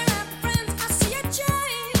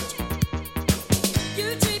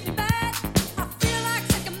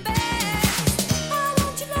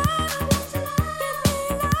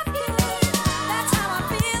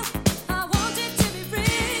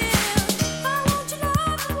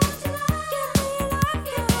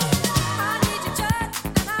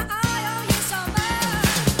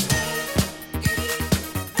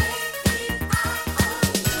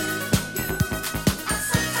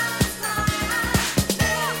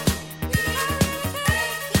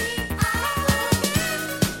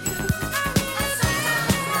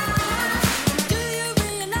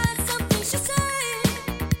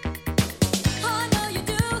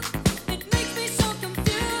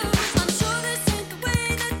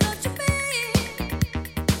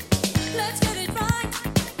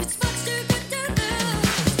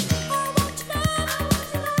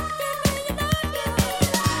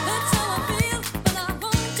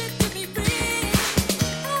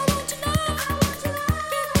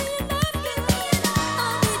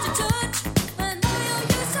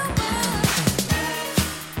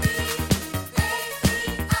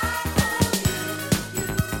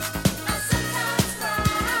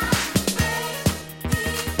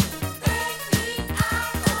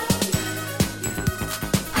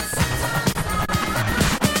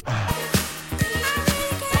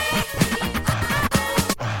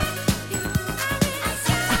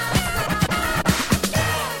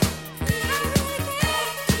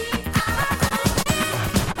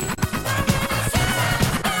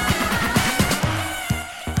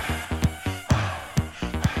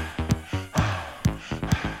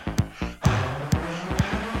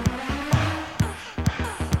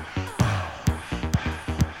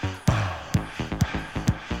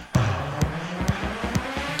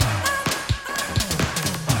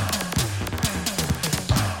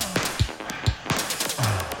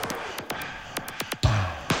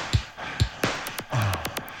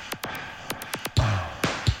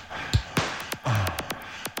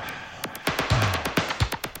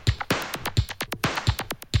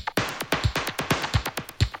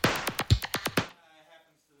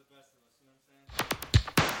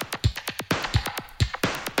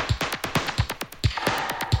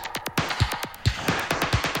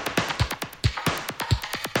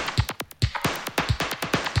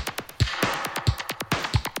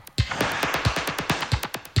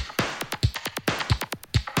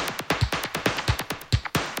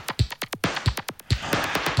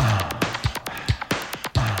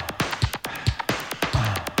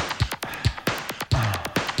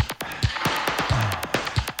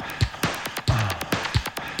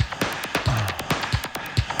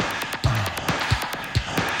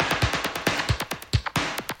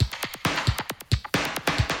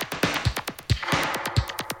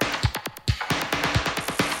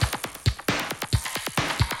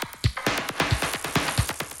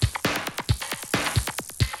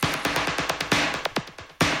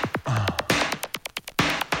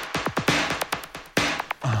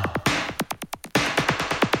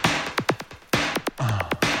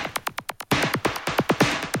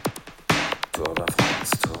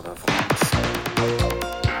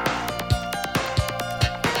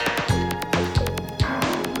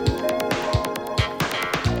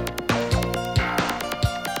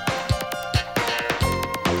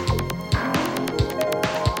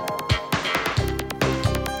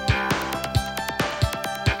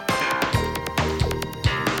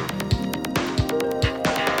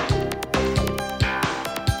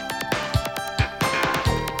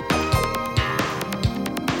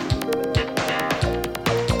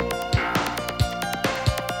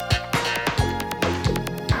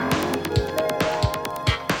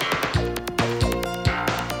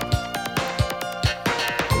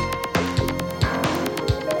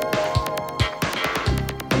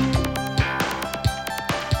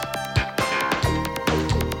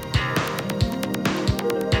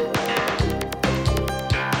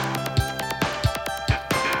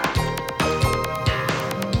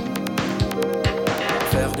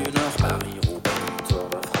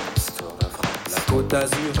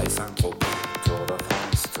 d'Azur et Saint-Tropez. Tour de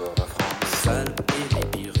France, Tour de France. Seul et les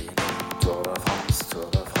Pyrénées. Tour de France, Tour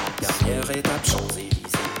de France. Dernière étape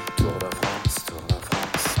Champs-Élysées. Tour de France, Tour de France.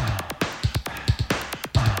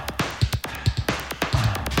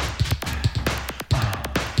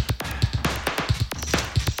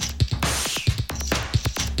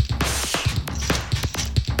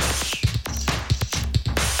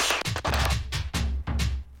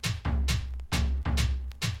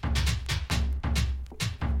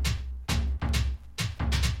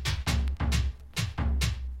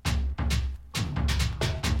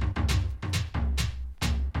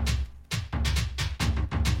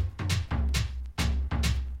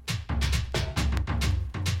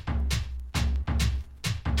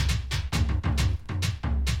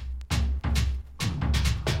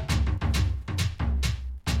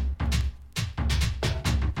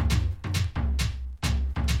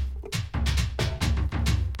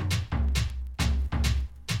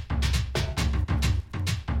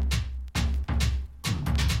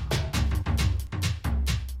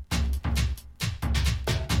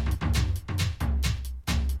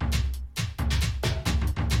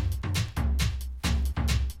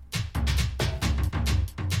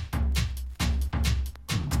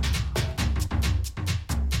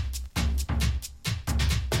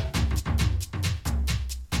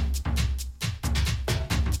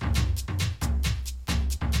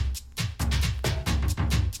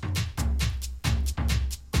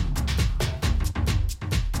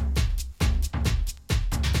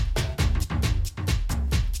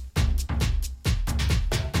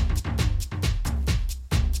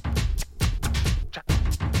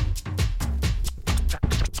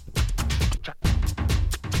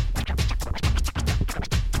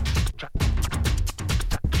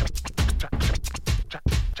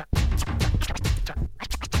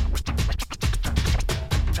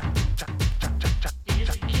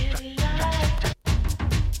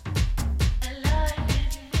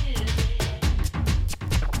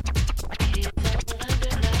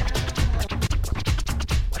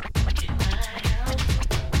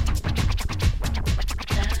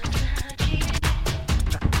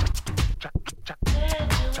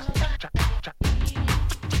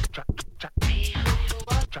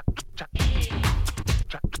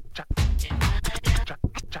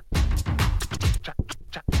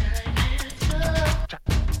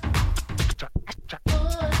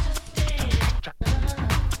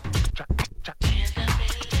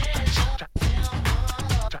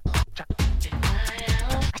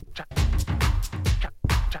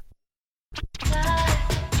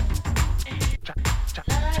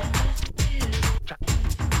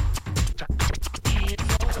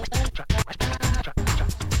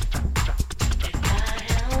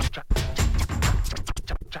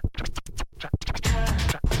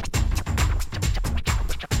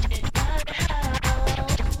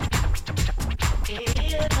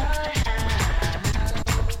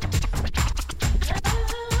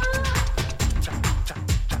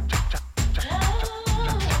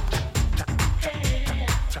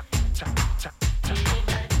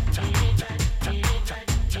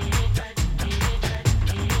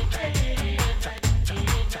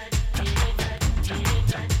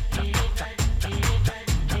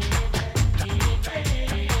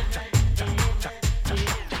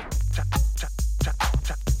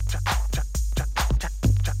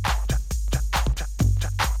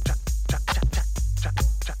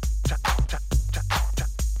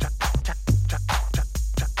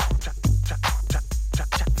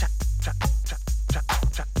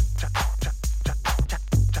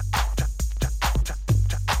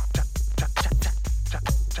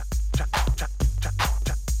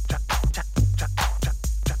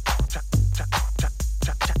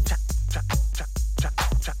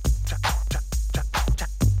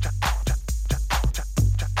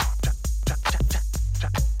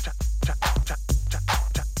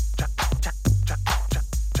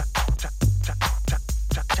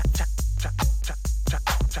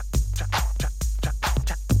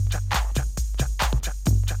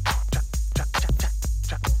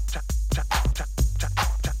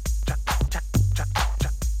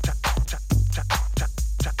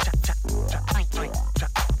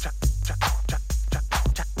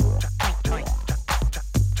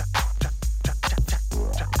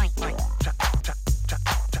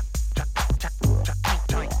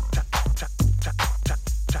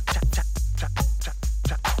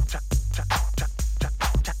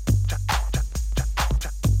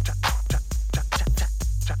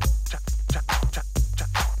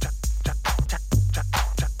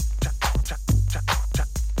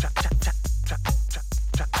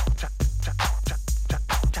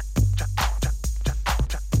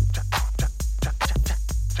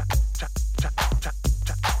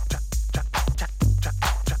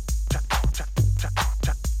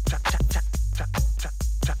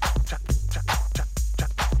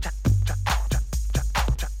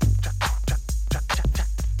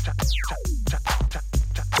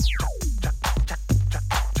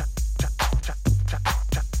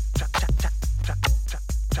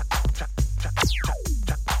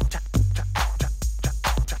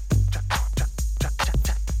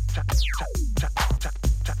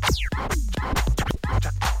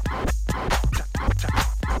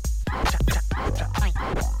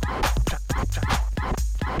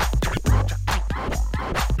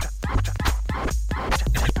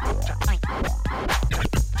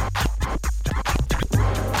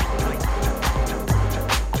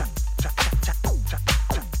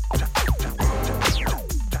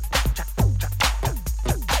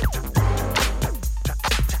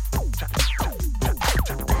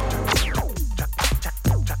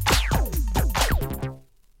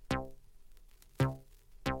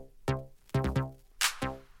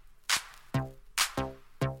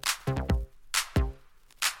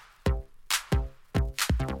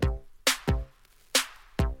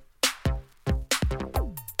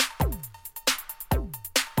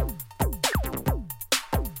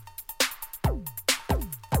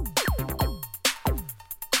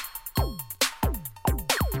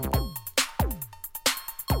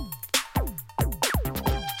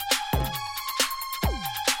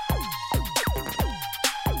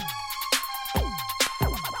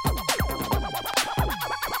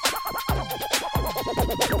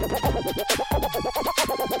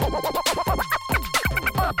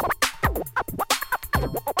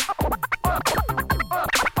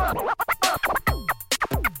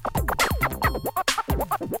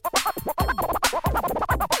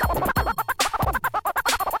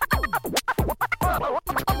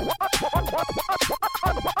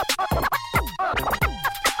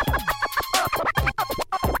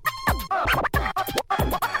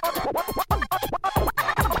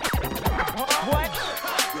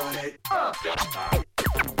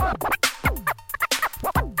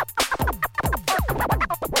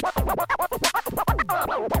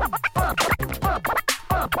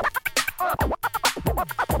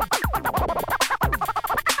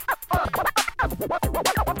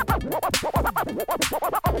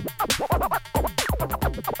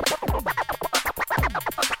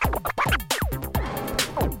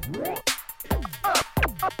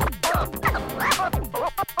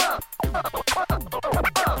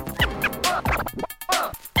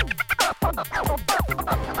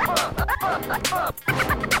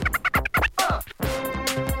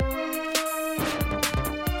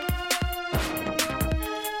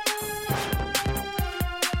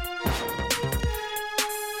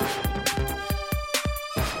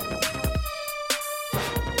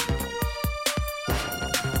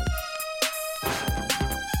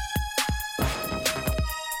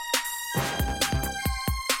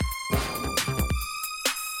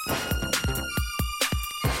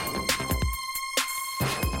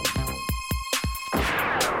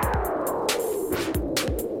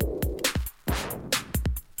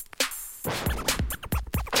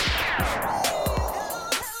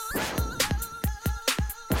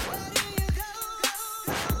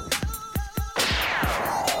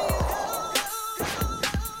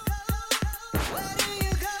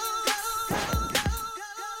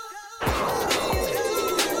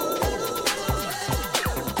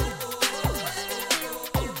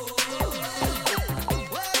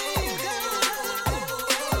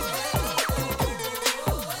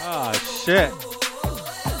 Shit.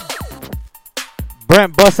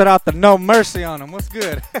 Brent busted out the No Mercy on him. What's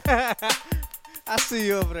good? I see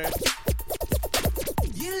you over there.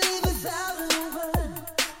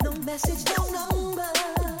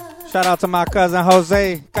 Shout out to my cousin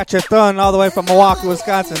Jose Cacheton all the way from Milwaukee,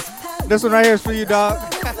 Wisconsin. This one right here is for you, dog.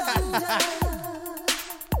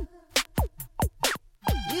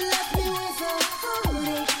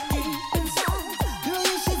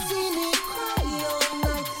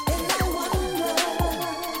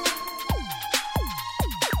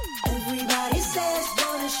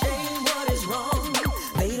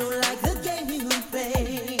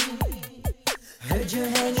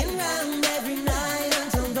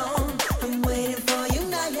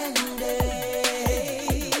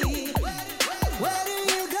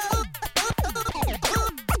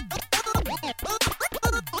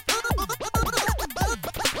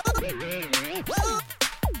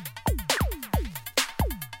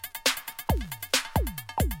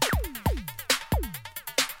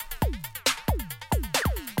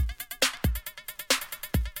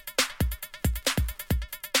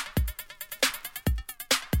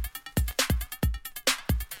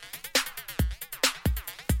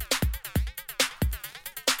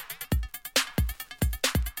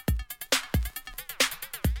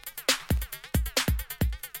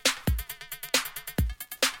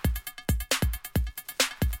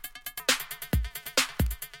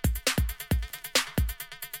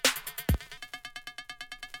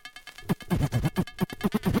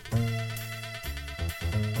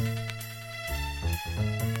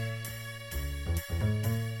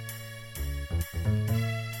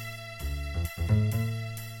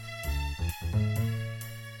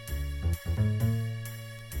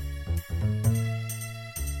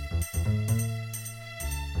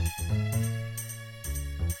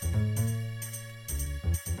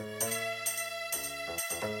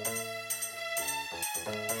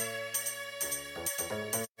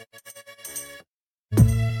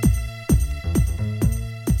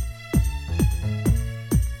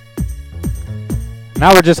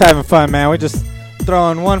 Now we're just having fun, man. We're just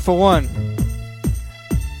throwing one for one.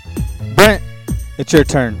 Brent, it's your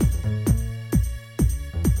turn.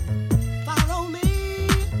 Follow me,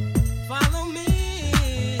 follow me,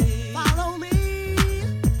 follow me,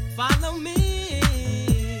 follow me,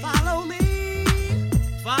 follow me,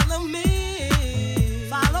 follow me,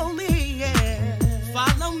 follow me, yeah,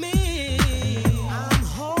 follow me. I'm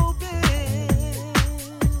hoping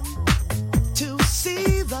to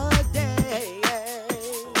see the day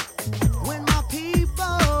when my people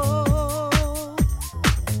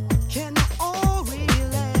can all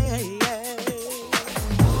relate.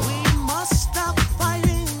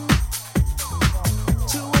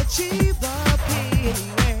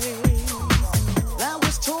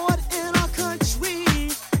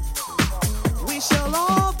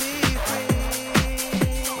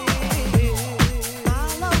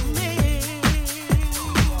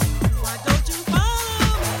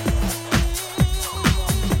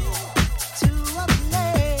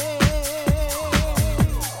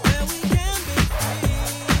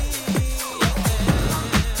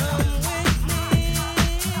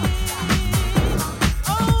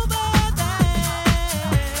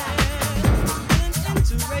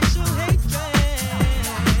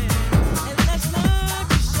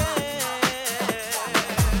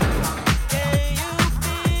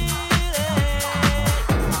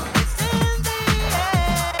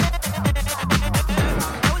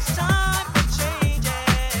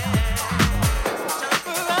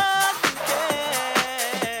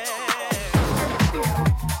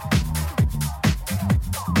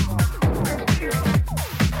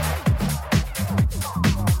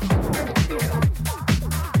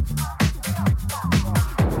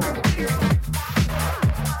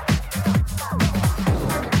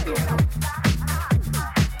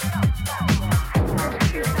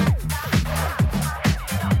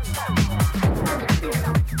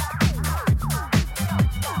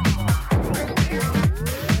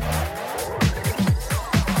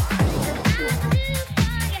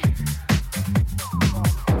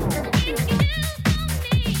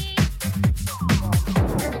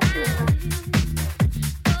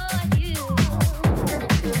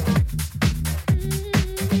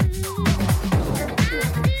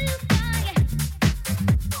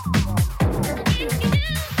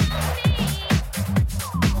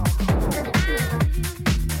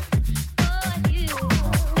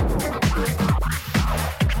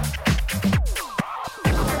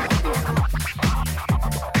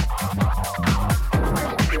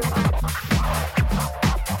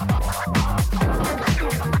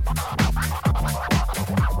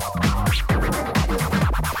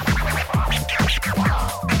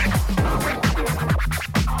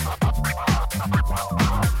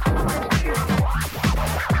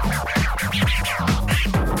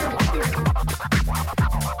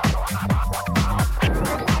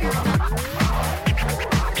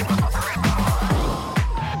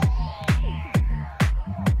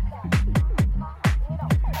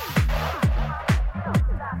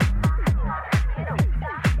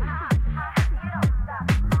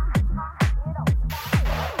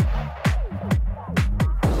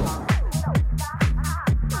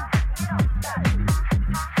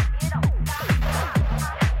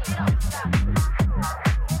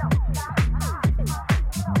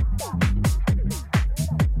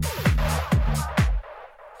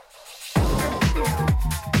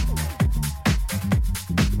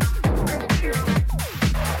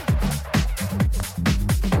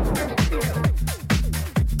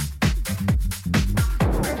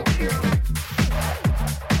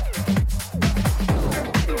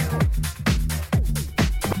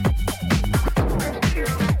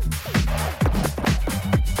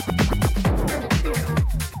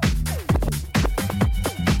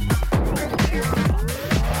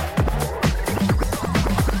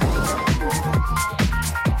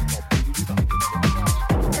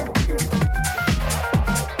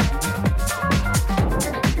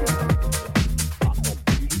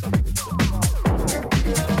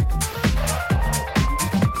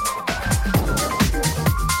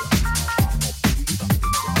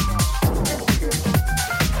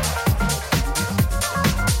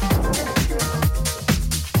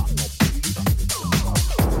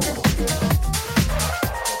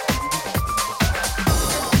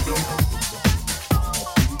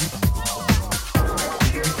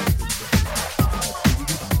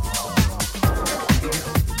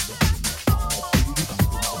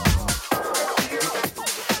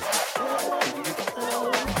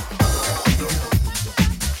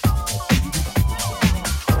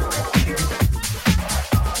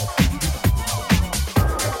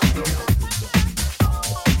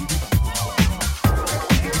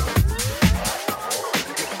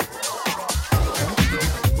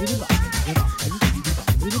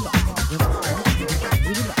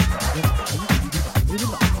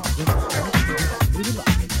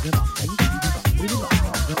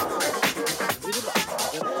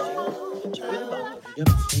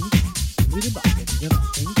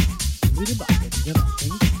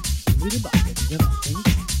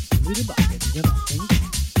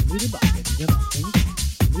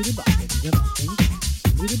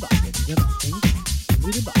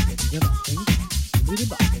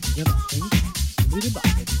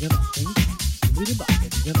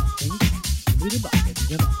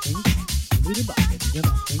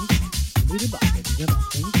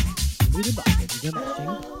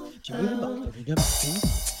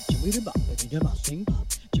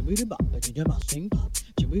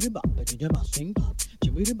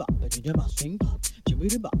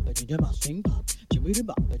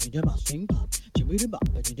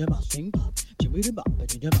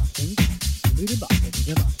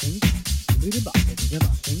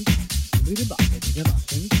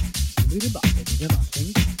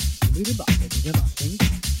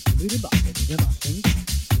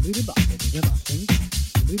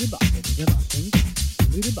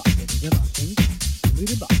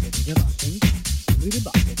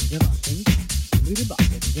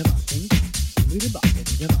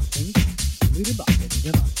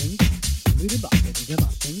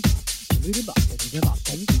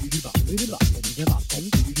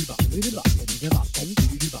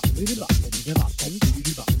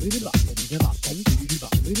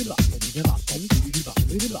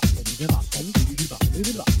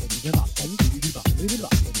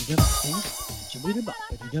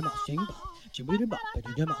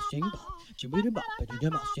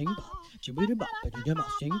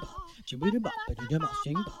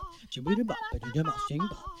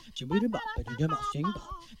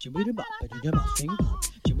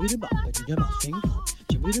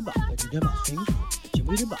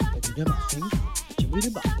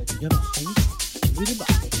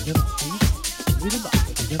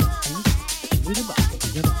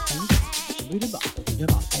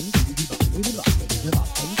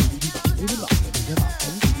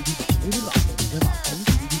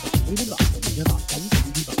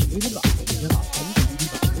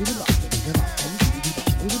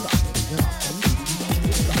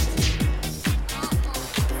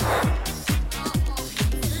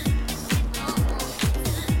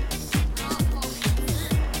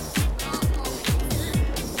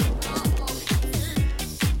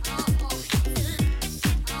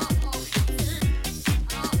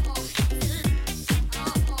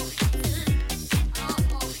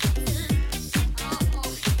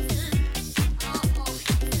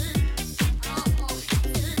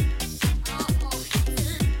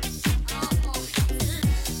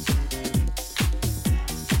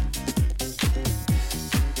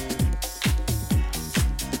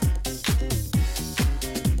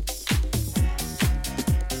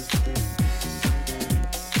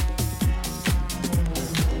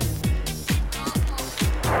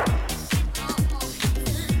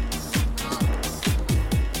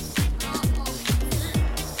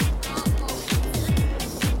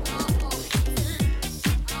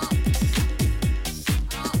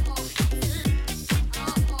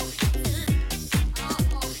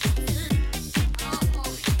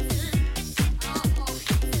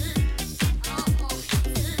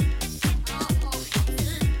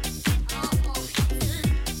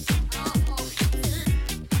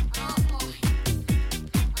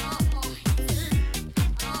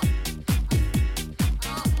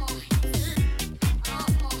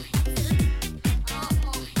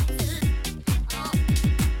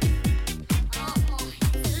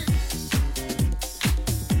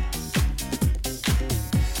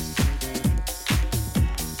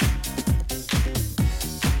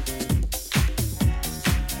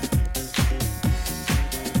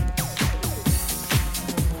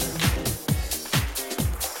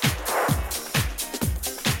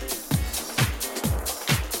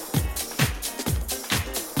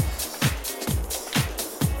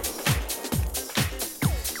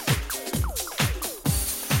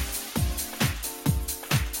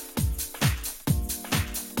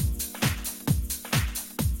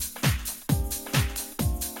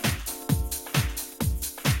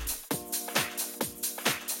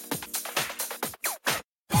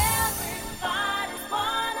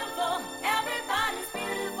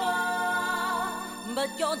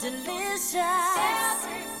 you're delicious.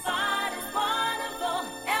 Everybody's wonderful.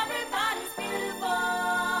 Everybody's beautiful.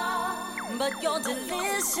 But you're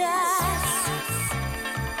delicious.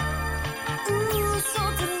 Ooh, so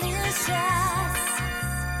delicious.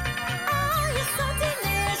 Oh, you're so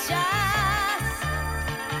delicious.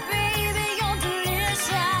 Baby, you're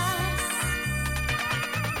delicious.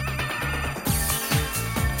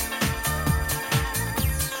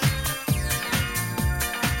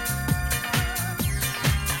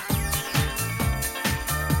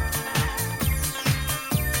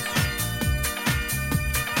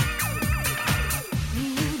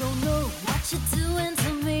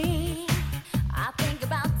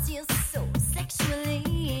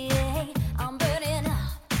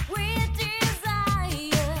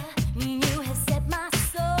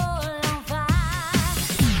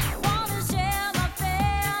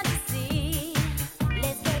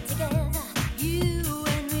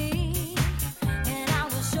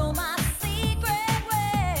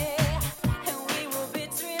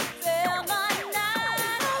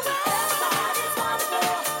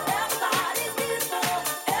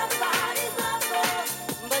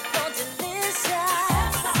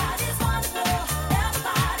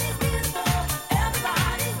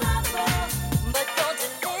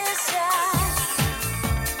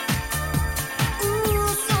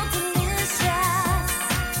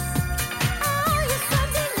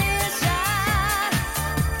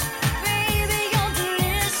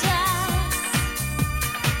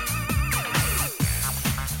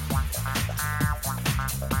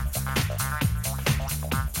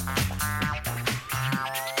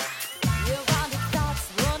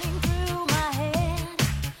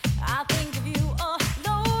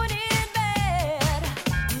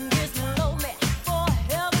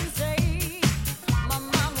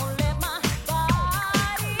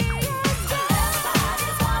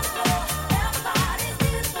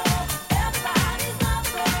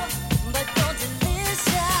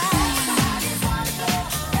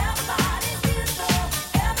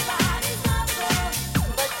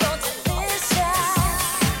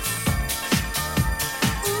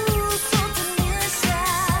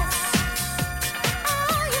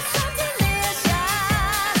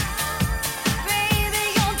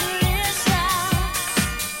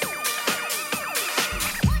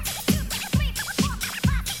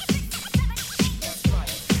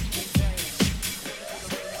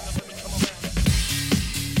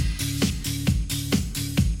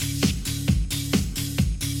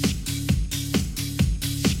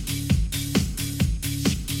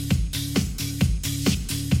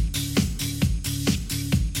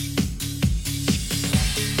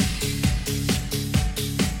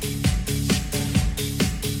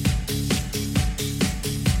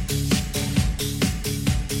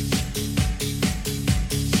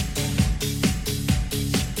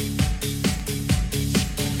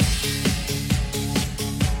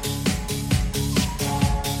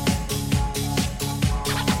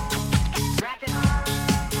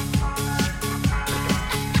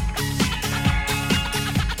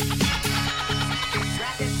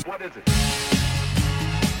 What is it?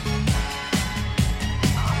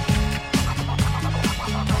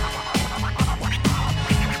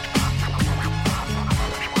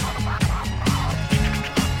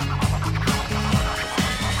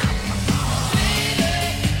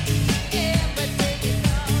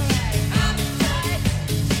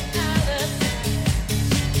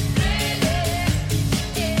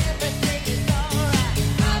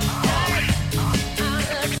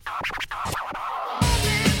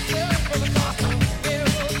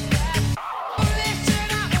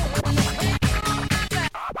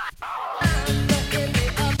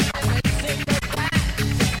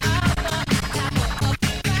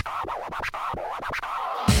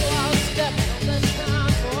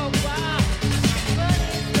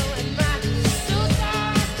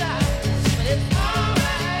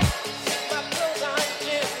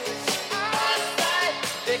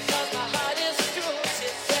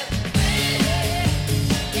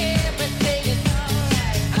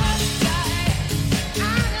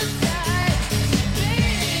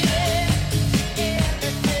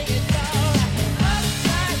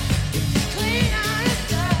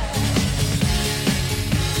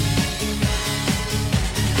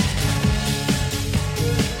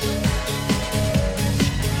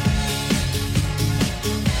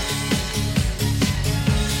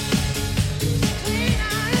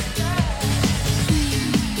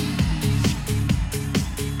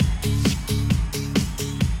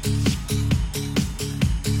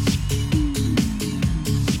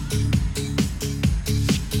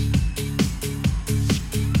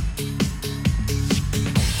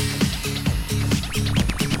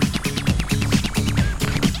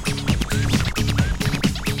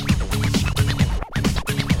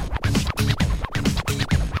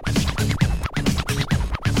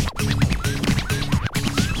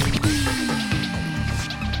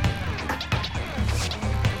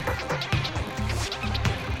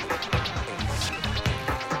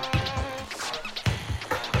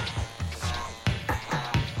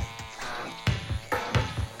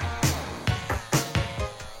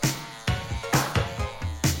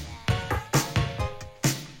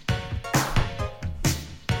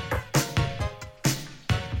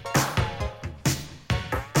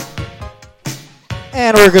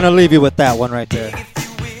 And we're going to leave you with that one right there.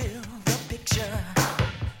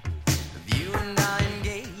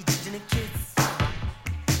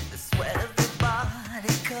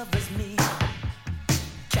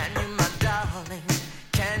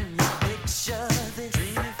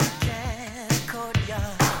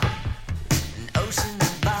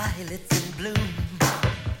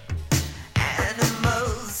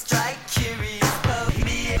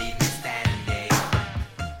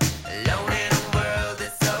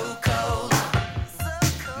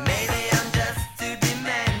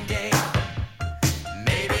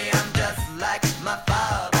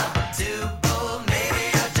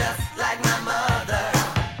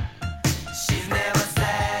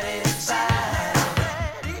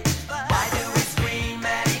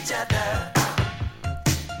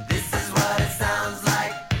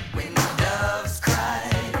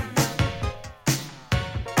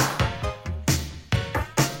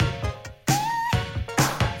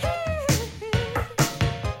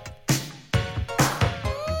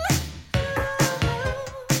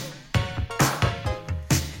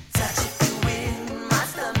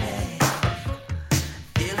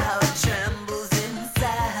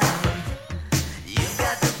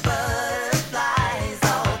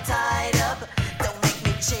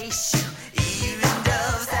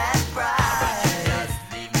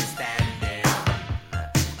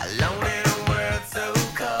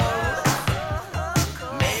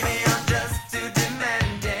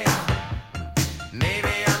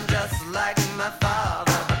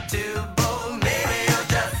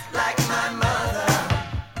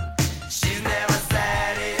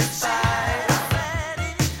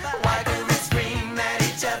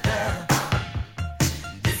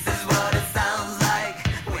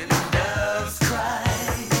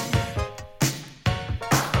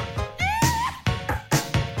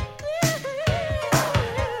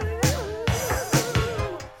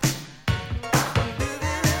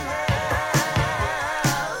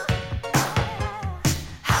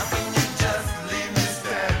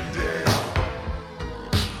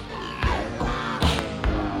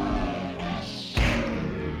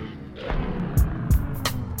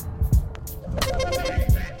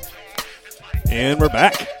 And we're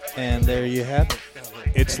back. And there you have it.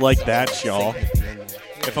 It's like that, y'all.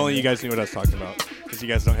 If only you guys knew what I was talking about, because you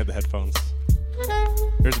guys don't have the headphones.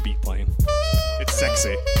 There's a beat playing. It's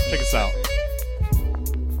sexy. Check us out.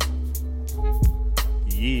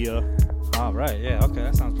 Yeah. All right. Yeah. Okay.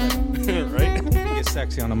 That sounds great. Right? Get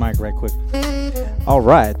sexy on the mic right quick. All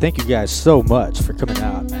right. Thank you guys so much for coming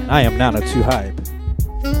out, man. I am Nana Too Hype.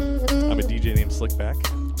 I'm a DJ named Slickback.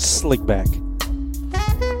 Slickback.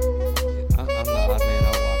 I'm the odd man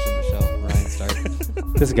out watching the show. Ryan Stark.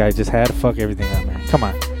 This guy just had to fuck everything up, man. Come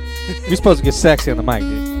on. You're supposed to get sexy on the mic,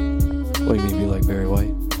 dude. What do you mean, be like Barry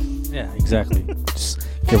White? Yeah, exactly. Just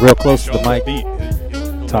get real close to the mic.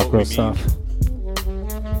 He'll Talk know real what we mean. soft.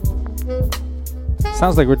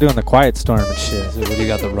 Sounds like we're doing the Quiet Storm and shit. So what do you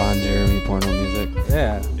got, the Ron Jeremy porno music?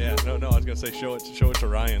 Yeah. Yeah, no, I was gonna say show it to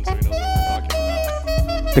Ryan so he knows what we're talking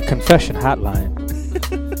about. The confession hotline.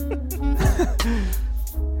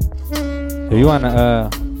 Do you want to,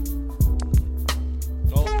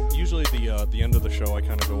 Well, usually the end of the show I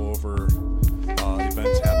kind of go over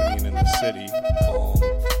events happening in the city.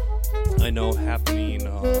 I know happening. If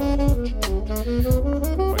I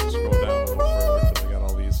can scroll down a little further, because I got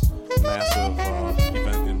all these massive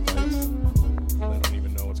event invites. I don't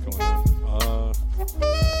even know what's going on.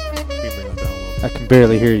 Can you bring that down a little bit? I can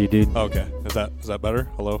barely hear you, dude. Okay, is that better?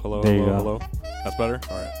 Hello, hello, There you hello, go. hello. That's better.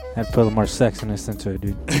 All right. Had to put a little more sexiness into it,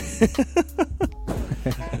 dude.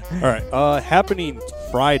 All right. Happening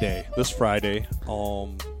Friday. This Friday.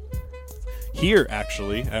 Here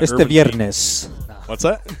actually. At Este Urban viernes. Beat. What's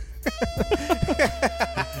that?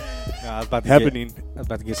 No, I was about to Happening. I was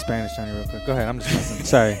about to get Spanish on you real quick. Go ahead. I'm just messing.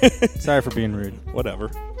 Sorry. Sorry for being rude.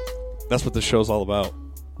 Whatever. That's what the show's all about.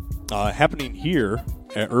 Happening here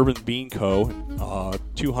at Urban Bean Co.,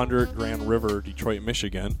 200 Grand River, Detroit,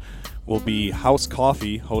 Michigan, will be House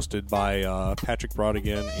Coffee, hosted by Patrick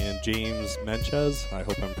Brodigan and James Menchez. I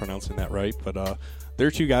hope I'm pronouncing that right, but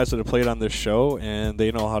they're two guys that have played on this show, and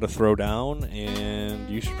they know how to throw down, and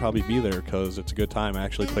you should probably be there because it's a good time. I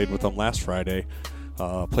actually played with them last Friday.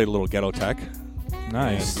 Played a little Ghetto Tech.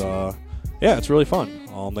 Nice. And, yeah, it's really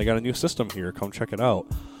fun. They got a new system here. Come check it out.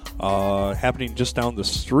 Happening just down the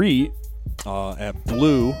street at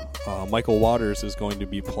Blue, Michael Waters is going to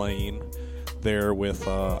be playing there with,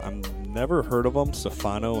 I've never heard of them,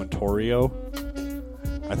 Stefano and Torio.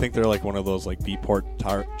 I think they're like one of those like Beatport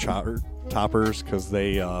toppers because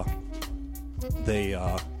they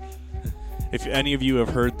if any of you have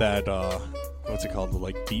heard that, what's it called, the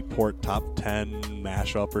like Beatport Top 10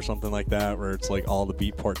 mashup or something like that, where it's like all the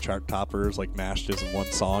Beatport chart toppers like mashed as in one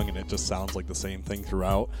song and it just sounds like the same thing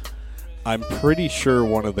throughout. I'm pretty sure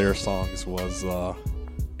one of their songs was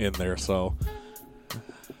in there, so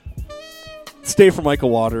stay for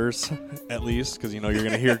Michael Waters at least, because you know you're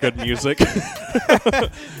gonna hear good music.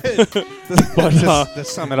 But to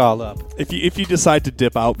sum it all up, if you decide to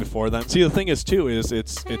dip out before then, see the thing is too is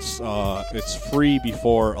it's free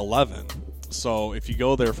before 11. So if you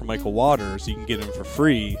go there for Michael Waters, you can get in for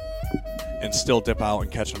free and still dip out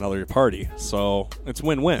and catch another party. So it's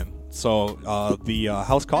win-win. So the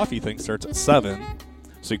House Coffee thing starts at 7.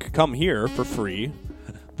 So you could come here for free,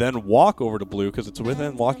 then walk over to Blue because it's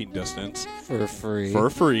within walking distance. For free. For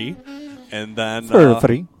free. And then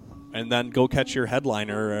free. And then go catch your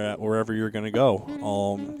headliner at wherever you're going to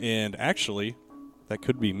go. And actually, that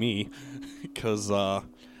could be me because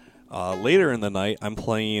later in the night, I'm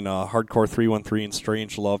playing Hardcore 313 and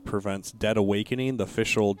Strange Love Prevents Dead Awakening, the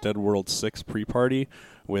official Dead World 6 pre-party,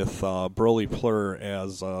 with Broly Plur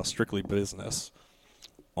as Strictly Business.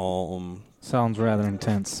 Sounds rather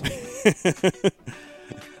intense.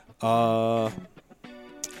 What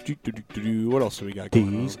else do we got going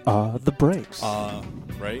on? These are the breaks.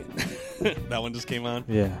 Right? That one just came on?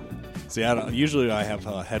 Yeah. See, usually I have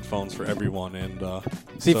headphones for everyone. And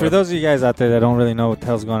See, for those of you guys out there that don't really know what the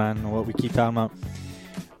hell's going on and what we keep talking about,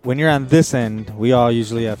 when you're on this end, we all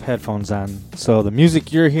usually have headphones on. So the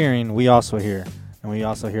music you're hearing, we also hear. And we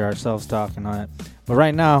also hear ourselves talking on it. But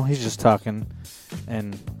right now, he's just talking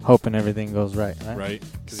and hoping everything goes right. Right.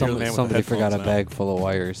 Somebody forgot a bag full of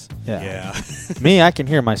wires. Yeah. Me, I can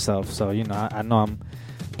hear myself. So, you know, I know I'm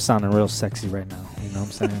sounding real sexy right now. You know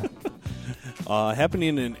what I'm saying?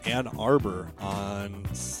 Happening in Ann Arbor on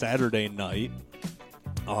Saturday night,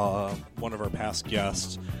 one of our past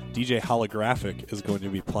guests, DJ Holographic, is going to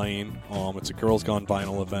be playing. It's a Girls Gone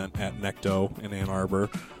Vinyl event at Necto in Ann Arbor,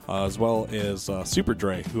 as well as Super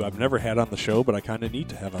Dre, who I've never had on the show, but I kind of need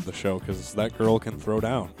to have on the show because that girl can throw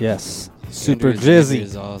down. Yes. Super Andrew's Jizzy. music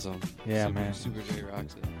is awesome. Yeah, man. Super J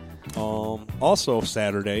rocks it. Also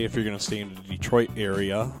Saturday, if you're going to stay in the Detroit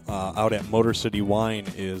area, out at Motor City Wine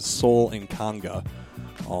is Soul and Conga.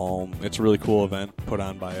 It's a really cool event put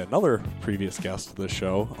on by another previous guest of the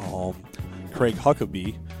show, Craig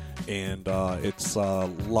Huckabee, and it's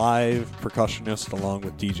live percussionist along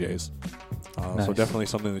with DJs. Nice. So definitely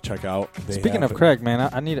something to check out. Speaking of Craig, man,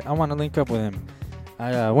 I want to link up with him.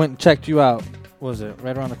 I went and checked you out. What was it?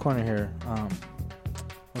 Right around the corner here.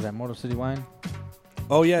 Was that Motor City Wine?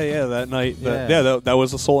 Oh yeah, that night. Yeah. That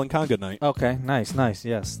was a Soul and Conga night. Okay, nice.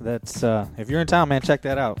 Yes, that's if you're in town, man, check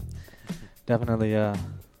that out. Definitely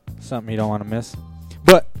something you don't want to miss.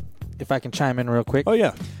 But if I can chime in real quick. Oh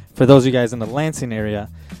yeah. For those of you guys in the Lansing area,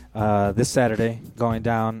 this Saturday going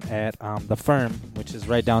down at the Firm, which is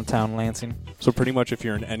right downtown Lansing. So pretty much if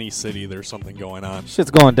you're in any city, there's something going on.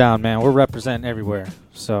 Shit's going down, man. We're representing everywhere.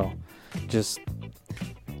 So just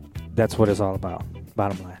that's what it's all about.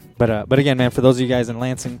 Bottom line. But again, man, for those of you guys in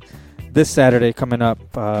Lansing, this Saturday coming up,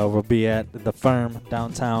 we'll be at the Firm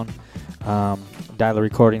downtown. Dialer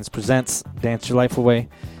Recordings presents Dance Your Life Away.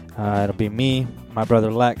 It'll be me, my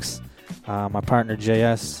brother Lex, my partner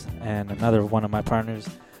JS, and another one of my partners,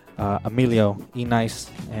 Emilio E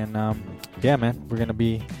Nice. And yeah, man, we're gonna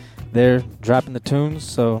be there dropping the tunes.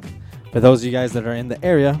 So for those of you guys that are in the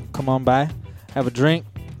area, come on by, have a drink,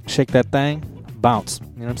 shake that thing, bounce.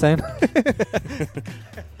 You know what I'm saying?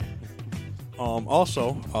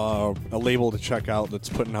 Also, a label to check out that's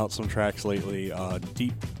putting out some tracks lately,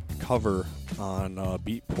 Deep Cover on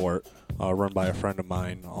Beatport, run by a friend of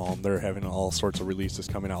mine. They're having all sorts of releases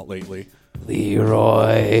coming out lately.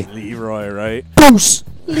 Leroy, right? Bruce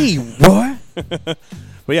Leroy.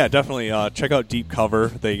 But yeah, definitely check out Deep Cover.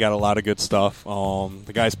 They got a lot of good stuff.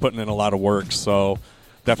 The guy's putting in a lot of work, so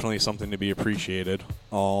definitely something to be appreciated.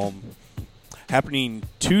 Happening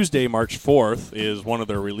Tuesday, March 4th, is one of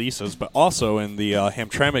their releases, but also in the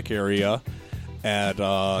Hamtramck area at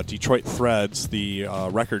Detroit Threads, the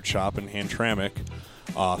record shop in Hamtramck,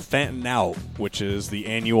 Fatten Out, which is the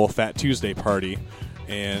annual Fat Tuesday party.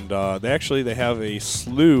 And they have a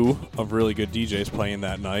slew of really good DJs playing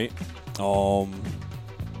that night.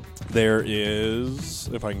 There is,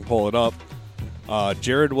 if I can pull it up,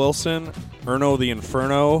 Jared Wilson, Erno the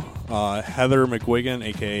Inferno, Heather McGuigan,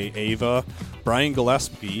 a.k.a. Ava, Brian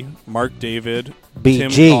Gillespie, Mark David,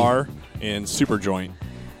 BG. Tim Carr, and Superjoint.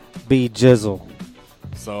 B Jizzle.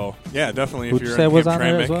 So, yeah, definitely if Who'd you you're say in was on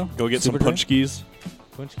there as Hamtramck, well? go get some Superjoint? punchkis.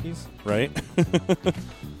 Punchkis? Right?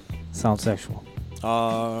 Sounds sexual.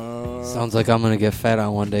 Sounds like I'm gonna get fat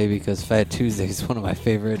on one day because Fat Tuesday is one of my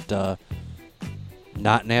favorite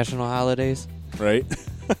not national holidays. Right.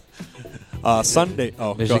 Sunday.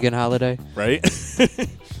 Oh, Michigan holiday. Right.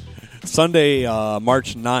 Sunday,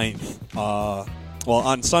 March 9th. On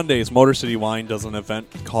Sundays, Motor City Wine does an event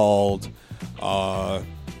called. I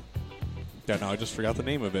just forgot the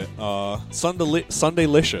name of it.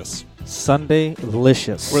 Sundaylicious.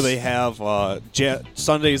 Sundaylicious. Where they have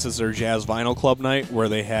Sundays is their jazz vinyl club night, where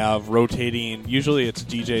they have rotating. Usually, it's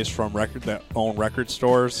DJs from that own record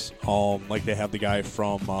stores. Like they have the guy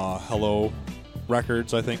from Hello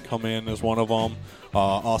Records, I think, come in as one of them.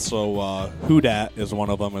 Also, Who Dat is one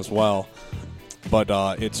of them as well. But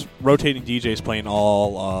it's rotating DJs playing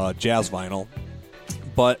all jazz vinyl.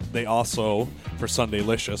 But they also, for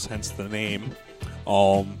Sundaylicious, hence the name,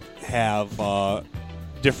 have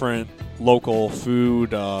different local food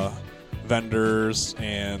vendors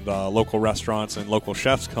and local restaurants and local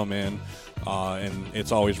chefs come in, and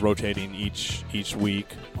it's always rotating each week.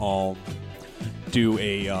 Do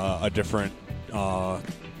a different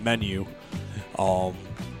menu. A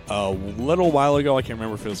little while ago, I can't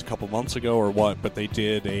remember if it was a couple months ago or what, but they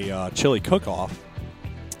did a chili cook-off,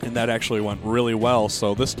 and that actually went really well.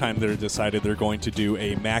 So this time they decided they're going to do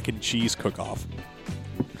a mac and cheese cook-off.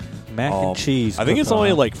 Mac and cheese. I think it's cook-off.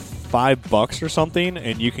 only like $5 or something,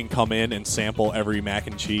 and you can come in and sample every mac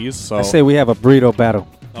and cheese. So I say we have a burrito battle.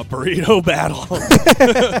 A burrito battle.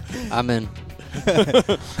 I'm in.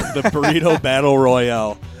 The burrito battle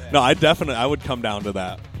royale. No, I would come down to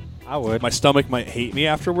that. I would. My stomach might hate me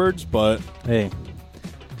afterwards, but hey,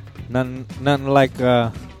 nothing like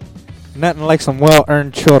some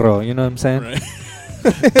well-earned churro. You know what I'm saying? Right.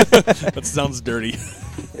 That sounds dirty.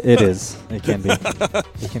 It is. It can be.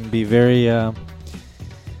 It can be very.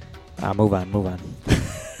 Move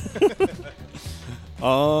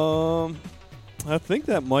on. I think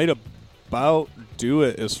that might about do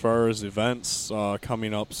it as far as events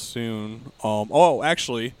coming up soon.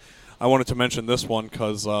 Actually, I wanted to mention this one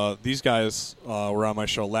because these guys were on my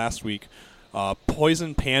show last week.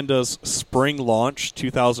 Poison Panda's Spring Launch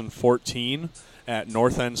 2014 at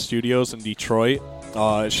North End Studios in Detroit.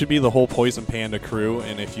 It should be the whole Poison Panda crew,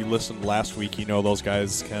 and if you listened last week, you know those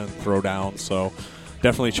guys can throw down. So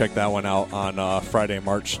definitely check that one out on Friday,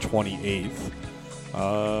 March 28th.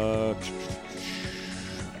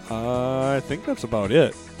 I think that's about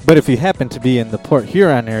it. But if you happen to be in the Port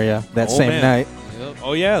Huron area that same night,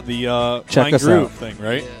 oh yeah, the check Pine us Groove out. thing,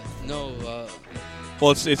 right? Yeah. No.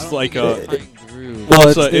 Well, it's like Pine Groove.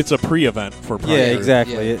 Groove. Well, Well, it's a pre-event for Pride. Yeah,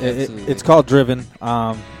 exactly. Yeah, absolutely. It's called Driven.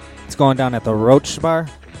 It's going down at the Roach Bar.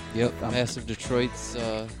 Yep, Massive Detroit's.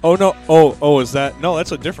 Oh no! Oh, is that no?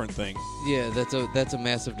 That's a different thing. Yeah, that's a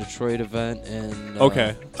Massive Detroit event, and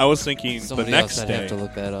Okay, I was thinking the somebody next else, I'd day. have to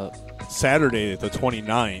look that up. Saturday, the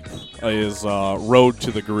 29th, is Road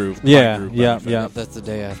to the Groove. Yeah, Pride Groove yeah, benefit. yeah. That's the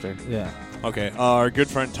day after. Yeah. Okay, our good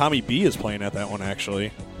friend Tommy B is playing at that one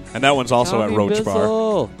actually, and that one's also Tommy at Roach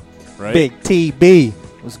Bizzle. Bar. Right? Big TB.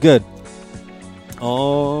 It was good.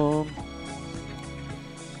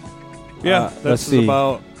 Yeah, let's that's see.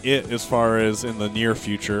 about it as far as in the near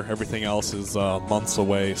future. Everything else is months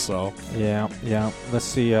away. So Yeah. Let's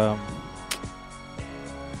see. Yeah.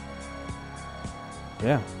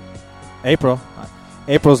 April.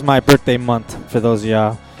 April's my birthday month for those of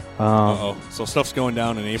y'all. so stuff's going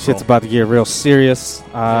down in April. Shit's about to get real serious.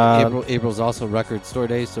 April's also Record Store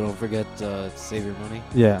Day, so don't forget to save your money.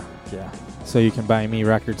 Yeah. So you can buy me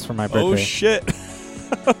records for my birthday. Oh shit!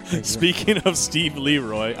 Speaking of Steve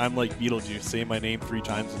Leroy, I'm like Beetlejuice. Say my name 3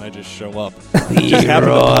 times and I just show up. Just happen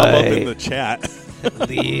to pop up in the chat.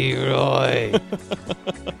 Leroy.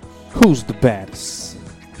 Who's the baddest?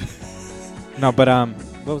 No, but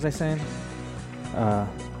what was I saying?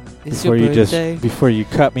 It's before your you birthday. before you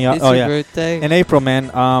cut me off. It's Oh your yeah, birthday. in April, man.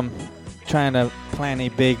 Trying to plan a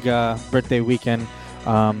big birthday weekend.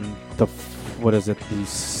 What is it? The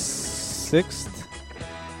 6th,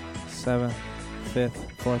 7th, 5th,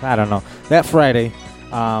 4th. I don't know. That Friday,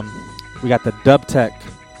 we got the Dub Tech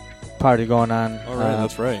party going on. All right,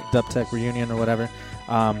 that's right. Dub Tech reunion or whatever.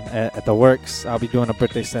 At the Works, I'll be doing a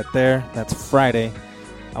birthday set there. That's Friday.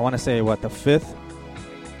 I want to say the 5th.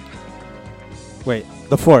 Wait,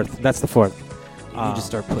 the 4th. That's the 4th. You need to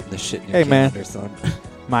start putting this shit in your Hey, man. calendar, son.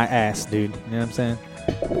 My ass, dude. You know what I'm saying?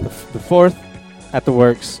 The 4th at the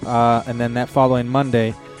Works. And then that following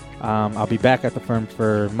Monday, I'll be back at the firm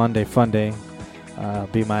for Monday Fun Day.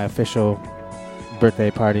 Be my official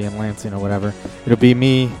birthday party in Lansing or whatever. It'll be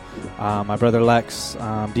me, my brother Lex,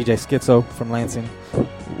 DJ Schizo from Lansing,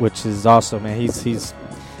 which is also, man, he's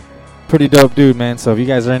pretty dope dude, man. So if you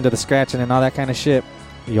guys are into the scratching and all that kind of shit,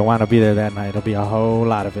 you'll want to be there that night. There'll be a whole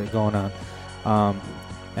lot of it going on.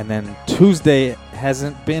 And then Tuesday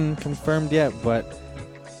hasn't been confirmed yet, but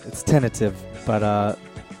it's tentative. But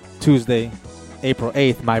Tuesday, April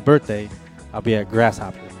 8th, my birthday, I'll be at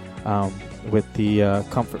Grasshopper with the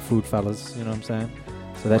Comfort Food fellas. You know what I'm saying?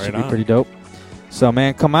 So that should be Right on. pretty dope. So,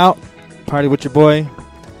 man, come out, party with your boy.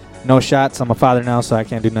 No shots. I'm a father now, so I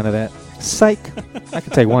can't do none of that. Psych. I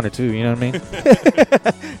can take 1 or 2, you know what I mean?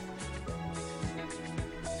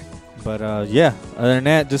 But, yeah, other than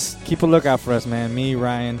that, just keep a lookout for us, man. Me,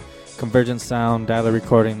 Ryan, Convergence Sound, Dialer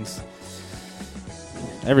Recordings.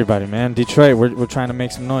 Everybody, man. Detroit, we're trying to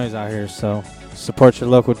make some noise out here, so support your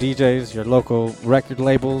local DJs, your local record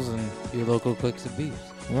labels, and your local Clicks and Beefs.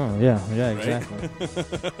 Oh, yeah, Right? exactly.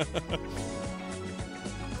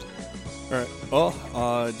 All right.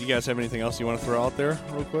 Well, do you guys have anything else you want to throw out there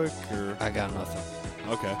real quick? Or? I got nothing.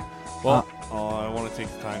 Okay. Well, I want to take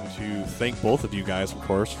the time to thank both of you guys, of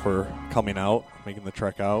course, for coming out, making the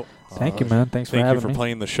trek out. Thank you, man. Thanks for thank having you for me.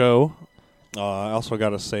 playing the show. I also got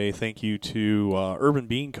to say thank you to Urban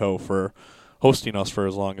Bean Co. for hosting us for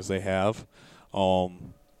as long as they have.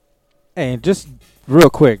 Hey, just real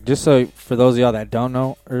quick, just so for those of y'all that don't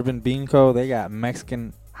know, Urban Bean Co., they got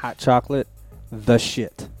Mexican hot chocolate, the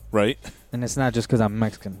shit. Right. And it's not just because I'm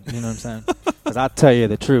Mexican. You know what I'm saying? Because I'll tell you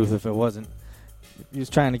the truth if it wasn't. He was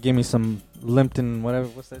trying to give me some Limpton, whatever.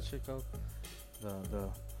 What's that shit called?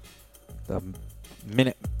 The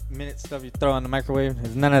minute stuff you throw in the microwave.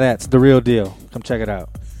 It's none of that. It's the real deal. Come check it out.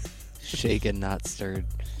 Shaken, not stirred.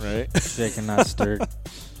 Right. Shaken, not stirred.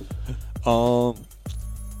 Of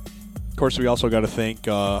course, we also got to thank,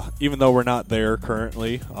 even though we're not there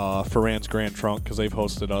currently, Ferran's Grand Trunk, because they've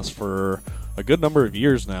hosted us for a good number of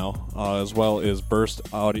years now, as well as Burst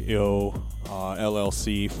Audio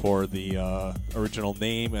LLC for the original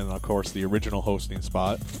name and, of course, the original hosting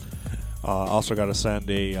spot. Also got to send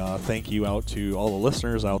a thank you out to all the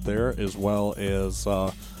listeners out there, as well as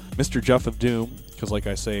Mr. Jeff of Doom, because like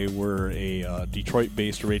I say, we're a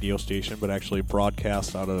Detroit-based radio station, but actually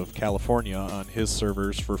broadcast out of California on his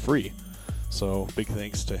servers for free. So big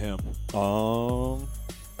thanks to him. You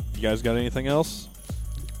guys got anything else?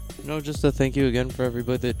 No, just a thank you again for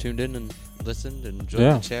everybody that tuned in and listened and enjoyed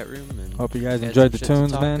Yeah. the chat room. And Hope you guys had enjoyed some the shit to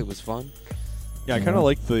tunes, talk. man. It was fun. Yeah, I kind of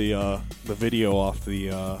like the video off the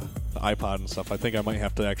iPod and stuff. I think I might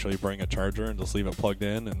have to actually bring a charger and just leave it plugged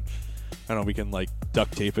in, and I don't know, we can like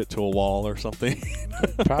duct tape it to a wall or something.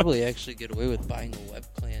 Probably actually get away with buying a web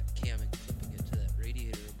cam and clipping it to that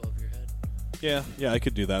radiator above your head. Yeah, I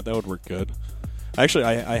could do that. That would work good. Actually,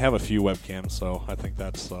 I have a few webcams, so I think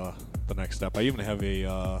that's the next step. I even have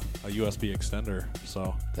a USB extender,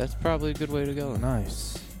 so That's probably a good way to go.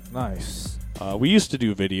 Nice. we used to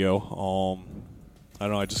do video. I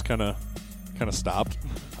don't know. I just kind of stopped.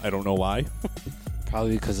 I don't know why.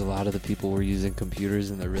 Probably because a lot of the people were using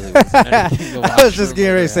computers and there really wasn't anything to watch. I was just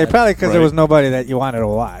getting ready to say, probably because there Right. was nobody that you wanted to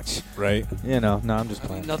watch. Right. You know, no, I'm just I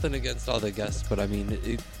playing. mean, nothing against all the guests, but I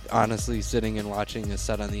mean, honestly, sitting and watching a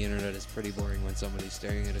set on the internet is pretty boring when somebody's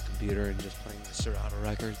staring at a computer and just playing the Serato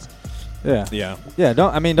records. Yeah. Yeah. Yeah,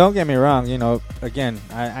 don't get me wrong. You know, again,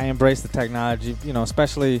 I embrace the technology, you know,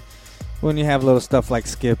 especially when you have little stuff like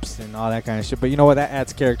skips and all that kind of shit. But you know what? That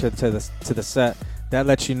adds character to the set. That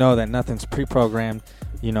lets you know that nothing's pre-programmed.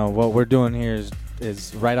 You know, what we're doing here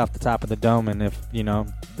is right off the top of the dome. And if, you know,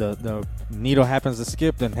 the needle happens to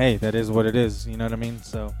skip, then, hey, that is what it is. You know what I mean?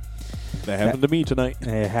 So That happened to me tonight.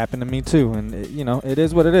 It happened to me, too. And, you know, it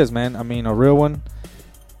is what it is, man. I mean, a real one,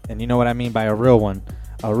 and you know what I mean by a real one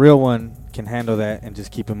can handle that and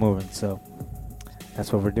just keep it moving. So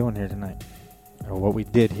that's what we're doing here tonight, or what we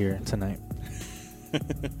did here tonight.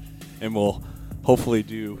 And we'll hopefully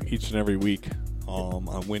do each and every week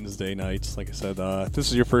on Wednesday nights. Like I said, if this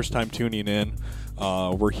is your first time tuning in,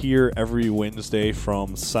 we're here every Wednesday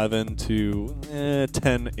from 7 to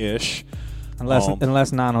 10-ish.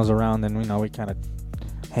 Unless Nano's around, then we know we kind of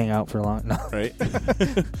hang out for long. No. Right.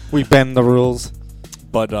 We bend the rules.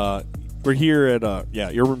 But we're here at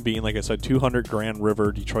Urban Bean, like I said, 200 Grand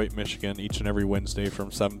River, Detroit, Michigan, each and every Wednesday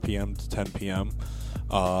from 7 p.m. to 10 p.m.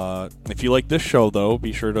 If you like this show, though,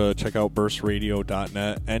 be sure to check out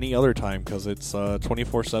burstradio.net any other time, because it's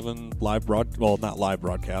 24/7 live not live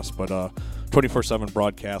broadcast, but 24/7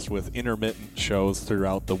 broadcast with intermittent shows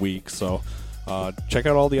throughout the week. So check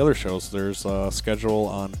out all the other shows. There's a schedule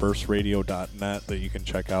on burstradio.net that you can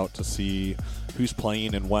check out to see who's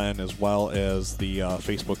playing and when, as well as the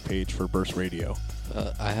Facebook page for Burst Radio.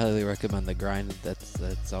 I highly recommend The Grind.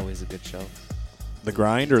 That's always a good show. The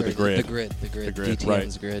Grind or the Grid? The Grid. DTM's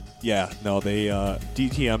right. Grid. Yeah, no, they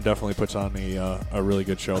DTM definitely puts on a really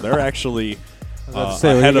good show. They're actually I was about to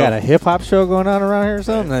say, we got a hip hop show going on around here or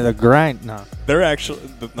something. The Grind, no. They're actually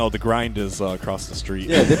the Grind is across the street.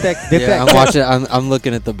 Yeah, I'm watching. I'm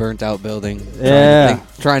looking at the burnt out building. Yeah,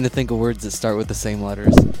 trying to think of words that start with the same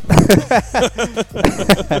letters.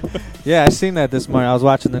 Yeah, I seen that this morning. I was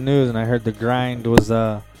watching the news and I heard the Grind was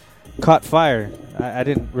caught fire. I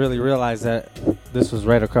didn't really realize that this was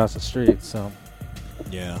right across the street. So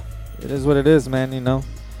yeah, it is what it is, man. You know,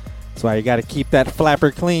 that's why you got to keep that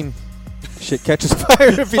flapper clean. Shit catches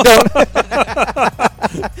fire if you don't.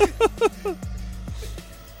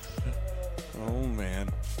 Oh man!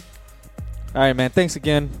 All right, man. Thanks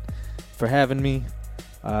again for having me.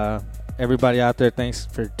 Everybody out there, thanks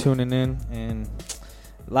for tuning in, and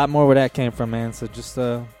a lot more where that came from, man. So just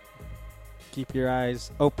keep your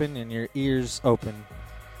eyes open and your ears open.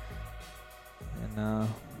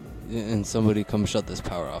 And somebody come shut this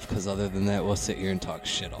power off, because other than that, we'll sit here and talk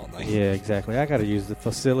shit all night. Yeah, exactly. I got to use the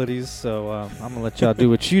facilities, so I'm going to let y'all do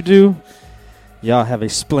what you do. Y'all have a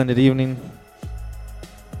splendid evening.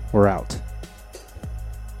 We're out.